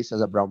 3rd place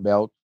as a brown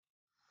belt.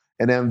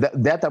 And then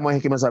that time when he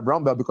came as a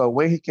brown belt, because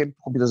when he came to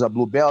compete as a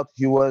blue belt,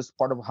 he was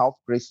part of Ralph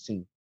Gracie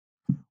team.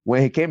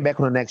 When he came back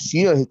on the next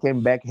year, he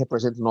came back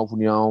representing Nova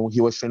União. He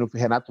was training with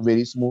Renato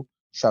Veríssimo,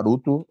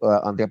 Charuto,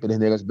 André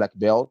Pederneiras black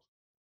belt.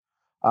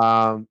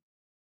 And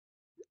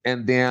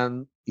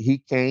then he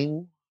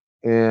came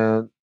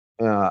and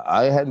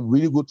I had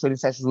really good training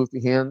sessions with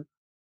him.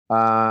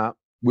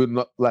 With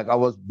not, like I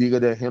was bigger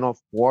than him, of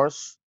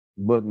course,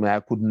 but man, I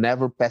could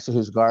never pass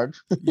his guard.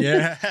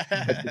 Yeah,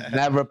 I could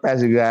never pass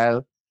the guy.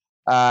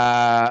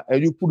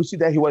 And you could see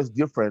that he was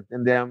different.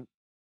 And then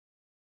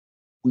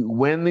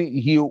when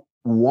he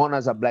won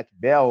as a black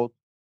belt,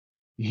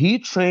 he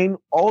trained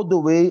all the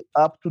way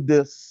up to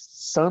the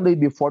Sunday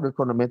before the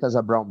tournament as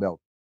a brown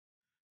belt.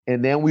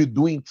 And then we're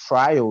doing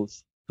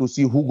trials to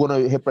see who's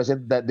gonna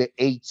represent the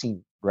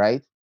 18,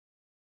 right?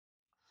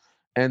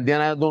 And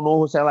then I don't know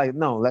who said like,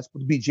 no, let's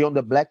put BJ on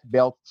the black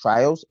belt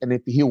trials, and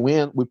if he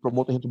win, we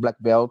promote him to black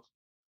belt,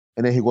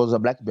 and then he goes to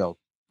black belt.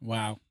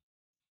 Wow.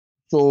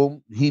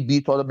 So he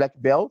beat all the black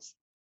belts.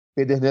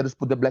 Pederneiras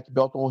put the black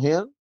belt on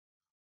him,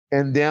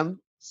 and then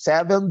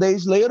 7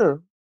 days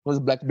later was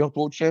black belt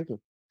world champion.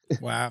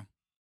 Wow,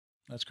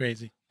 that's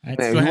crazy. Man,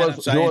 Go ahead.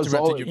 I'm sorry, I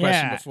interrupted your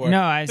question before.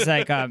 No, I was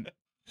like,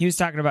 he was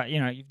talking about,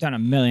 you've done a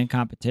million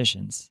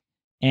competitions,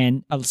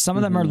 and some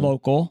of them are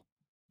local.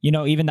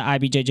 Even the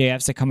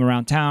IBJJFs that come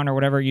around town or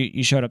whatever,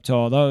 you showed up to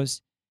all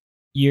those.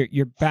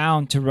 You're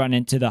bound to run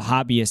into the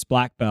hobbyist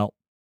black belt.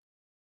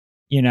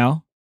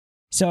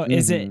 So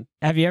is it?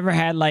 Have you ever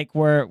had like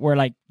where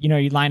like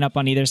you line up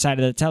on either side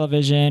of the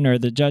television or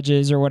the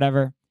judges or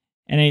whatever,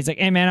 and then he's like,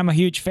 "Hey man, I'm a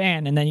huge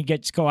fan," and then you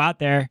just go out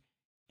there,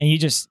 and you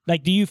just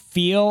like, do you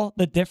feel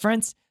the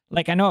difference?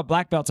 Like I know a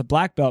black belt's a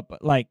black belt,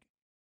 but like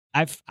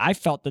I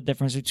felt the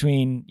difference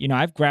between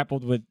I've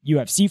grappled with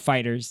UFC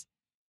fighters,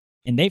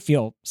 and they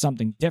feel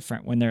something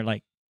different when they're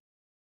like,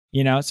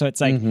 so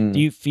it's like, do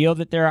you feel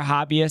that they're a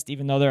hobbyist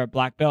even though they're a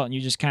black belt, and you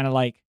just kind of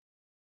like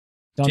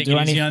don't do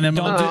anything,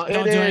 don't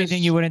do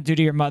anything you wouldn't do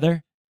to your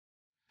mother,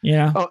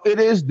 Oh, it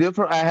is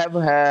different. I have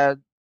had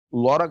a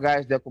lot of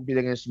guys that compete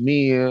against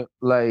me,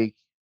 like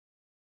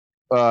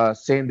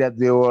saying that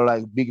they were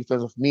like big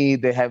fans of me.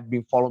 They have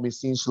been following me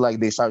since like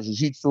they started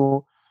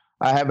jiu-jitsu.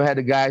 I have had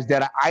the guys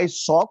that I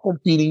saw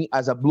competing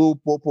as a blue,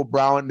 purple,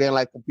 brown, and then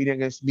like competing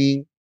against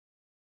me.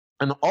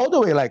 And all the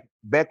way, like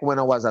back when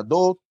I was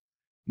adult,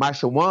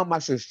 Martial 1,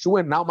 Martial 2,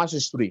 and now Martial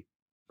 3,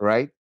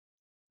 right?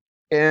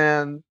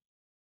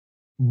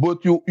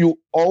 But you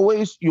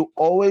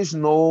always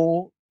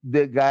know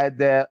the guy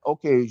that,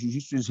 okay,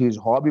 jiu-jitsu is his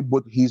hobby,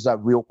 but he's a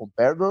real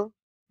competitor.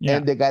 Yeah.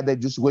 And the guy that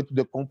just went to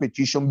the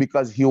competition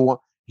because he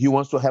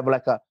wants to have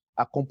like a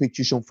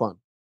competition fun.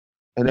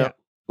 And then,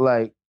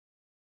 like,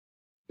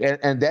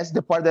 and that's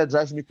the part that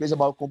drives me crazy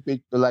about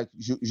like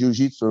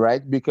jiu-jitsu,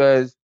 right?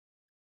 Because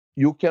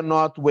you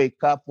cannot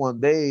wake up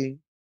one day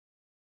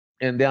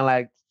and then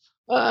like,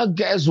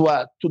 guess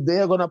what?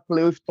 Today I'm gonna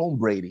play with Tom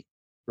Brady,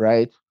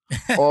 right?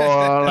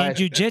 Or like in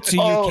jiu-jitsu,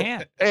 you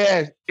can't.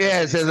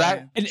 Yes,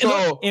 exactly.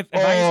 So,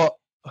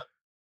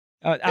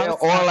 or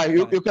like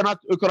you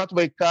cannot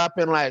wake up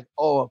and like,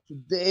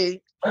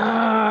 today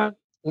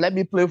let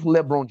me play with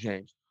LeBron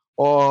James,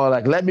 or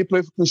like let me play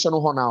with Cristiano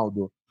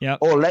Ronaldo. Yeah.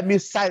 Or let me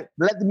sign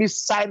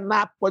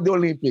up for the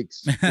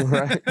Olympics.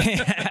 Right?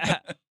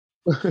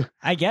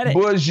 I get it.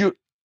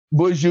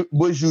 But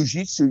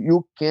jiu-jitsu,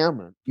 you can,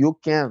 man. You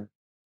can.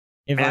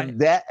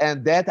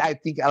 That I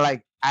think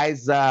like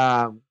as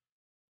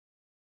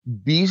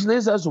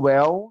business as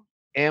well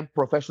and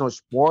professional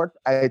sport,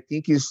 I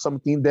think is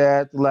something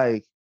that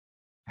like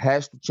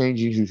has to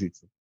change in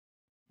jiu-jitsu.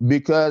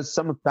 Because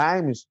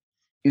sometimes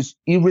it's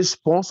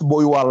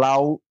irresponsible you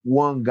allow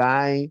one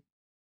guy,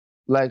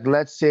 like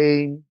let's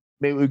say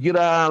maybe we get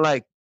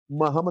like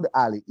Muhammad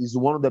Ali is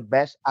one of the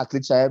best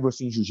athletes I ever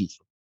seen in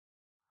jiu-jitsu.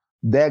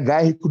 That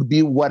guy, he could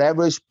be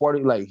whatever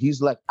sport, like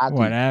he's like athlete.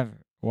 Whatever.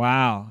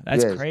 Wow,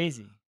 that's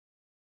crazy.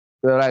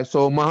 Like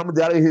so, Muhammad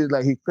Ali, he's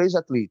crazy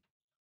athlete.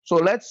 So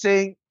let's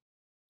say,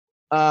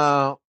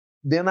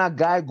 then a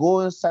guy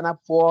go and sign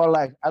up for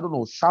like, I don't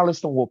know,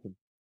 Charleston Open.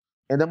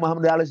 And then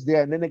Muhammad Ali's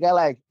there. And then the guy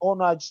like, oh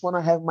no, I just want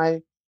to have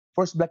my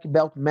first black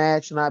belt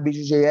match in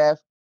BJJF.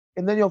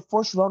 And then your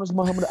first round is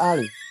Muhammad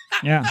Ali.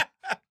 Yeah.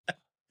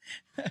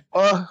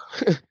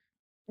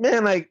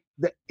 Man, like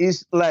that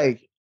is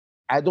like,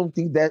 I don't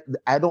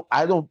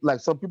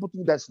like, some people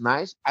think that's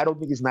nice. I don't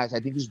think it's nice.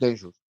 I think it's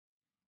dangerous.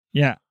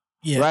 Yeah.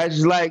 Yeah. Right?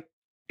 It's like,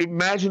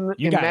 imagine like,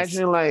 yeah,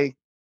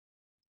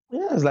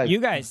 it's like, You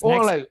guys, or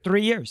next like,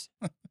 3 years.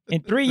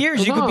 In 3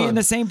 years, you could be in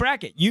the same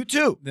bracket. You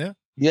too. Yeah.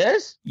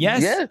 yes,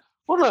 Yes. yeah.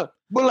 But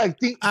like,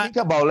 think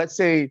about, let's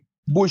say,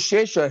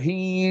 Buchecha,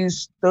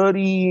 he's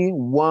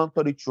 31,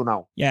 32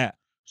 now. Yeah.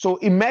 So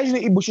imagine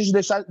if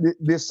Buchecha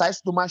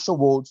decides to master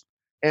worlds,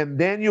 and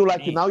then you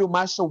like, now you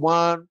master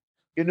one,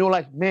 and you're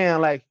like,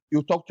 man, like,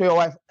 you talk to your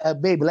wife,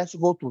 baby, let's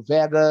go to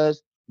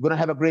Vegas. We're going to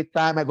have a great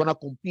time. I'm going to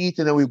compete,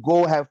 and then we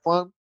go have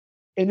fun.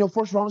 And your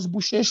first round is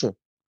Buchecha.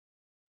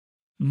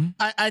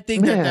 I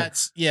think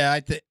that's,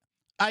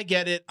 I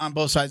get it on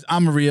both sides.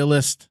 I'm a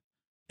realist,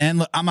 and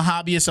look, I'm a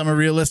hobbyist. I'm a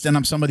realist, and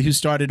I'm somebody who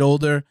started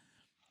older.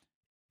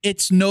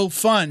 It's no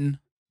fun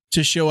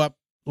to show up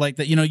like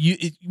that. You know,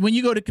 when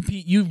you go to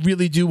compete, you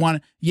really do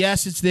want to.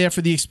 Yes, it's there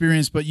for the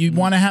experience, but you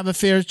want to have a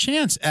fair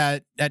chance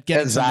at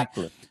getting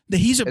exactly. something.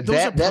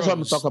 That's what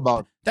I'm talking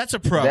about. That's a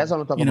pro. That's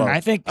what I'm talking about.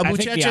 I think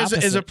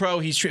Buchecha is a pro.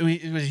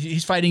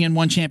 He's fighting in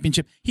one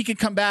championship. He could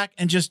come back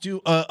and just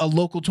do a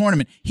local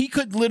tournament. He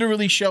could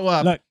literally show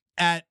up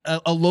at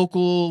a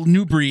local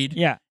new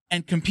breed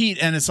and compete.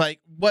 And it's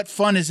like, what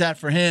fun is that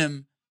for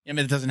him? I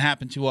mean, it doesn't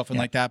happen too often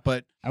like that,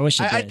 but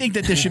I think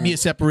that there should be a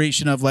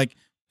separation of like,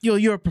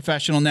 you're a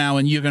professional now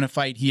and you're going to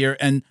fight here.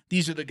 And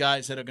these are the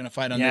guys that are going to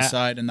fight on this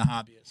side and the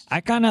hobbyists. I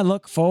kind of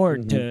look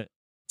forward to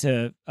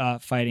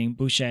fighting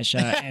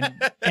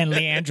Buchecha and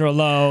Leandro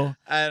Lowe.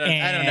 I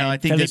don't know. I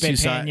think Felipe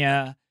that's too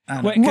Pena.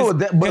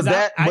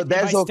 But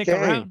that's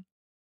okay.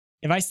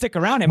 If I stick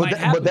around, it might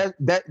happen.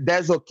 But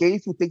that's okay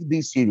if you take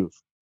this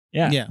serious.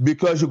 Yeah.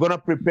 Because you're gonna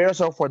prepare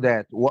yourself for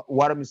that.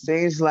 What I'm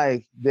saying is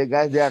like the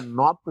guys, they are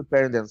not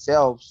preparing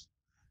themselves.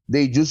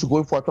 They just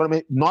going for a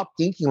tournament, not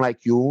thinking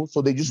like you,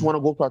 so they just want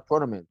to go to a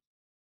tournament.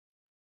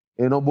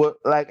 You know, but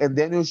like, and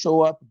then you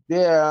show up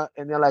there,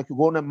 and then like you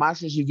go in the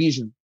Masters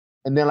division,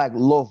 and then like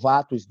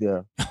Lovato is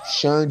there,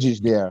 Xande is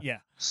there,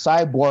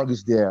 Cyborg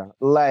is there,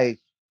 like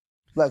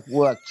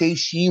what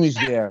Keishim is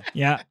there,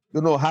 you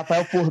know,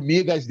 Rafael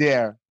Formiga is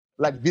there,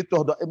 like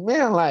Vitor,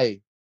 man,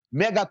 like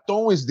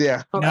Megaton is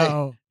there.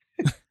 No.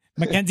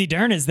 Mackenzie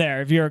Dern is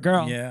there if you're a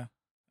girl. Yeah.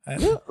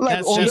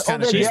 Like she's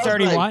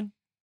 31. Like,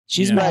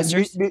 she's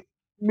Masters.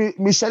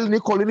 Michelle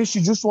Nicolini,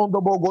 she just won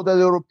double gold at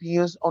the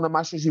Europeans on the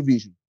Masters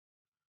division.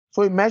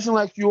 So imagine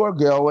like you're a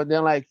girl and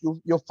then like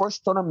your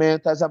first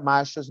tournament as a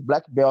Masters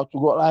black belt to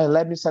go,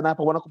 let me sign up.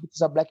 I want to compete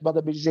as a black belt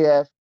at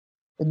BJF.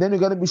 And then you're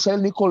going to Michelle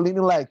Nicolini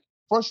like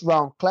first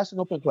round, class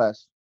and open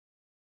class.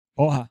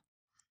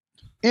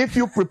 If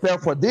you prepare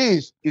for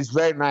this, it's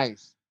very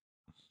nice.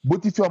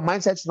 But if your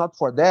mindset's not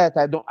for that,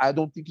 I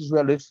don't think it's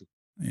realistic.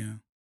 Yeah.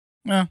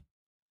 Well,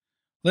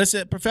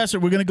 listen, Professor,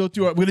 we're gonna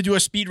do a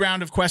speed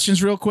round of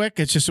questions real quick.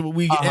 It's just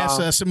we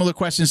ask similar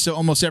questions to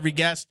almost every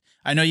guest.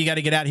 I know you got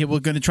to get out of here.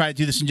 We're gonna try to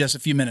do this in just a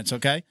few minutes.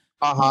 Okay.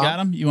 You got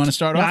him? You want to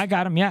start off? I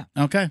got him. Yeah.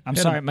 Okay. I'm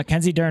sorry.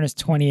 Mackenzie Dern is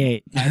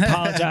 28. I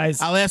apologize.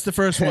 I'll ask the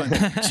first one.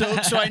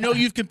 So I know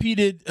you've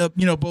competed,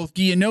 both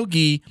gi and no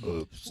gi.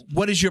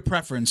 What is your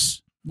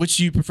preference? Which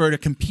do you prefer to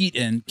compete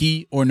in,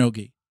 gi or no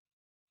gi?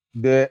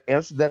 The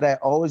answer that I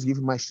always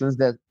give my students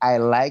that I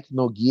like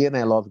no gi and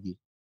I love gi.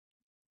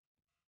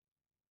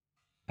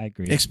 I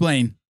agree.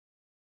 Explain.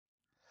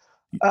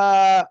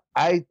 I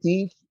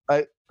think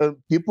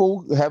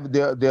people have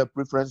their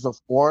preference, of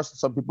course.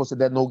 Some people say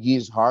that no gi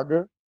is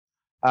harder.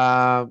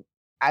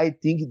 I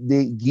think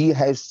the gi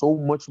has so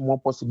much more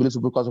possibility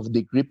because of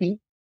the gripping.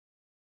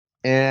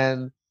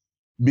 And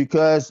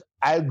because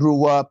I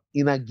grew up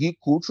in a gi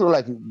culture,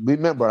 like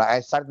remember,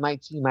 I started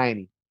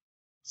 1990.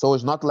 So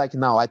it's not like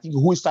now. I think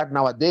who start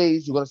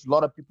nowadays, you're gonna see a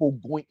lot of people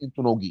going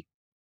into no gi,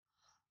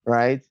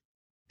 right?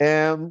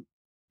 And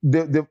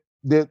the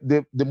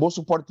most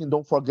important thing,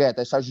 don't forget,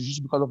 I started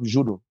jiu-jitsu because of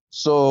judo.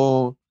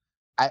 So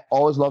I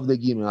always love the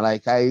gi, man.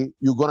 Like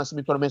you're gonna see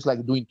me tournaments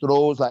like doing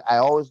throws. Like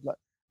I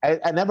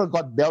never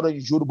got belt in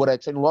judo, but I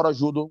train a lot of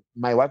judo.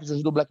 My wife is a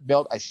judo black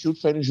belt. I still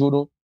train in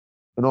judo.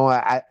 You know,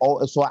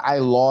 so I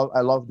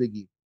love the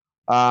gi.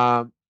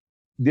 The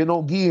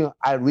no gi,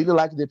 I really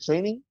like the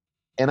training.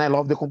 And I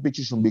love the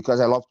competition because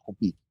I love to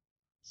compete.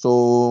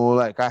 So,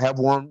 like, I have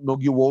won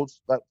no-gi worlds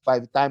like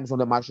 5 times on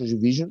the Masters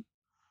division.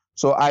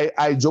 So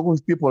I joke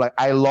with people, like,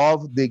 I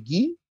love the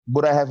gi,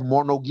 but I have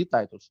more no-gi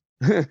titles.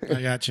 I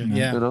got you.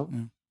 Yeah. You know?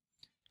 Yeah.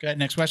 Go ahead.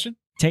 Next question.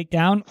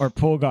 Takedown or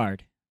pull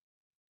guard?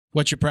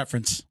 What's your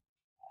preference?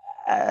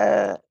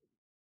 Like,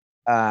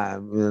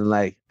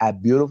 a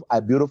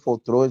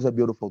beautiful throw is a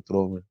beautiful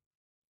throw,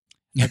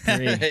 man.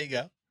 There you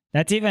go.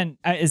 That's even,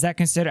 is that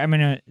considered, I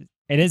mean,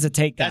 it is a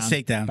takedown. That's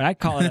takedown. But I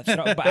call it a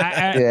throw. But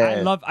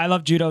I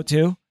love judo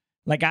too.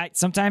 Like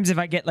sometimes if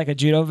I get like a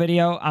judo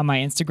video on my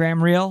Instagram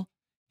reel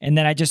and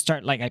then I just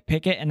start like I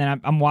pick it, and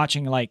then I'm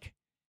watching like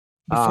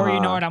before you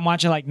know it, I'm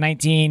watching like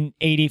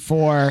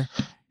 1984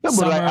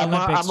 Summer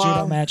Olympics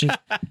judo matches.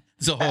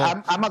 So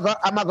I'm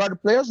a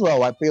guard player as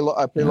well. I play a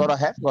lot of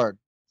half guard.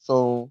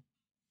 So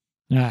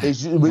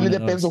it really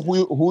depends on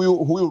who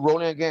you're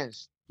rolling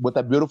against. But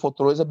a beautiful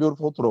throw is a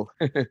beautiful throw.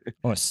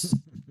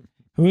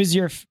 Who is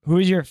your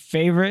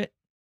favorite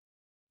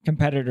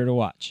competitor to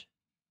watch?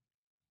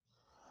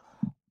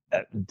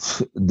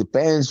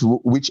 Depends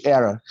which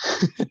era.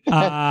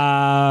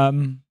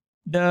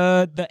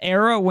 The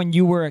era when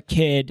you were a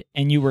kid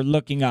and you were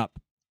looking up.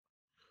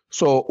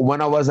 So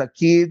when I was a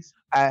kid,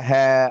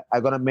 I'm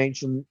gonna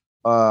mention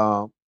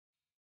 4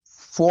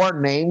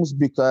 names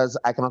because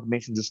I cannot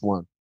mention just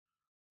one.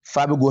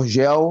 Fábio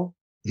Gurgel,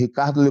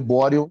 Ricardo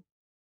Libório,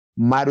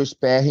 Mário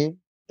Sperry,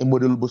 and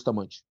Murilo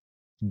Bustamante.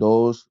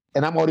 Those,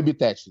 and I'm already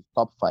Bittetti,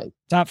 top 5.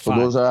 Top 5. So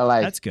those are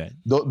like, that's good.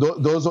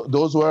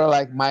 Those were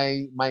like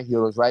my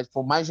heroes, right?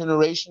 For my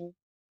generation,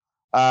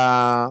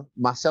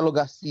 Marcelo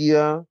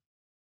Garcia,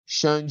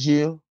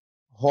 Xande,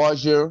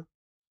 Roger,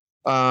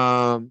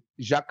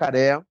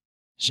 Jacaré,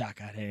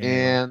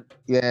 and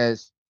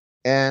yes,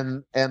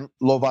 and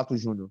Lovato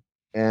Jr.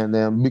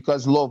 And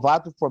because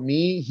Lovato, for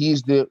me,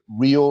 he's the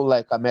real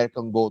like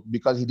American GOAT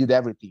because he did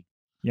everything.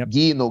 Yep.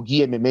 Gi,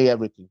 MMA,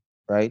 everything,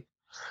 right?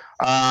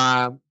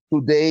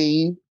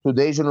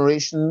 Today's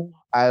generation,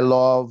 I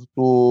love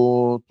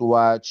to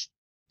watch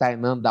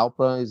Tainan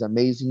Dalpra is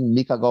amazing.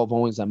 Mika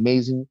Galvão is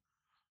amazing.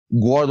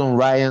 Gordon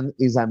Ryan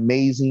is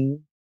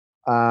amazing.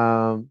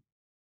 I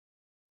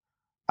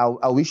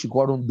wish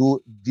Gordon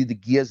did the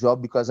gi as well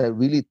because I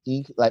really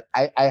think like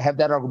I have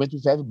that argument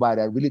with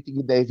everybody. I really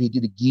think that if he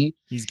did the gi,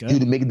 he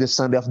would make the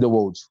Sunday of the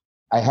Worlds.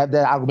 I have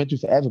that argument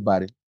with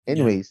everybody.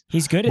 Anyways,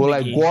 he's good at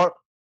the gi.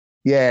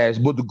 Yes,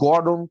 but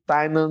Gordon,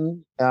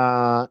 Tainan,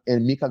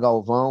 and Mika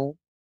Galvão,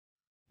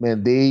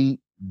 man, they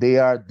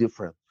are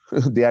different.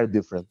 They are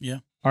different. Yeah.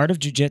 Art of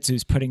Jiu-Jitsu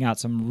is putting out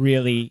some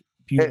really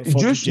beautiful.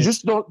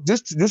 Just don't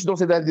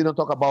say that I didn't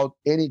talk about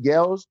any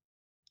girls.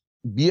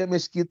 Bia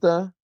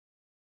Mesquita,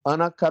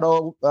 Ana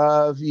Carol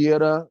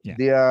Vieira. Yeah.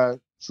 They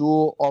are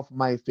 2 of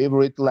my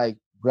favorite like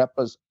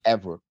grapplers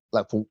ever,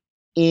 like from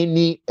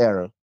any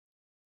era.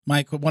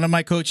 One of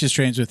my coaches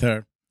trains with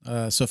her,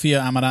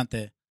 Sofia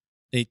Amarante.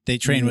 They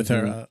train with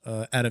her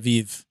at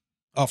Aviv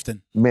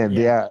often. Man,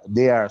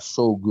 they are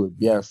so good.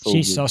 They are so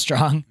She's good. so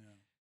strong.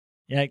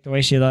 Yeah, like the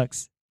way she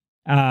looks.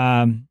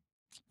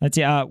 Let's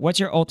see. What's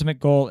your ultimate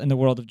goal in the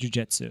world of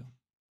jiu-jitsu?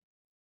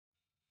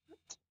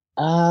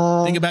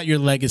 Think about your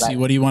legacy.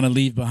 What do you want to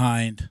leave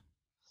behind?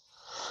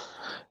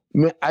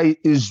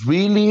 Is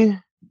really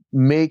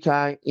make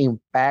an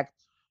impact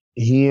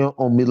here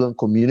on Midland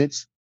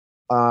communities,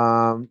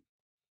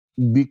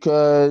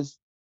 because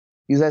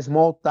it's a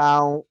small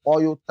town,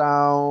 oil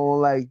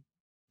town. Like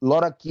a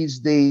lot of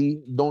kids, they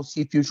don't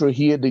see future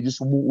here. They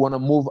just want to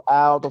move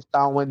out of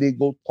town when they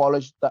go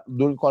college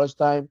during college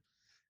time.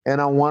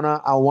 And I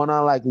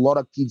wanna like a lot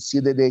of kids see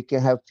that they can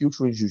have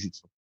future in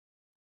jiu-jitsu.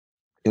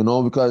 You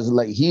know, because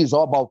like he's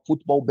all about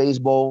football,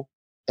 baseball,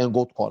 and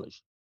go to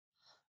college.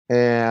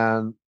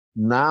 And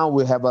now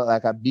we have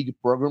a big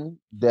program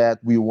that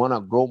we want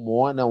to grow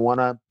more, and I want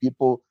to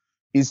people.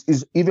 It's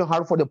even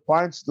hard for the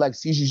parents like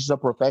see jiu-jitsu as a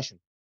profession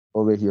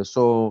over here.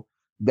 So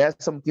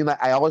that's something that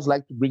I always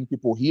like to bring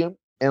people here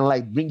and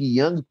like bring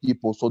young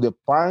people, so the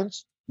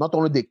parents, not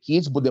only the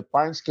kids, but the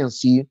parents can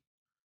see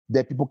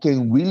that people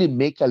can really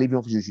make a living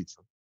of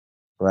jiu-jitsu,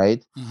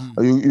 right?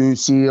 Mm-hmm. You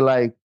see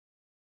like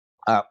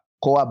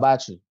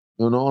Koabachi,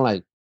 you know,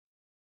 like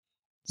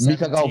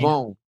 17. Mika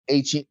Galvão,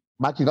 18.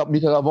 Mika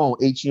Galvão,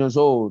 18 years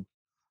old.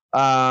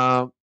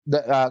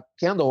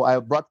 Kendall, I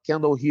brought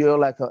Kendall here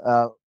like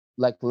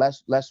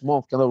last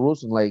month. Kendall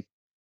Rosen, like,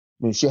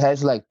 I mean, she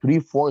has like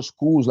 3-4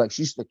 schools. Like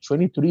she's like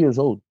 23 years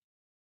old.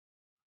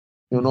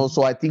 You know,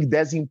 so I think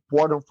that's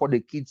important for the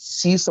kids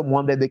see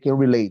someone that they can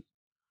relate,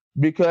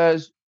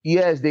 because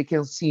yes, they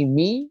can see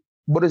me,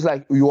 but it's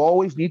like you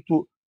always need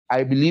to.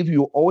 I believe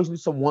you always need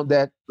someone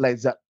that like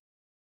that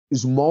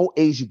small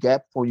age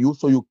gap for you,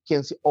 so you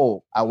can say,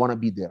 "Oh, I want to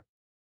be there."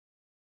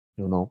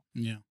 You know.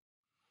 Yeah.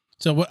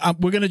 So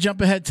we're going to jump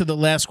ahead to the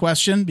last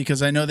question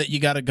because I know that you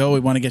got to go.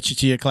 We want to get you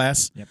to your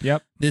class.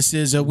 Yep. This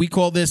is we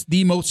call this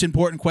the most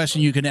important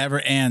question you can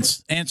ever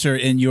answer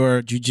in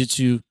your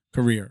jiu-jitsu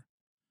career.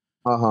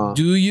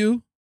 Do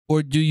you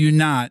or do you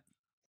not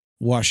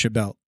wash your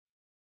belt?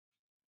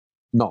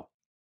 No.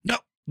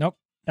 Nope.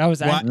 That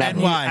was why?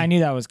 I knew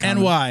that was coming.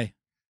 And why?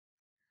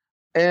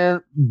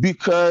 And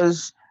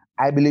because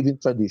I believe in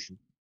tradition.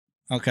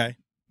 Okay.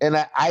 And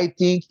I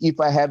think if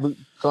I have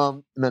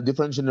come in a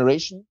different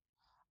generation,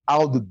 I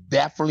would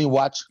definitely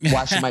wash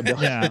my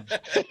belt. Yeah.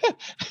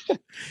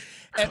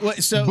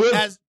 So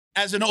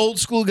as an old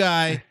school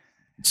guy,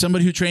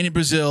 somebody who trained in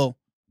Brazil,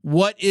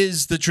 what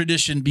is the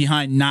tradition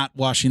behind not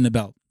washing the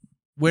belt?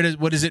 What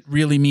does it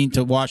really mean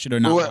to wash it or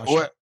not wash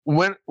it?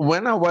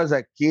 When I was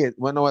a kid,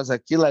 like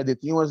the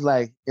thing was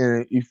like,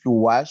 if you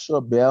wash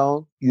your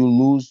belt, you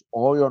lose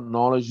all your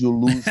knowledge, you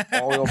lose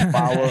all your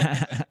power,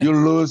 you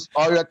lose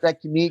all your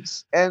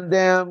techniques, and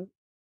then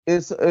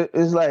it's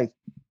like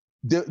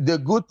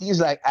the good thing is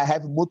like I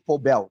have multiple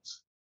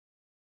belts,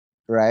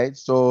 right?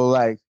 So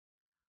like,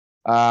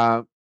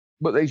 but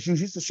like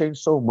jiu-jitsu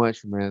changed so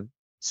much, man.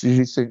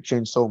 Jiu-jitsu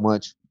changed so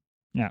much.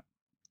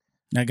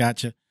 I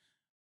gotcha.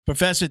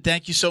 Professor,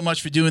 thank you so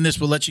much for doing this.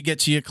 We'll let you get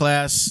to your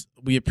class.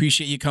 We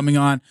appreciate you coming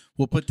on.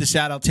 We'll put this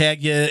out. I'll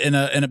tag you in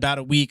about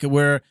a week.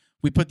 Where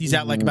we put these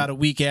out like about a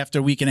week and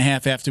a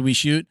half after we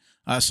shoot.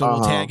 So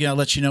we'll tag you. I'll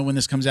let you know when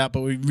this comes out.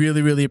 But we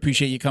really, really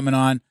appreciate you coming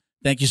on.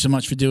 Thank you so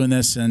much for doing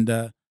this, and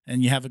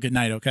you have a good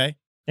night. Okay.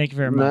 Thank you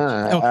very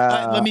much.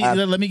 Let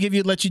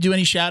me let you do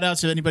any shout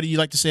outs. If anybody you'd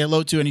like to say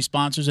hello to, any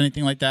sponsors,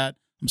 anything like that.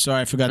 I'm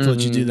sorry, I forgot to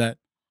let you do that.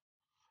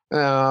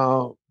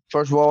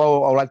 First of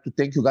all, I would like to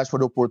thank you guys for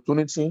the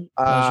opportunity.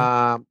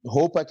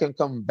 Hope I can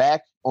come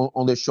back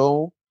on the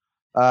show.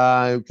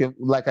 I feel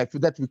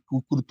that we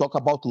could talk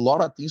about a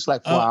lot of things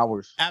like 4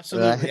 hours.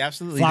 Absolutely,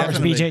 absolutely. Flowers,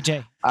 definitely.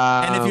 BJJ.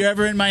 And if you're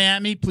ever in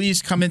Miami,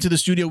 please come into the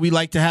studio. We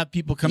like to have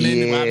people come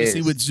in,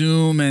 obviously with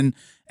Zoom and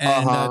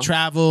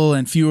travel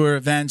and fewer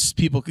events.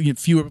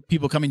 Fewer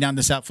people coming down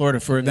to South Florida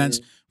for events.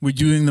 We're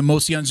doing them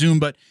mostly on Zoom,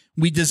 but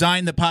we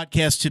designed the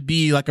podcast to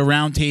be like a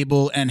round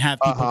table and have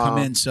people come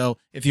in. So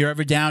if you're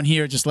ever down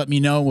here, just let me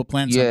know. We'll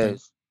plan something.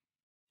 Yes.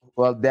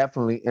 Well,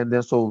 definitely. And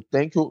then so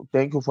thank you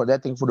for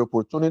that. Thank you for the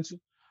opportunity.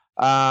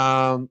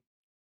 I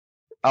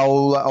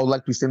would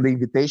like to send the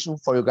invitation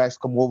for you guys to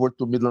come over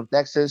to Midland,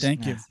 Texas.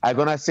 Thank you. I'm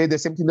gonna say the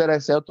same thing that I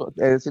said to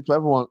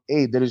everyone.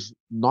 Hey, there is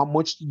not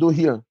much to do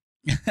here,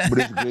 but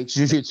it's great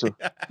jiu-jitsu.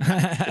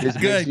 It's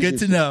good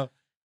to know.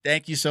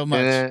 Thank you so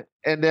much.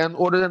 And then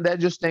other than that,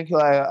 just thank you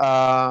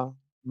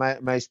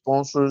my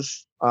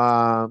sponsors,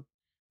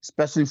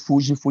 especially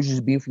Fuji. Fuji's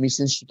been with me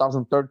since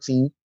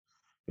 2013.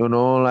 You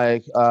know,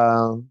 like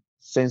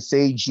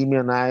Sensei Jimmy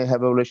and I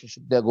have a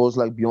relationship that goes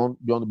like beyond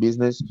the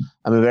business.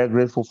 I'm very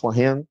grateful for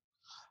him.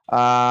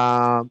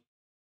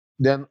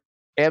 Then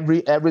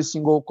every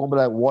single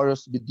company like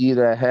Warriors BD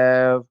that I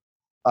have,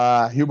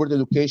 Hilbert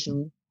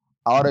Education.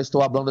 Ahora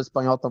estoy hablando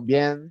español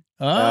también.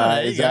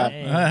 It's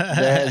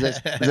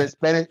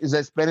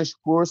a Spanish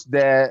course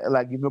that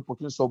like give me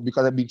opportunity. So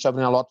because I've been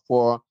traveling a lot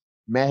for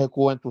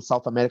Mexico and to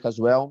South America as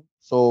well,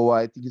 so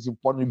I think it's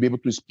important to be able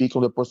to speak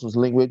on the person's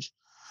language.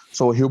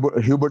 So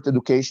Hilbert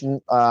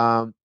Education,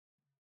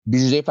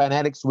 BJJ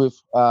Fanatics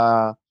with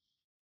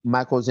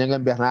Michael Zenga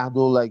and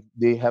Bernardo, like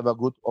they have a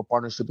good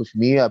partnership with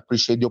me. I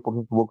appreciate the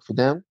opportunity to work for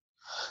them.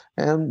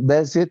 And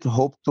that's it.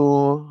 Hope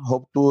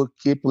to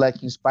keep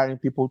like inspiring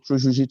people through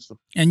jiu-jitsu.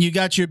 And you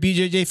got your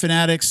BJJ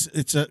Fanatics.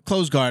 It's a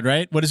closed guard,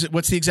 right? What is it?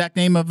 What's the exact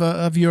name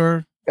of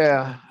your?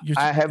 I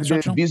have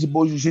the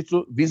Visible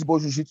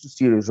Jiu-Jitsu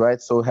series,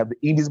 right? So I have the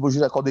Invisible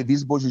Jiu-Jitsu. I call the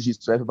Visible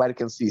Jiu-Jitsu, so everybody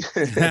can see.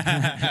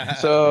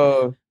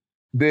 So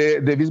the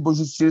Visible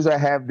Jiu-Jitsu series, I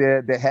have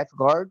the half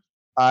guard.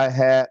 I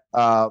have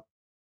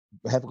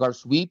half guard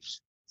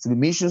sweeps,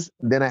 submissions.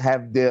 Then I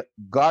have the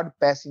guard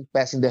passing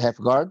the half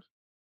guard.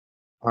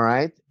 All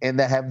right,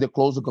 and I have the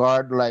close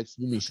guard like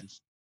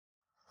submissions.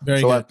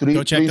 Very good.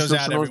 Go check those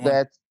out,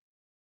 everyone.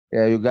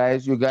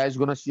 You guys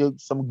gonna see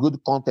some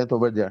good content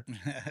over there.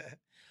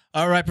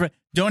 All right,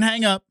 don't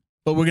hang up,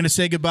 but we're gonna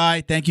say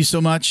goodbye. Thank you so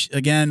much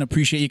again.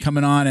 Appreciate you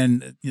coming on,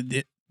 and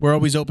we're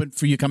always open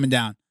for you coming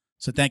down.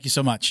 So thank you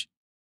so much.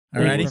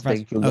 All righty,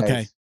 thank you. Guys.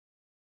 Okay.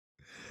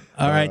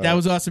 All right, that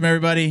was awesome,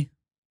 everybody.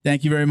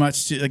 Thank you very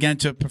much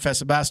to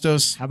Professor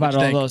Bastos. How about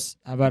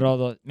all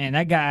those? Man,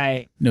 that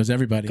guy knows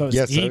everybody. Goes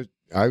yes, deep.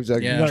 I was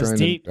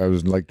actually I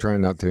was like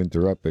trying not to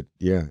interrupt, but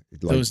yeah.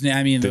 Like,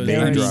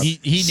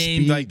 he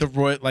named like the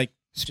royal, like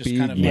just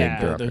kind of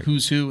like the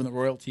who's who and the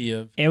royalty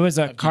of. It was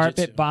a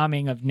carpet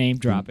bombing of name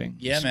dropping.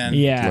 Yeah, man.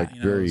 Yeah,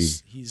 like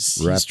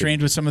he's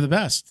trained with some of the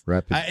best.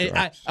 Rapid.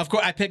 Of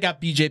course, I pick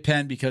out BJ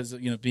Penn because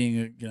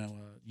being a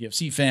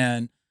UFC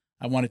fan,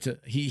 I wanted to.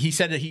 He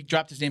said that he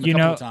dropped his name a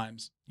couple of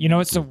times. You know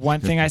what's the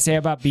one thing I say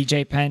about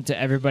BJ Penn to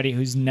everybody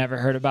who's never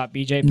heard about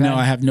BJ Penn? No,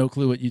 I have no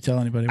clue what you tell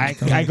anybody.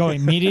 I go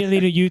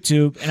immediately to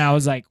YouTube and I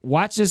was like,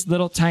 watch this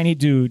little tiny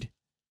dude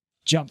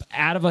jump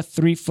out of a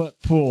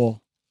 3-foot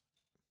pool.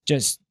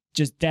 Just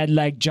dead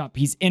leg jump.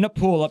 He's in a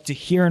pool up to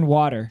here in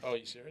water. Oh, are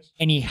you serious?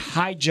 And he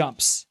high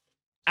jumps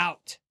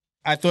out.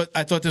 I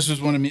thought this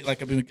was one of me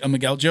like a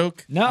Miguel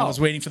joke. No. I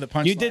was waiting for the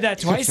punchline. You did that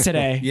twice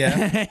today.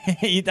 Yeah.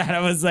 You thought I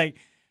was like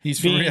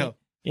he's for real.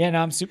 Yeah,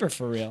 no, I'm super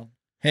for real.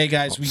 Hey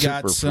guys, we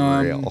got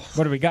some.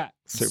 What do we got?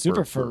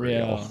 Super for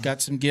real.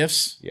 Got some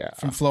gifts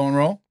from Flow and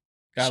Roll.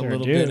 Got a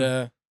little bit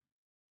of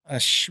a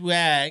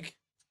swag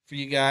for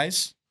you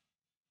guys.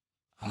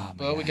 Oh,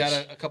 well, we got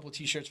a couple of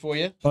t-shirts for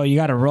you. Oh, you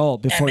got to roll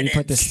before you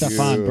put this stuff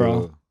on,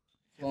 bro.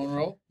 Flow and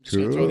Roll. I'm just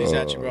going to throw these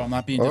at you, bro. I'm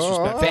not being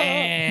disrespectful.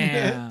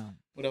 Bam.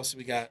 What else do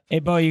we got? Hey,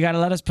 Bo, you got to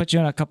let us put you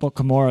in a couple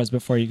Kimuras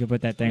before you can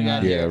put that thing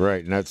on. Yeah,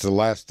 right. And that's the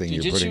last thing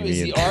you're putting me in.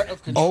 Jiu-jitsu is the art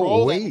of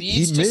control that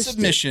leads to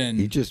submission.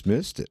 He just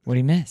missed it. What did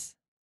he miss?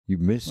 You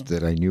missed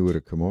that I knew what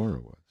a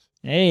Kimura was.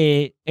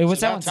 Hey,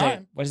 what's that about one say?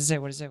 time. What does it say?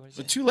 What does it say? What does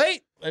it But say? too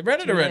late. I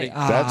read it Too already. late.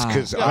 That's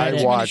 'cause We got I too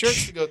many watch-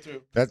 shirts to go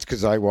through. That's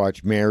because I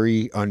watch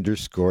Mary_A_.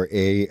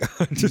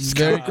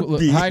 Very cool.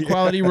 B. High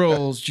quality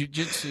rolls,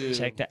 jiu-jitsu.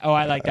 Check that. Oh,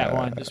 I like that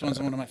one. This one's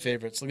one of my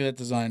favorites. Look at that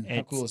design. How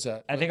It's- cool is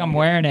that? I think I'm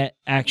wearing it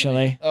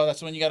actually. Oh, that's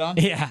the one you got on?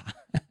 Yeah.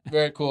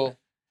 Very cool.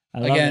 I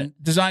love Again,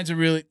 it. designs are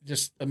really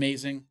just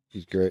amazing.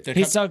 He's great. They're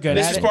He's so good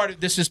This at is it.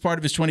 part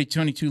of his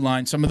 2022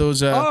 line. Some of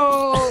those.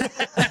 Oh.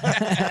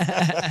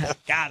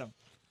 Got him.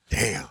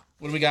 Damn.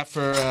 What do we got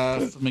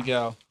for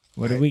Miguel?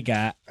 What do we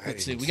got?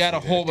 Let's see. We got a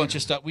whole bunch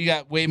of stuff. We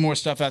got way more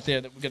stuff out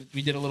there that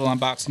we did a little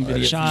unboxing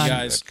video for Sean, you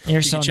guys. you're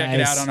You so can check nice.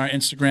 it out on our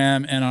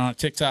Instagram and on our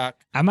TikTok.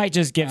 I might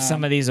just give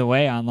some of these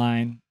away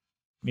online,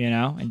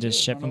 and just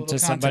Yeah, ship run a them little to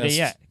somebody. contest.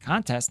 Yeah,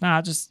 contest. No,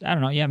 I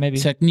don't know. Yeah, maybe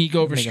Technique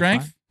over make it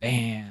strength. fun.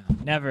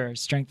 Bam. Never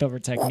strength over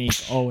technique.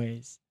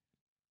 Always.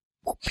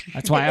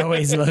 That's why I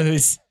always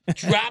lose.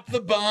 Drop the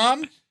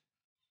bomb.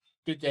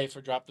 Good day for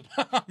drop the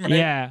bomb. Right?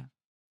 Yeah.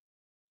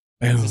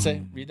 What does it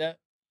say? Read that.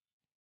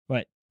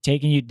 What?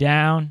 Taking you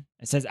down.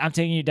 It says, "I'm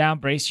taking you down.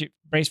 Brace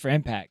for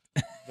impact."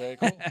 Very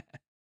cool. There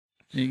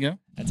you go.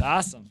 That's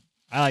awesome.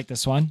 I like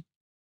this one.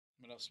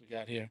 What else we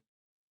got here?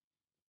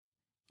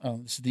 Oh,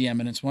 this is the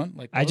Eminence one.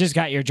 Like I just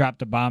got your drop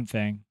the bomb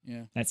thing.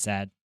 Yeah. That's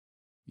sad.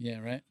 Yeah.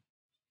 Right.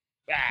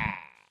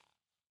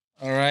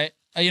 All right.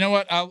 You know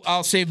what?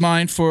 I'll save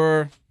mine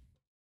for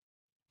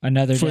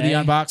Another the day.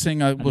 unboxing.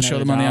 We'll show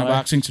Another them on the dollar.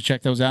 unboxing, so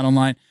check those out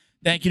online.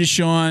 Thank you to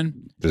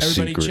Sean. The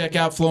Everybody secret. check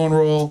out Flow and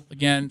Roll.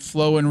 Again,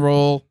 Flow and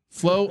Roll.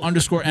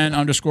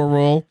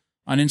 Flow_N_roll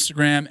on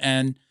Instagram.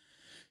 And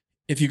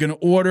if you're going to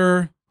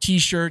order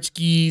t-shirts,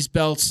 skis,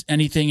 belts,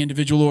 anything,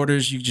 individual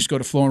orders, you just go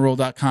to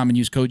flowandroll.com and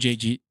use code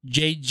JJD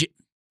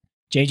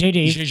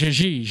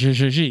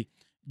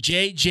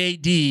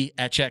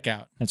at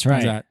checkout. That's How's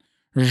right. that?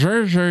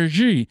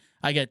 JJD.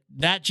 I get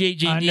that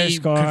JJD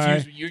Underscore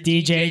confused with your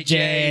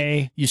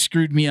DJJ. You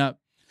screwed me up.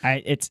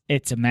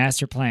 It's a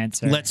master plan,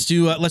 sir. Let's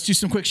do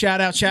some quick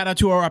shout out. Shout out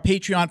to our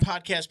Patreon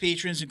podcast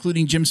patrons,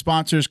 including gym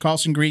sponsors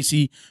Carlson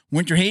Gracie,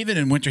 Winter Haven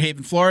in Winter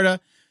Haven, Florida,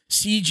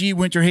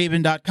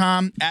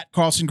 cgwinterhaven.com, at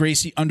Carlson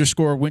Gracie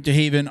 _Winter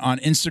Haven on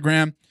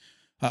Instagram,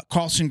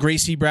 Carlson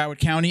Gracie Broward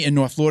County in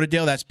North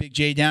Lauderdale. That's Big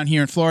J down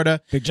here in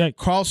Florida. Big J.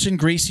 Carlson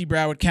Gracie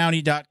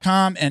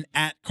Browardcounty.com and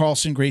at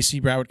Carlson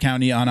Gracie Broward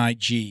County on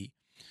IG.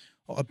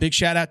 A big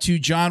shout out to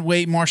John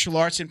Way Martial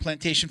Arts in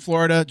Plantation,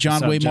 Florida,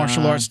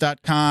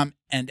 johnwaymartialarts.com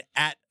and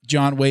at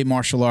John Way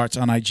Martial Arts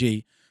on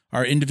IG.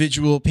 Our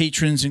individual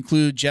patrons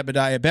include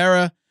Jebediah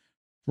Berra,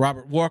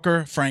 Robert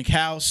Walker, Frank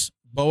House,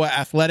 Boa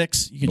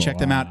Athletics. You can check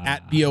them out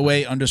at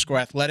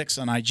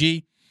BOA_athletics on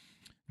IG.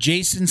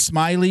 Jason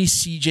Smiley,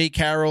 CJ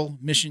Carroll,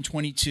 Mission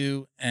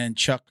 22, and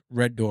Chuck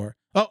Reddoor.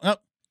 Oh, no.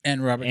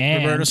 And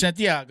Roberto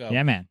Santiago.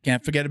 Yeah, man.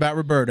 Can't forget about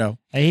Roberto.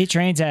 He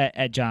trains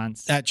at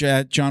John's. At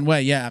John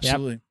Way, yeah,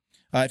 absolutely.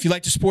 If you'd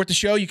like to support the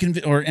show, you can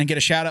and get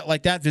a shout out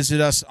like that. Visit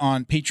us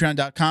on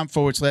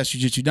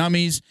patreon.com/Jiu-Jitsu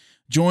Dummies.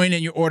 Join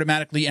and you're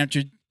automatically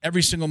entered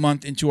every single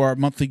month into our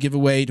monthly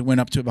giveaway to win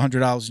up to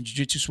 $100 in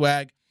Jiu-Jitsu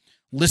swag.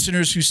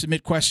 Listeners who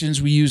submit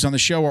questions we use on the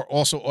show are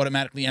also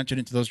automatically entered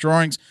into those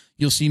drawings.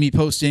 You'll see me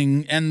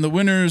posting, and the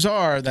winners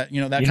are that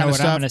kind of what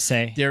stuff. I'm gonna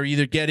say. They're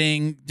either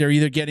getting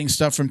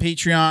stuff from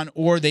Patreon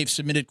or they've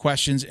submitted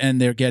questions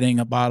and they're getting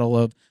a bottle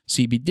of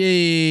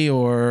CBD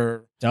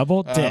or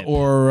Double dip.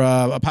 or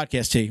a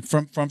podcast tea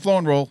from Flow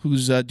and Roll,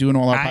 who's doing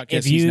all our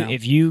podcast teas now.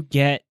 If you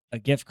get a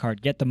gift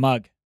card, get the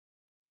mug.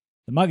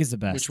 The mug is the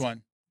best. Which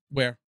one?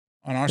 Where?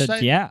 On our The-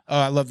 site? yeah. Oh,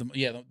 I love them.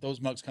 Yeah, those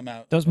mugs come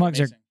out. Those They're mugs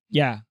are amazing.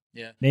 yeah.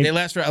 Yeah, They- they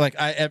last for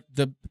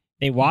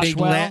They wash big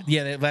well.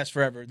 yeah, they last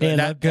forever. They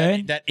look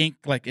good. That ink,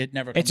 like it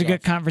never. Comes It's a good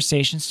off.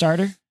 conversation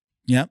starter.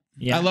 Yep.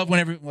 Yeah. I love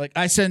whenever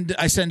I send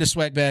a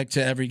swag bag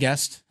to every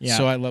guest. Yeah.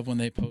 So I love when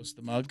they post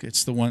the mug.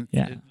 It's the one.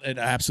 Yeah. It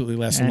absolutely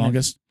lasts And the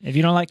longest. If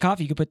you don't like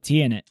coffee, you can put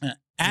tea in it.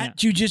 At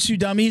Jiu-Jitsu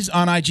Dummies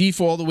on IG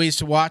for all the ways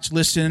to watch,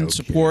 listen,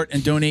 support,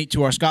 and donate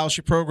to our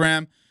scholarship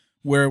program,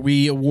 where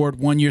we award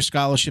one-year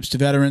scholarships to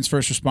veterans,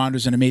 first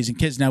responders, and amazing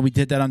kids. Now, we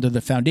did that under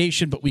the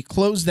foundation, but we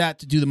closed that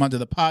to do them under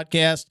the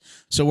podcast.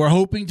 So we're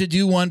hoping to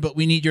do one, but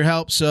we need your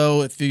help.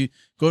 So if you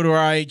go to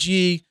our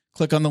IG,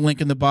 click on the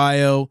link in the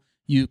bio,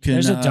 you can...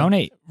 There's a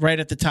donate. Right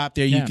at the top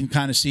there, you can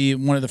kind of see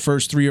one of the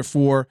first 3 or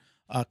 4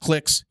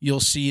 clicks. You'll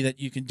see that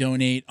you can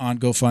donate on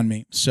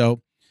GoFundMe.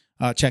 So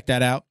check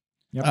that out.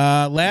 Yep.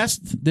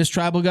 Last, this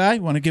tribal guy,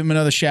 want to give him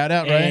another shout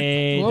out, right?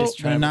 Hey, Whoa, this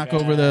gonna tribal knock guy.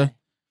 over the...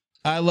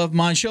 I love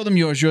mine. Show them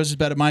yours. Yours is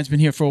better. Mine's been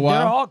here for a while.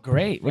 They're all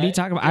great. What are you Right?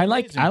 talking about? They're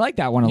I like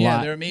that one a lot.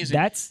 Yeah, they're amazing.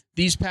 That's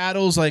These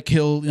paddles,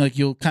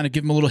 you'll kind of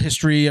give him a little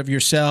history of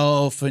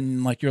yourself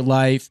and like your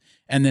life,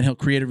 and then he'll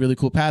create a really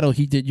cool paddle.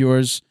 He did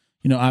yours,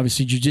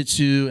 obviously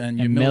jiu-jitsu and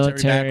your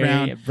military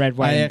background. red,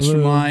 white, I and asked for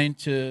blue. mine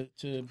to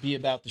be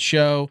about the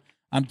show.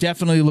 I'm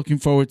definitely looking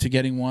forward to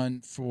getting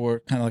one for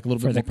kind of like a little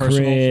For bit the more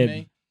personal crib. for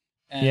me.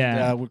 And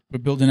Yeah. we're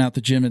building out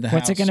the gym at the house.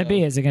 What's it going to so-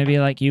 be? Is it going to be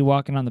like you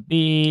walking on the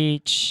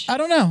beach? I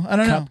don't know. I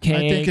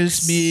think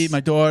it's me, Cupcakes. my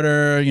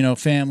daughter,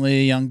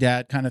 family, young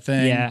dad kind of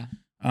thing. Yeah.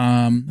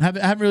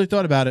 Haven't really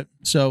thought about it.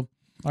 So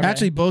Okay.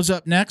 Actually, Bo's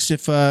up next.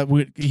 If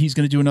he's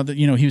going to do another,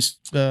 he was.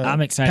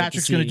 I'm excited.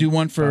 Patrick's going to do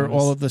one for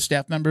all of the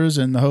staff members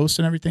and the hosts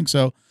and everything.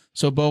 So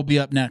Bo will be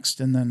up next,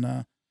 and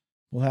then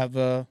we'll have.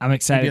 I'm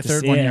excited maybe a to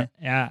third see one it. here.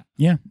 Yeah.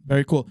 Yeah,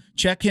 very cool.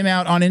 Check him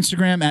out on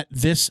Instagram at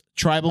This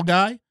Tribal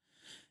Guy.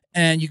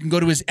 And you can go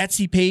to his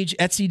Etsy page,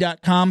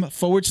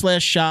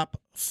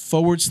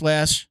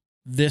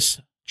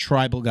 etsy.com/shop/This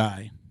Tribal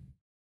Guy.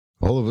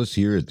 All of us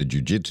here at the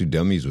Jiu-Jitsu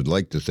Dummies would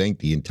like to thank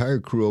the entire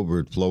crew over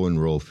at Flow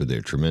and Roll for their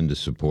tremendous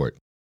support.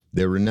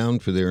 They're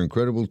renowned for their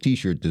incredible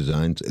t-shirt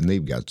designs, and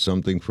they've got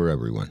something for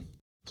everyone.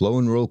 Flow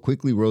and Roll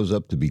quickly rose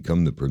up to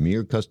become the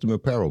premier custom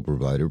apparel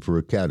provider for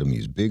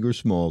academies, big or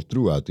small,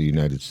 throughout the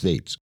United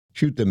States.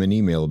 Shoot them an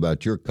email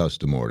about your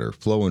custom order,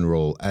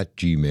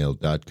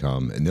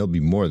 flowandroll@gmail.com, and they'll be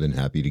more than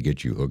happy to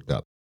get you hooked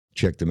up.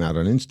 Check them out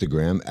on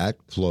Instagram at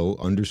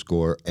flow_n_roll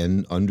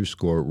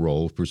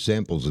for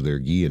samples of their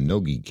gi and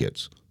no-gi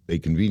kits. They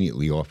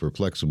conveniently offer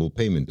flexible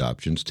payment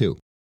options, too.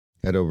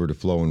 Head over to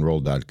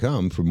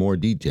flowandroll.com for more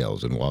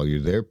details, and while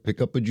you're there,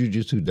 pick up a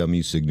Jiu-Jitsu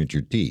Dummies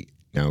signature tee,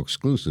 now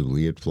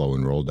exclusively at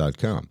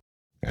flowandroll.com.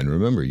 And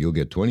remember, you'll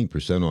get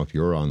 20% off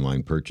your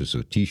online purchase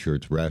of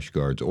t-shirts, rash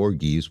guards, or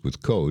gis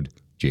with code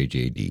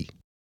JJD.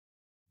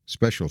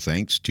 Special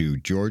thanks to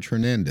George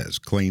Hernandez,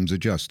 Claims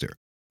Adjuster.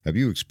 Have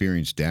you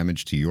experienced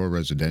damage to your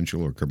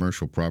residential or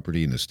commercial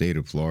property in the state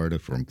of Florida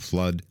from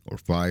flood or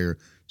fire,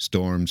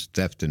 storms,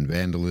 theft and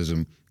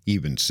vandalism,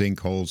 even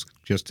sinkholes,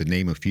 just to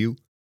name a few?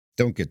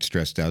 Don't get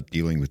stressed out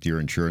dealing with your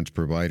insurance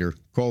provider.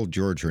 Call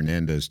George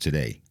Hernandez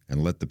today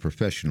and let the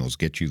professionals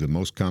get you the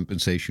most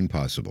compensation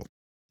possible.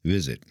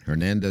 Visit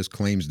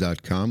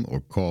HernandezClaims.com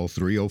or call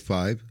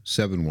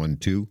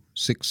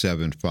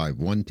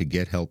 305-712-6751 to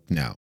get help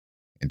now.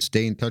 And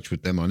stay in touch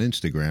with them on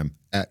Instagram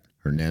at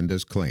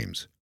Hernandez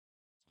Claims.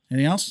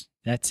 Anything else?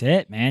 That's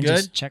it, man. Good.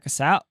 Just check us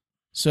out.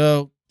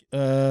 So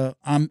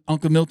I'm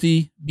Uncle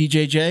Milty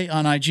BJJ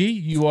on IG.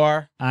 You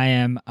are? I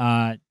am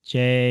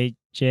JJ.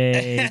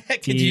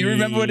 Do you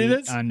remember what it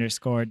is?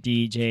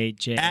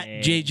 _DJJ. At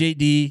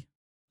JJD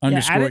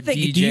 _DJJ. I don't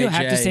think. Do you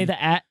have to say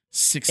the at?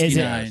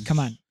 69. Come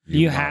on. Do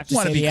you have to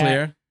Want say to be the at?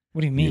 clear?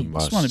 What do you mean?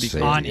 must wanna be say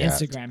On the at.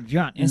 Instagram. If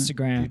you're on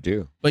Instagram, You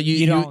do. But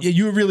You don't-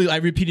 you were really, I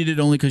repeated it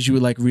only because you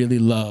were like really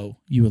low.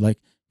 You were like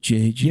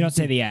JJ. you don't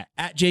say the at.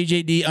 At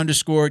JJD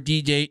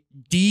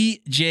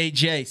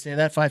 _DJJ. Say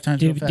that 5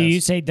 times real Do fast.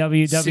 you say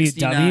www?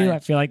 69. I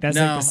feel like that's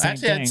no, like the same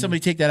actually, I thing. had somebody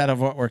take that out of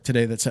artwork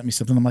today that sent me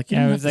something. I'm like, you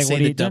Yeah, I don't was have like, to what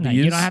say are the you doing?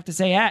 W's. You don't have to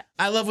say at.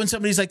 I love when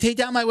somebody's like, take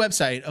down my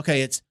website.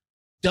 Okay, it's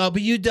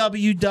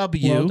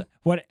www. Well,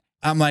 what?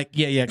 I'm like,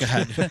 yeah, go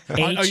ahead.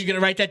 Are you going to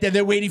write that down?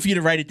 They're waiting for you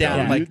to write it down.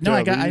 Yeah. I'm like, no,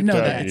 I know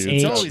that.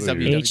 It's always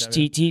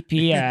www.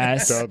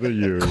 HTTPS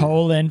W. ://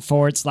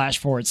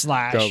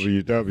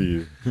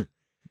 WW.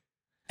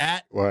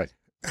 At What?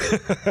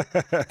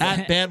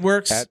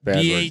 Badworks. At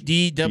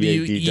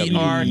Badworks.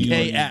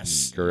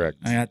 BADWERKS. Correct.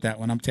 I got that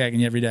one. I'm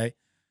tagging you every day.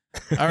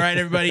 All right,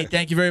 everybody.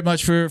 Thank you very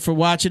much for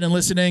watching and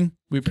listening.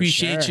 We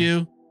appreciate sure.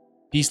 you.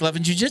 Peace, love,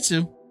 and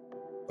jiu-jitsu.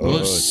 Oh.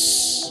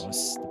 Us.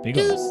 The big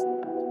ones.